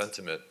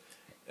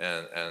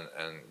and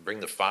bring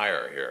the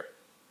fire here.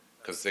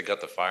 Because they got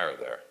the fire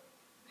there.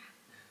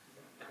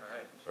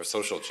 Or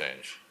social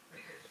change.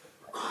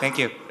 Thank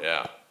you.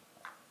 Yeah.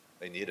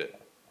 They need it.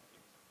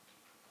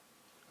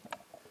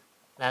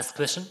 Last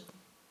question.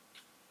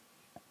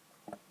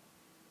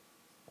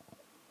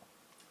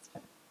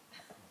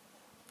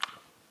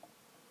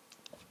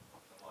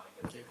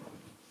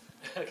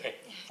 Okay.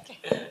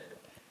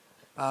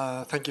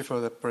 Thank you for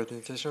the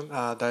presentation,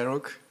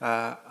 dialogue.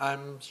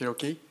 I'm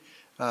Hiroki,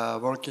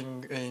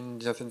 working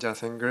in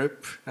Jansen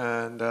Group,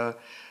 and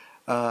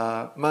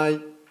my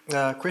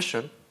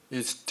question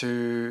is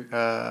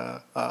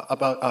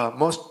about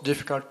most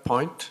difficult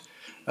point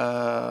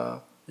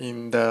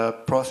in the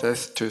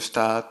process to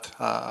start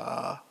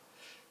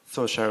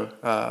for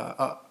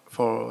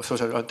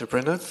social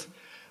entrepreneurs.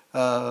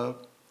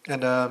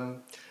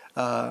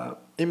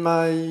 In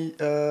my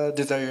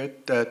desire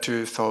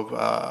to solve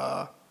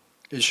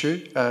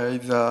issue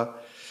is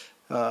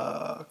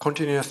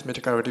continuous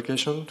medical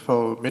education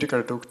for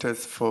medical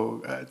doctors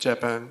for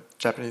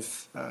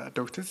Japanese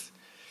doctors.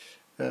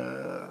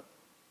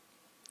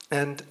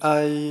 And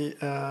I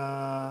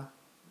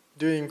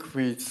doing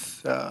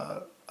with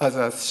as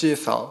a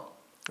CSR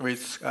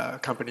with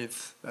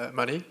companies'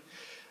 money,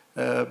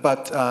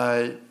 but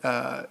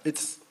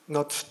it's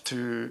not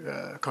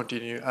to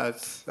continue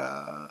as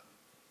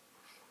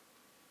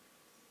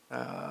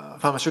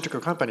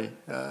pharmaceutical company.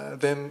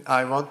 Then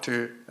I want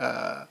to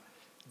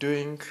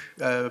doing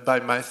by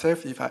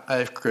myself if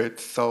I could.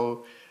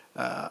 So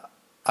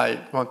I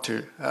want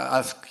to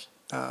ask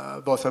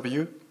both of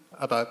you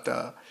about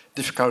the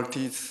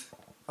difficulties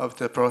of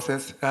the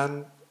process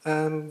and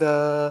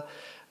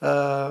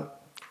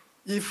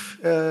if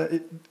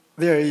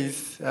there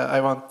is, I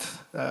want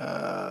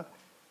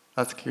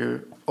ask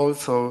you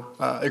also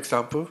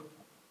example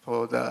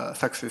for the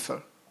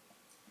successor.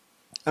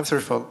 I'm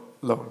sorry for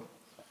long.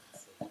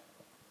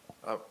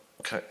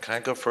 Can I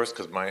go first?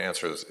 Because my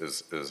answer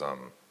is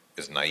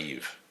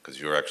naive. Because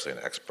you're actually an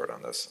expert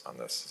on this.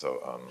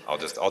 So I'll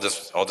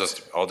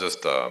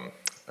just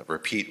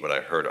repeat what I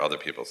heard other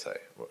people say.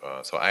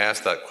 So I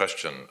asked that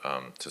question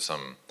to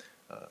some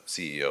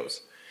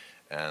CEOs,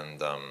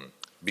 And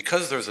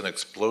because there's an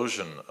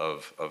explosion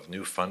of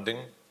new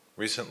funding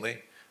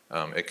recently,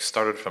 it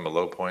started from a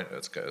low point.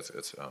 It's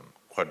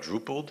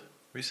quadrupled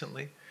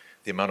recently,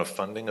 the amount of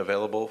funding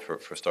available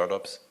for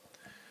startups.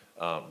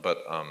 I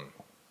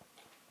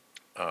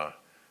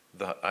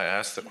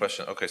asked the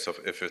question, okay, so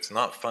if it's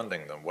not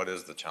funding, then what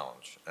is the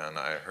challenge? And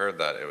I heard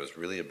that it was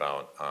really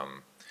about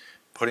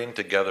putting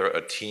together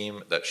a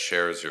team that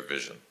shares your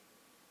vision.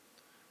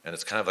 And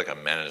it's kind of like a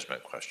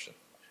management question.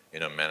 You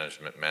know,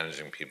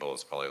 managing people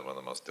is probably one of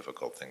the most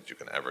difficult things you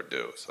can ever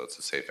do, so it's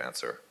a safe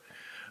answer.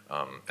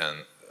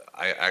 And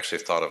I actually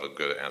thought of a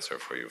good answer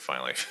for you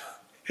finally.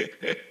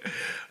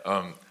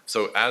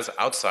 So as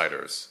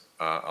outsiders,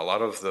 a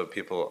lot of the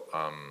people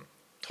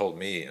told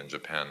me in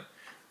Japan,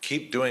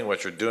 keep doing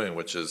what you're doing,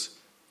 which is,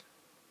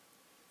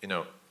 you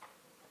know,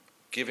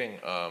 giving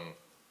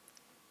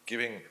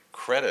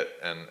credit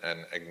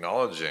and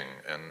acknowledging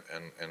and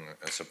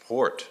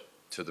support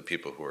to the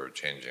people who are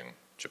changing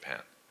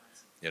Japan.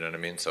 You know what I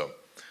mean? So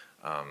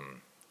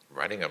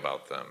writing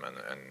about them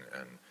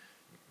and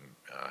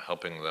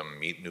helping them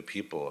meet new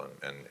people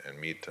and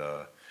meet,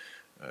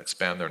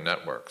 expand their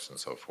networks and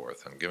so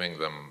forth, and giving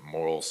them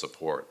moral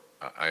support.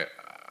 I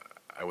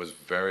was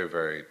very,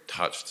 very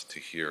touched to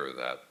hear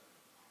that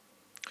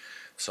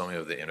so many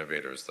of the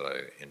innovators that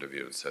I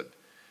interviewed said,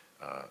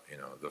 you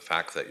know, the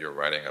fact that you're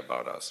writing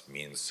about us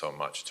means so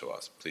much to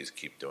us. Please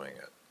keep doing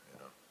it. You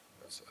know,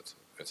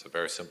 it's a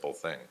very simple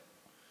thing,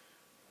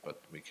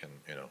 but we can,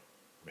 you know,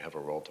 we have a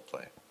role to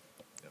play.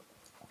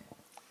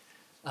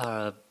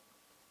 Yeah.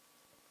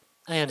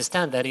 I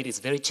understand that it is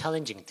very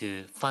challenging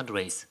to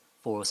fundraise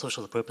for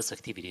social purpose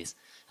activities,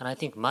 and I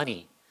think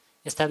money,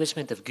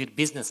 establishment of good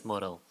business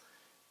model,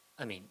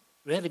 I mean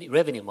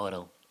revenue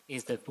model,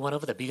 is one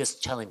of the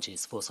biggest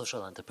challenges for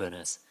social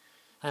entrepreneurs.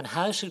 And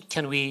how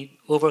can we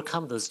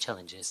overcome those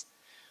challenges?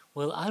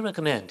 Well, I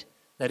recommend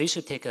that you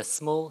should take a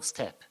small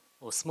step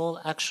or small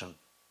action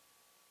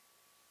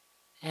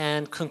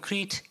and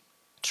concrete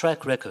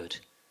track record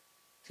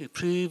to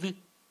prove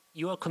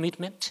your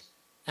commitment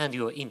and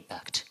your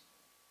impact.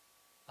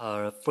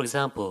 For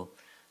example,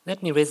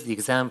 let me raise the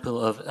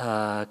example of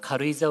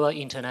Karuizawa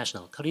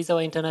International.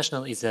 Karuizawa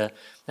International is an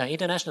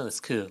international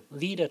school,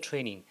 leader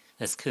training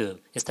school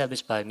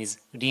established by Ms.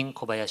 Rin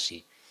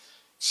Kobayashi.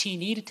 She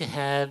needs to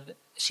have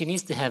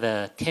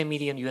 $10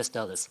 million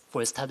US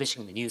for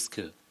establishing the new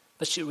school,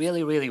 but she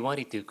really, really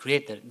wanted to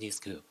create the new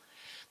school.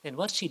 Then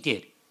what she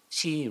did,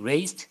 she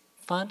raised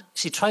fund.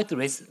 She tried to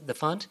raise the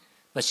fund,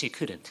 but she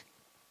couldn't.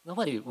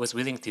 Nobody was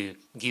willing to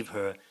give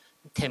her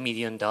 $10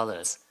 million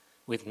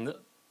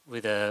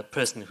with a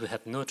person who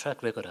had no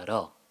track record at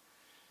all.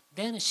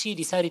 Then she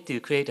decided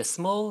to create a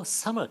small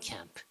summer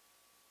camp,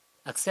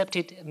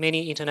 accepted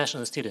many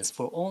international students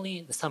for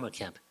only the summer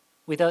camp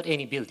without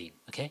any building,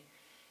 okay?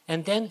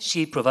 And then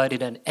she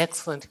provided an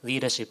excellent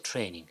leadership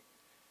training.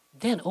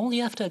 Then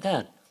only after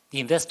that, the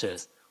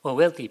investors or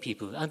wealthy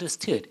people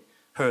understood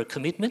her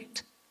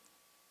commitment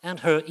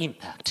and her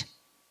impact.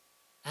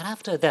 And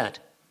after that,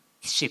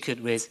 she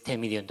could raise $10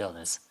 million.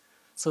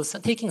 So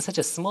taking such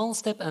a small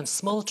step and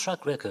small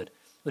track record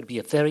would be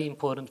a very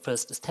important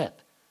first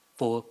step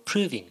for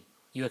proving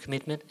your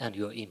commitment and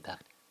your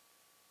impact.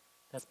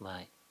 That's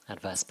my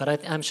advice.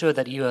 But I'm sure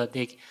that your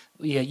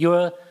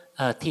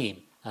team,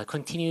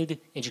 continued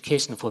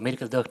education for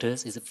medical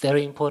doctors, is a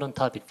very important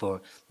topic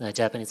for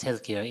Japanese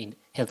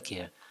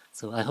healthcare.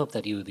 So I hope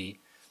that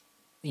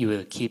you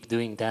will keep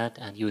doing that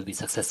and you will be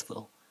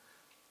successful.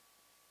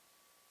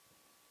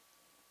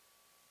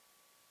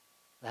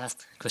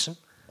 Last question.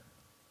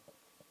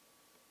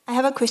 I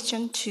have a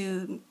question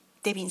to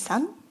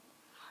Devin-san.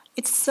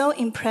 It's so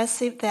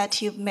impressive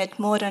that you've met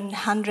more than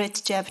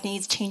 100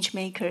 Japanese change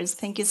makers.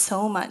 Thank you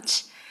so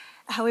much.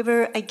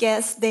 However, I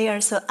guess they are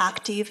so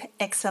active,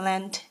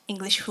 excellent,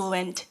 English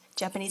fluent,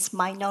 Japanese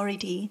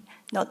minority,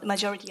 not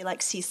majority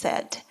like she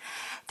said.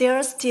 There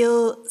are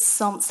still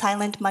some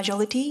silent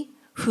majority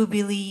who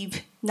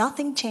believe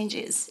nothing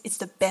changes, it's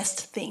the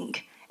best thing.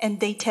 And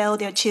they tell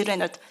their children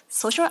that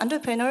social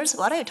entrepreneurs,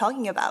 what are you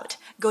talking about?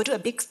 Go to a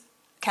big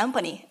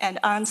company and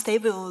earn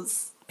stable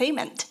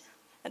payment.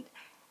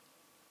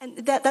 And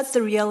that's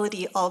the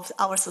reality of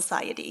our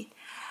society.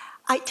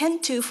 I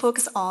tend to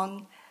focus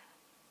on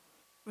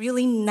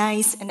really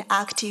nice and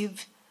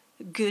active,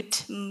 good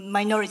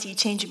minority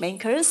change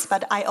makers,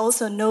 but I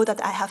also know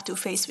that I have to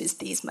face with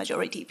these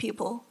majority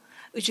people.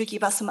 Would you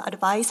give us some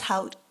advice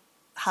how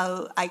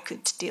I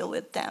could deal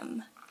with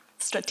them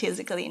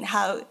strategically, and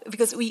how,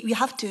 because we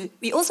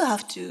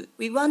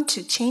want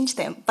to change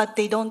them, but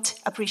they don't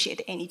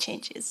appreciate any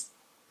changes.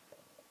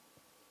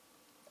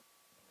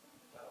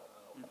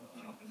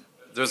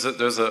 There's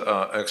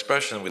an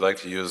expression we like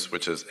to use,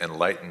 which is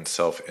enlightened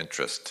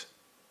self-interest.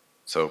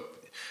 So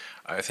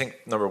I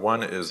think number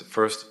one is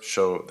first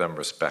show them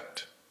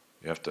respect.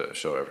 You have to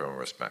show everyone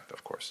respect,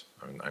 of course.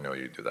 I know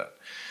you do that.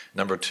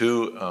 Number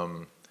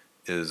two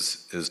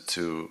is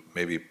to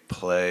maybe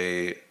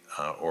play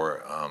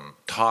or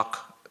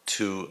talk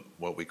to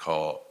what we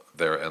call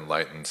their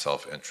enlightened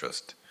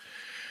self-interest.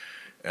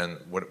 And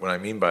what I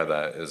mean by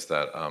that is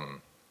that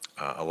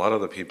a lot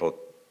of the people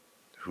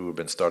who have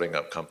been starting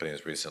up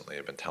companies recently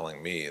have been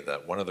telling me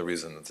that one of the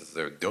reasons that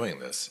they're doing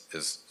this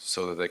is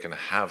so that they can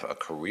have a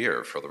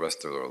career for the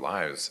rest of their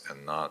lives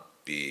and not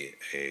be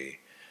a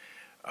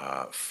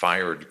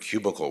fired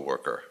cubicle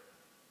worker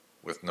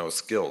with no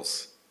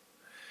skills.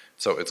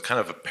 So it's kind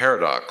of a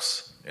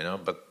paradox, you know,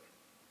 but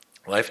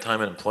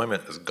lifetime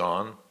employment is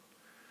gone.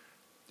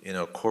 You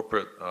know,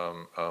 corporate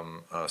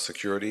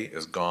security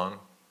is gone.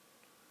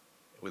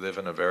 We live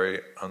in a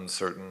very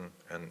uncertain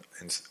and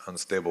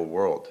unstable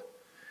world.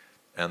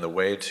 And the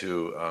way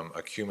to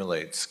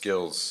accumulate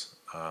skills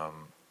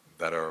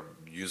that are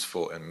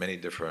useful in many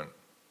different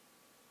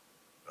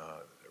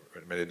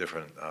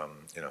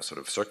you know, sort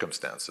of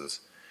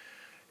circumstances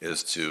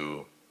is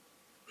to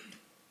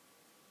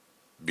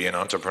be an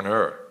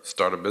entrepreneur,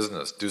 start a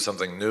business, do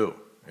something new,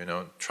 you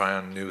know, try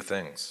on new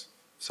things.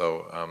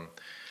 So,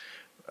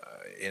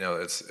 you know,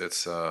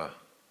 it's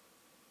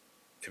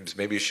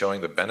maybe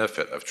showing the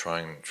benefit of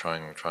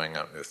trying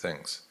out new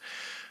things.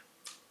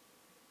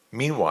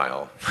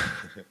 Meanwhile,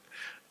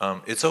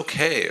 it's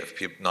okay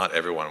if not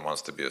everyone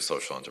wants to be a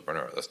social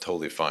entrepreneur. That's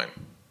totally fine.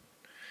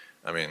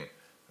 I mean,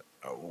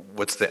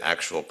 what's the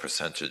actual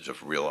percentage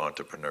of real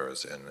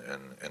entrepreneurs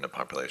in a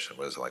population?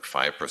 What is it, like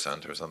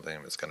 5% or something?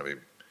 It's going to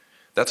be,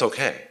 that's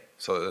okay.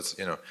 So that's,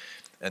 you know,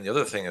 and the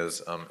other thing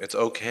is, it's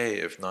okay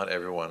if not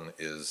everyone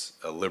is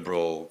a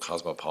liberal,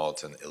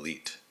 cosmopolitan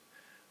elite.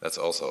 That's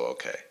also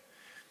okay.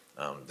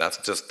 That's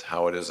just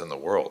how it is in the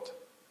world,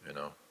 you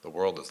know. The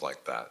world is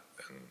like that,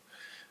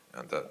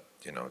 and that,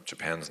 you know,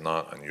 Japan's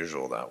not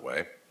unusual that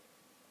way.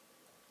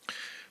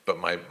 But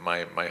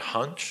my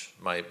hunch,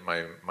 my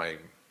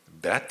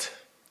bet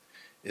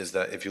is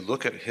that if you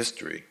look at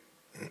history,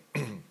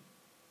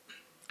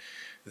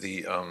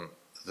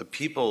 the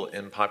people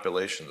in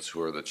populations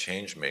who are the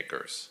change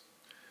makers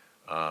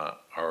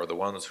are the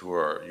ones who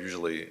are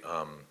usually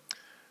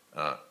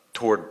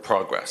toward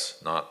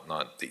progress,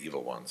 not the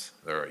evil ones.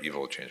 There are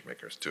evil change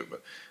makers too,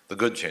 but the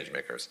good change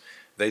makers.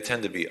 They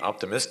tend to be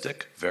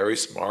optimistic, very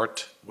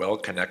smart,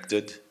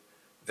 well-connected.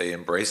 They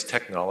embrace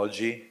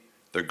technology.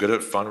 They're good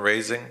at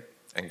fundraising,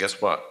 and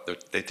guess what?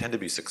 They tend to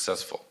be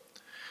successful.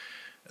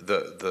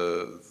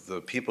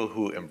 The people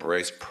who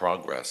embrace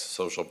progress,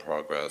 social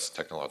progress,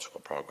 technological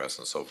progress,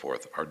 and so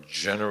forth, are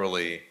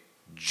generally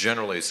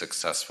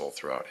successful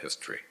throughout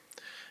history.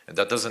 And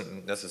that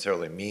doesn't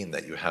necessarily mean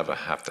that you have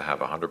to have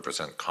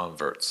 100%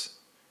 converts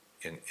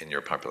in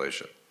your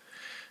population.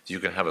 You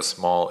can have a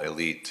small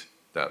elite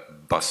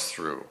that busts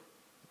through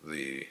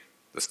the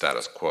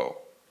status quo,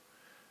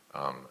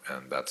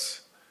 and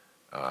that's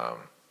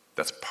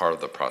part of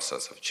the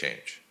process of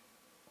change.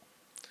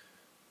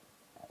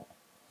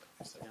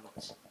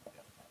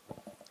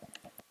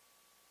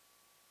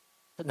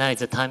 Now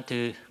it's the time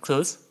to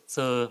close.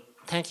 So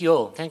thank you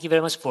all. Thank you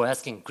very much for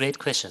asking great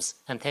questions.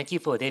 And thank you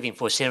for Devin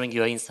for sharing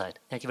your insight.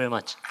 Thank you very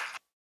much.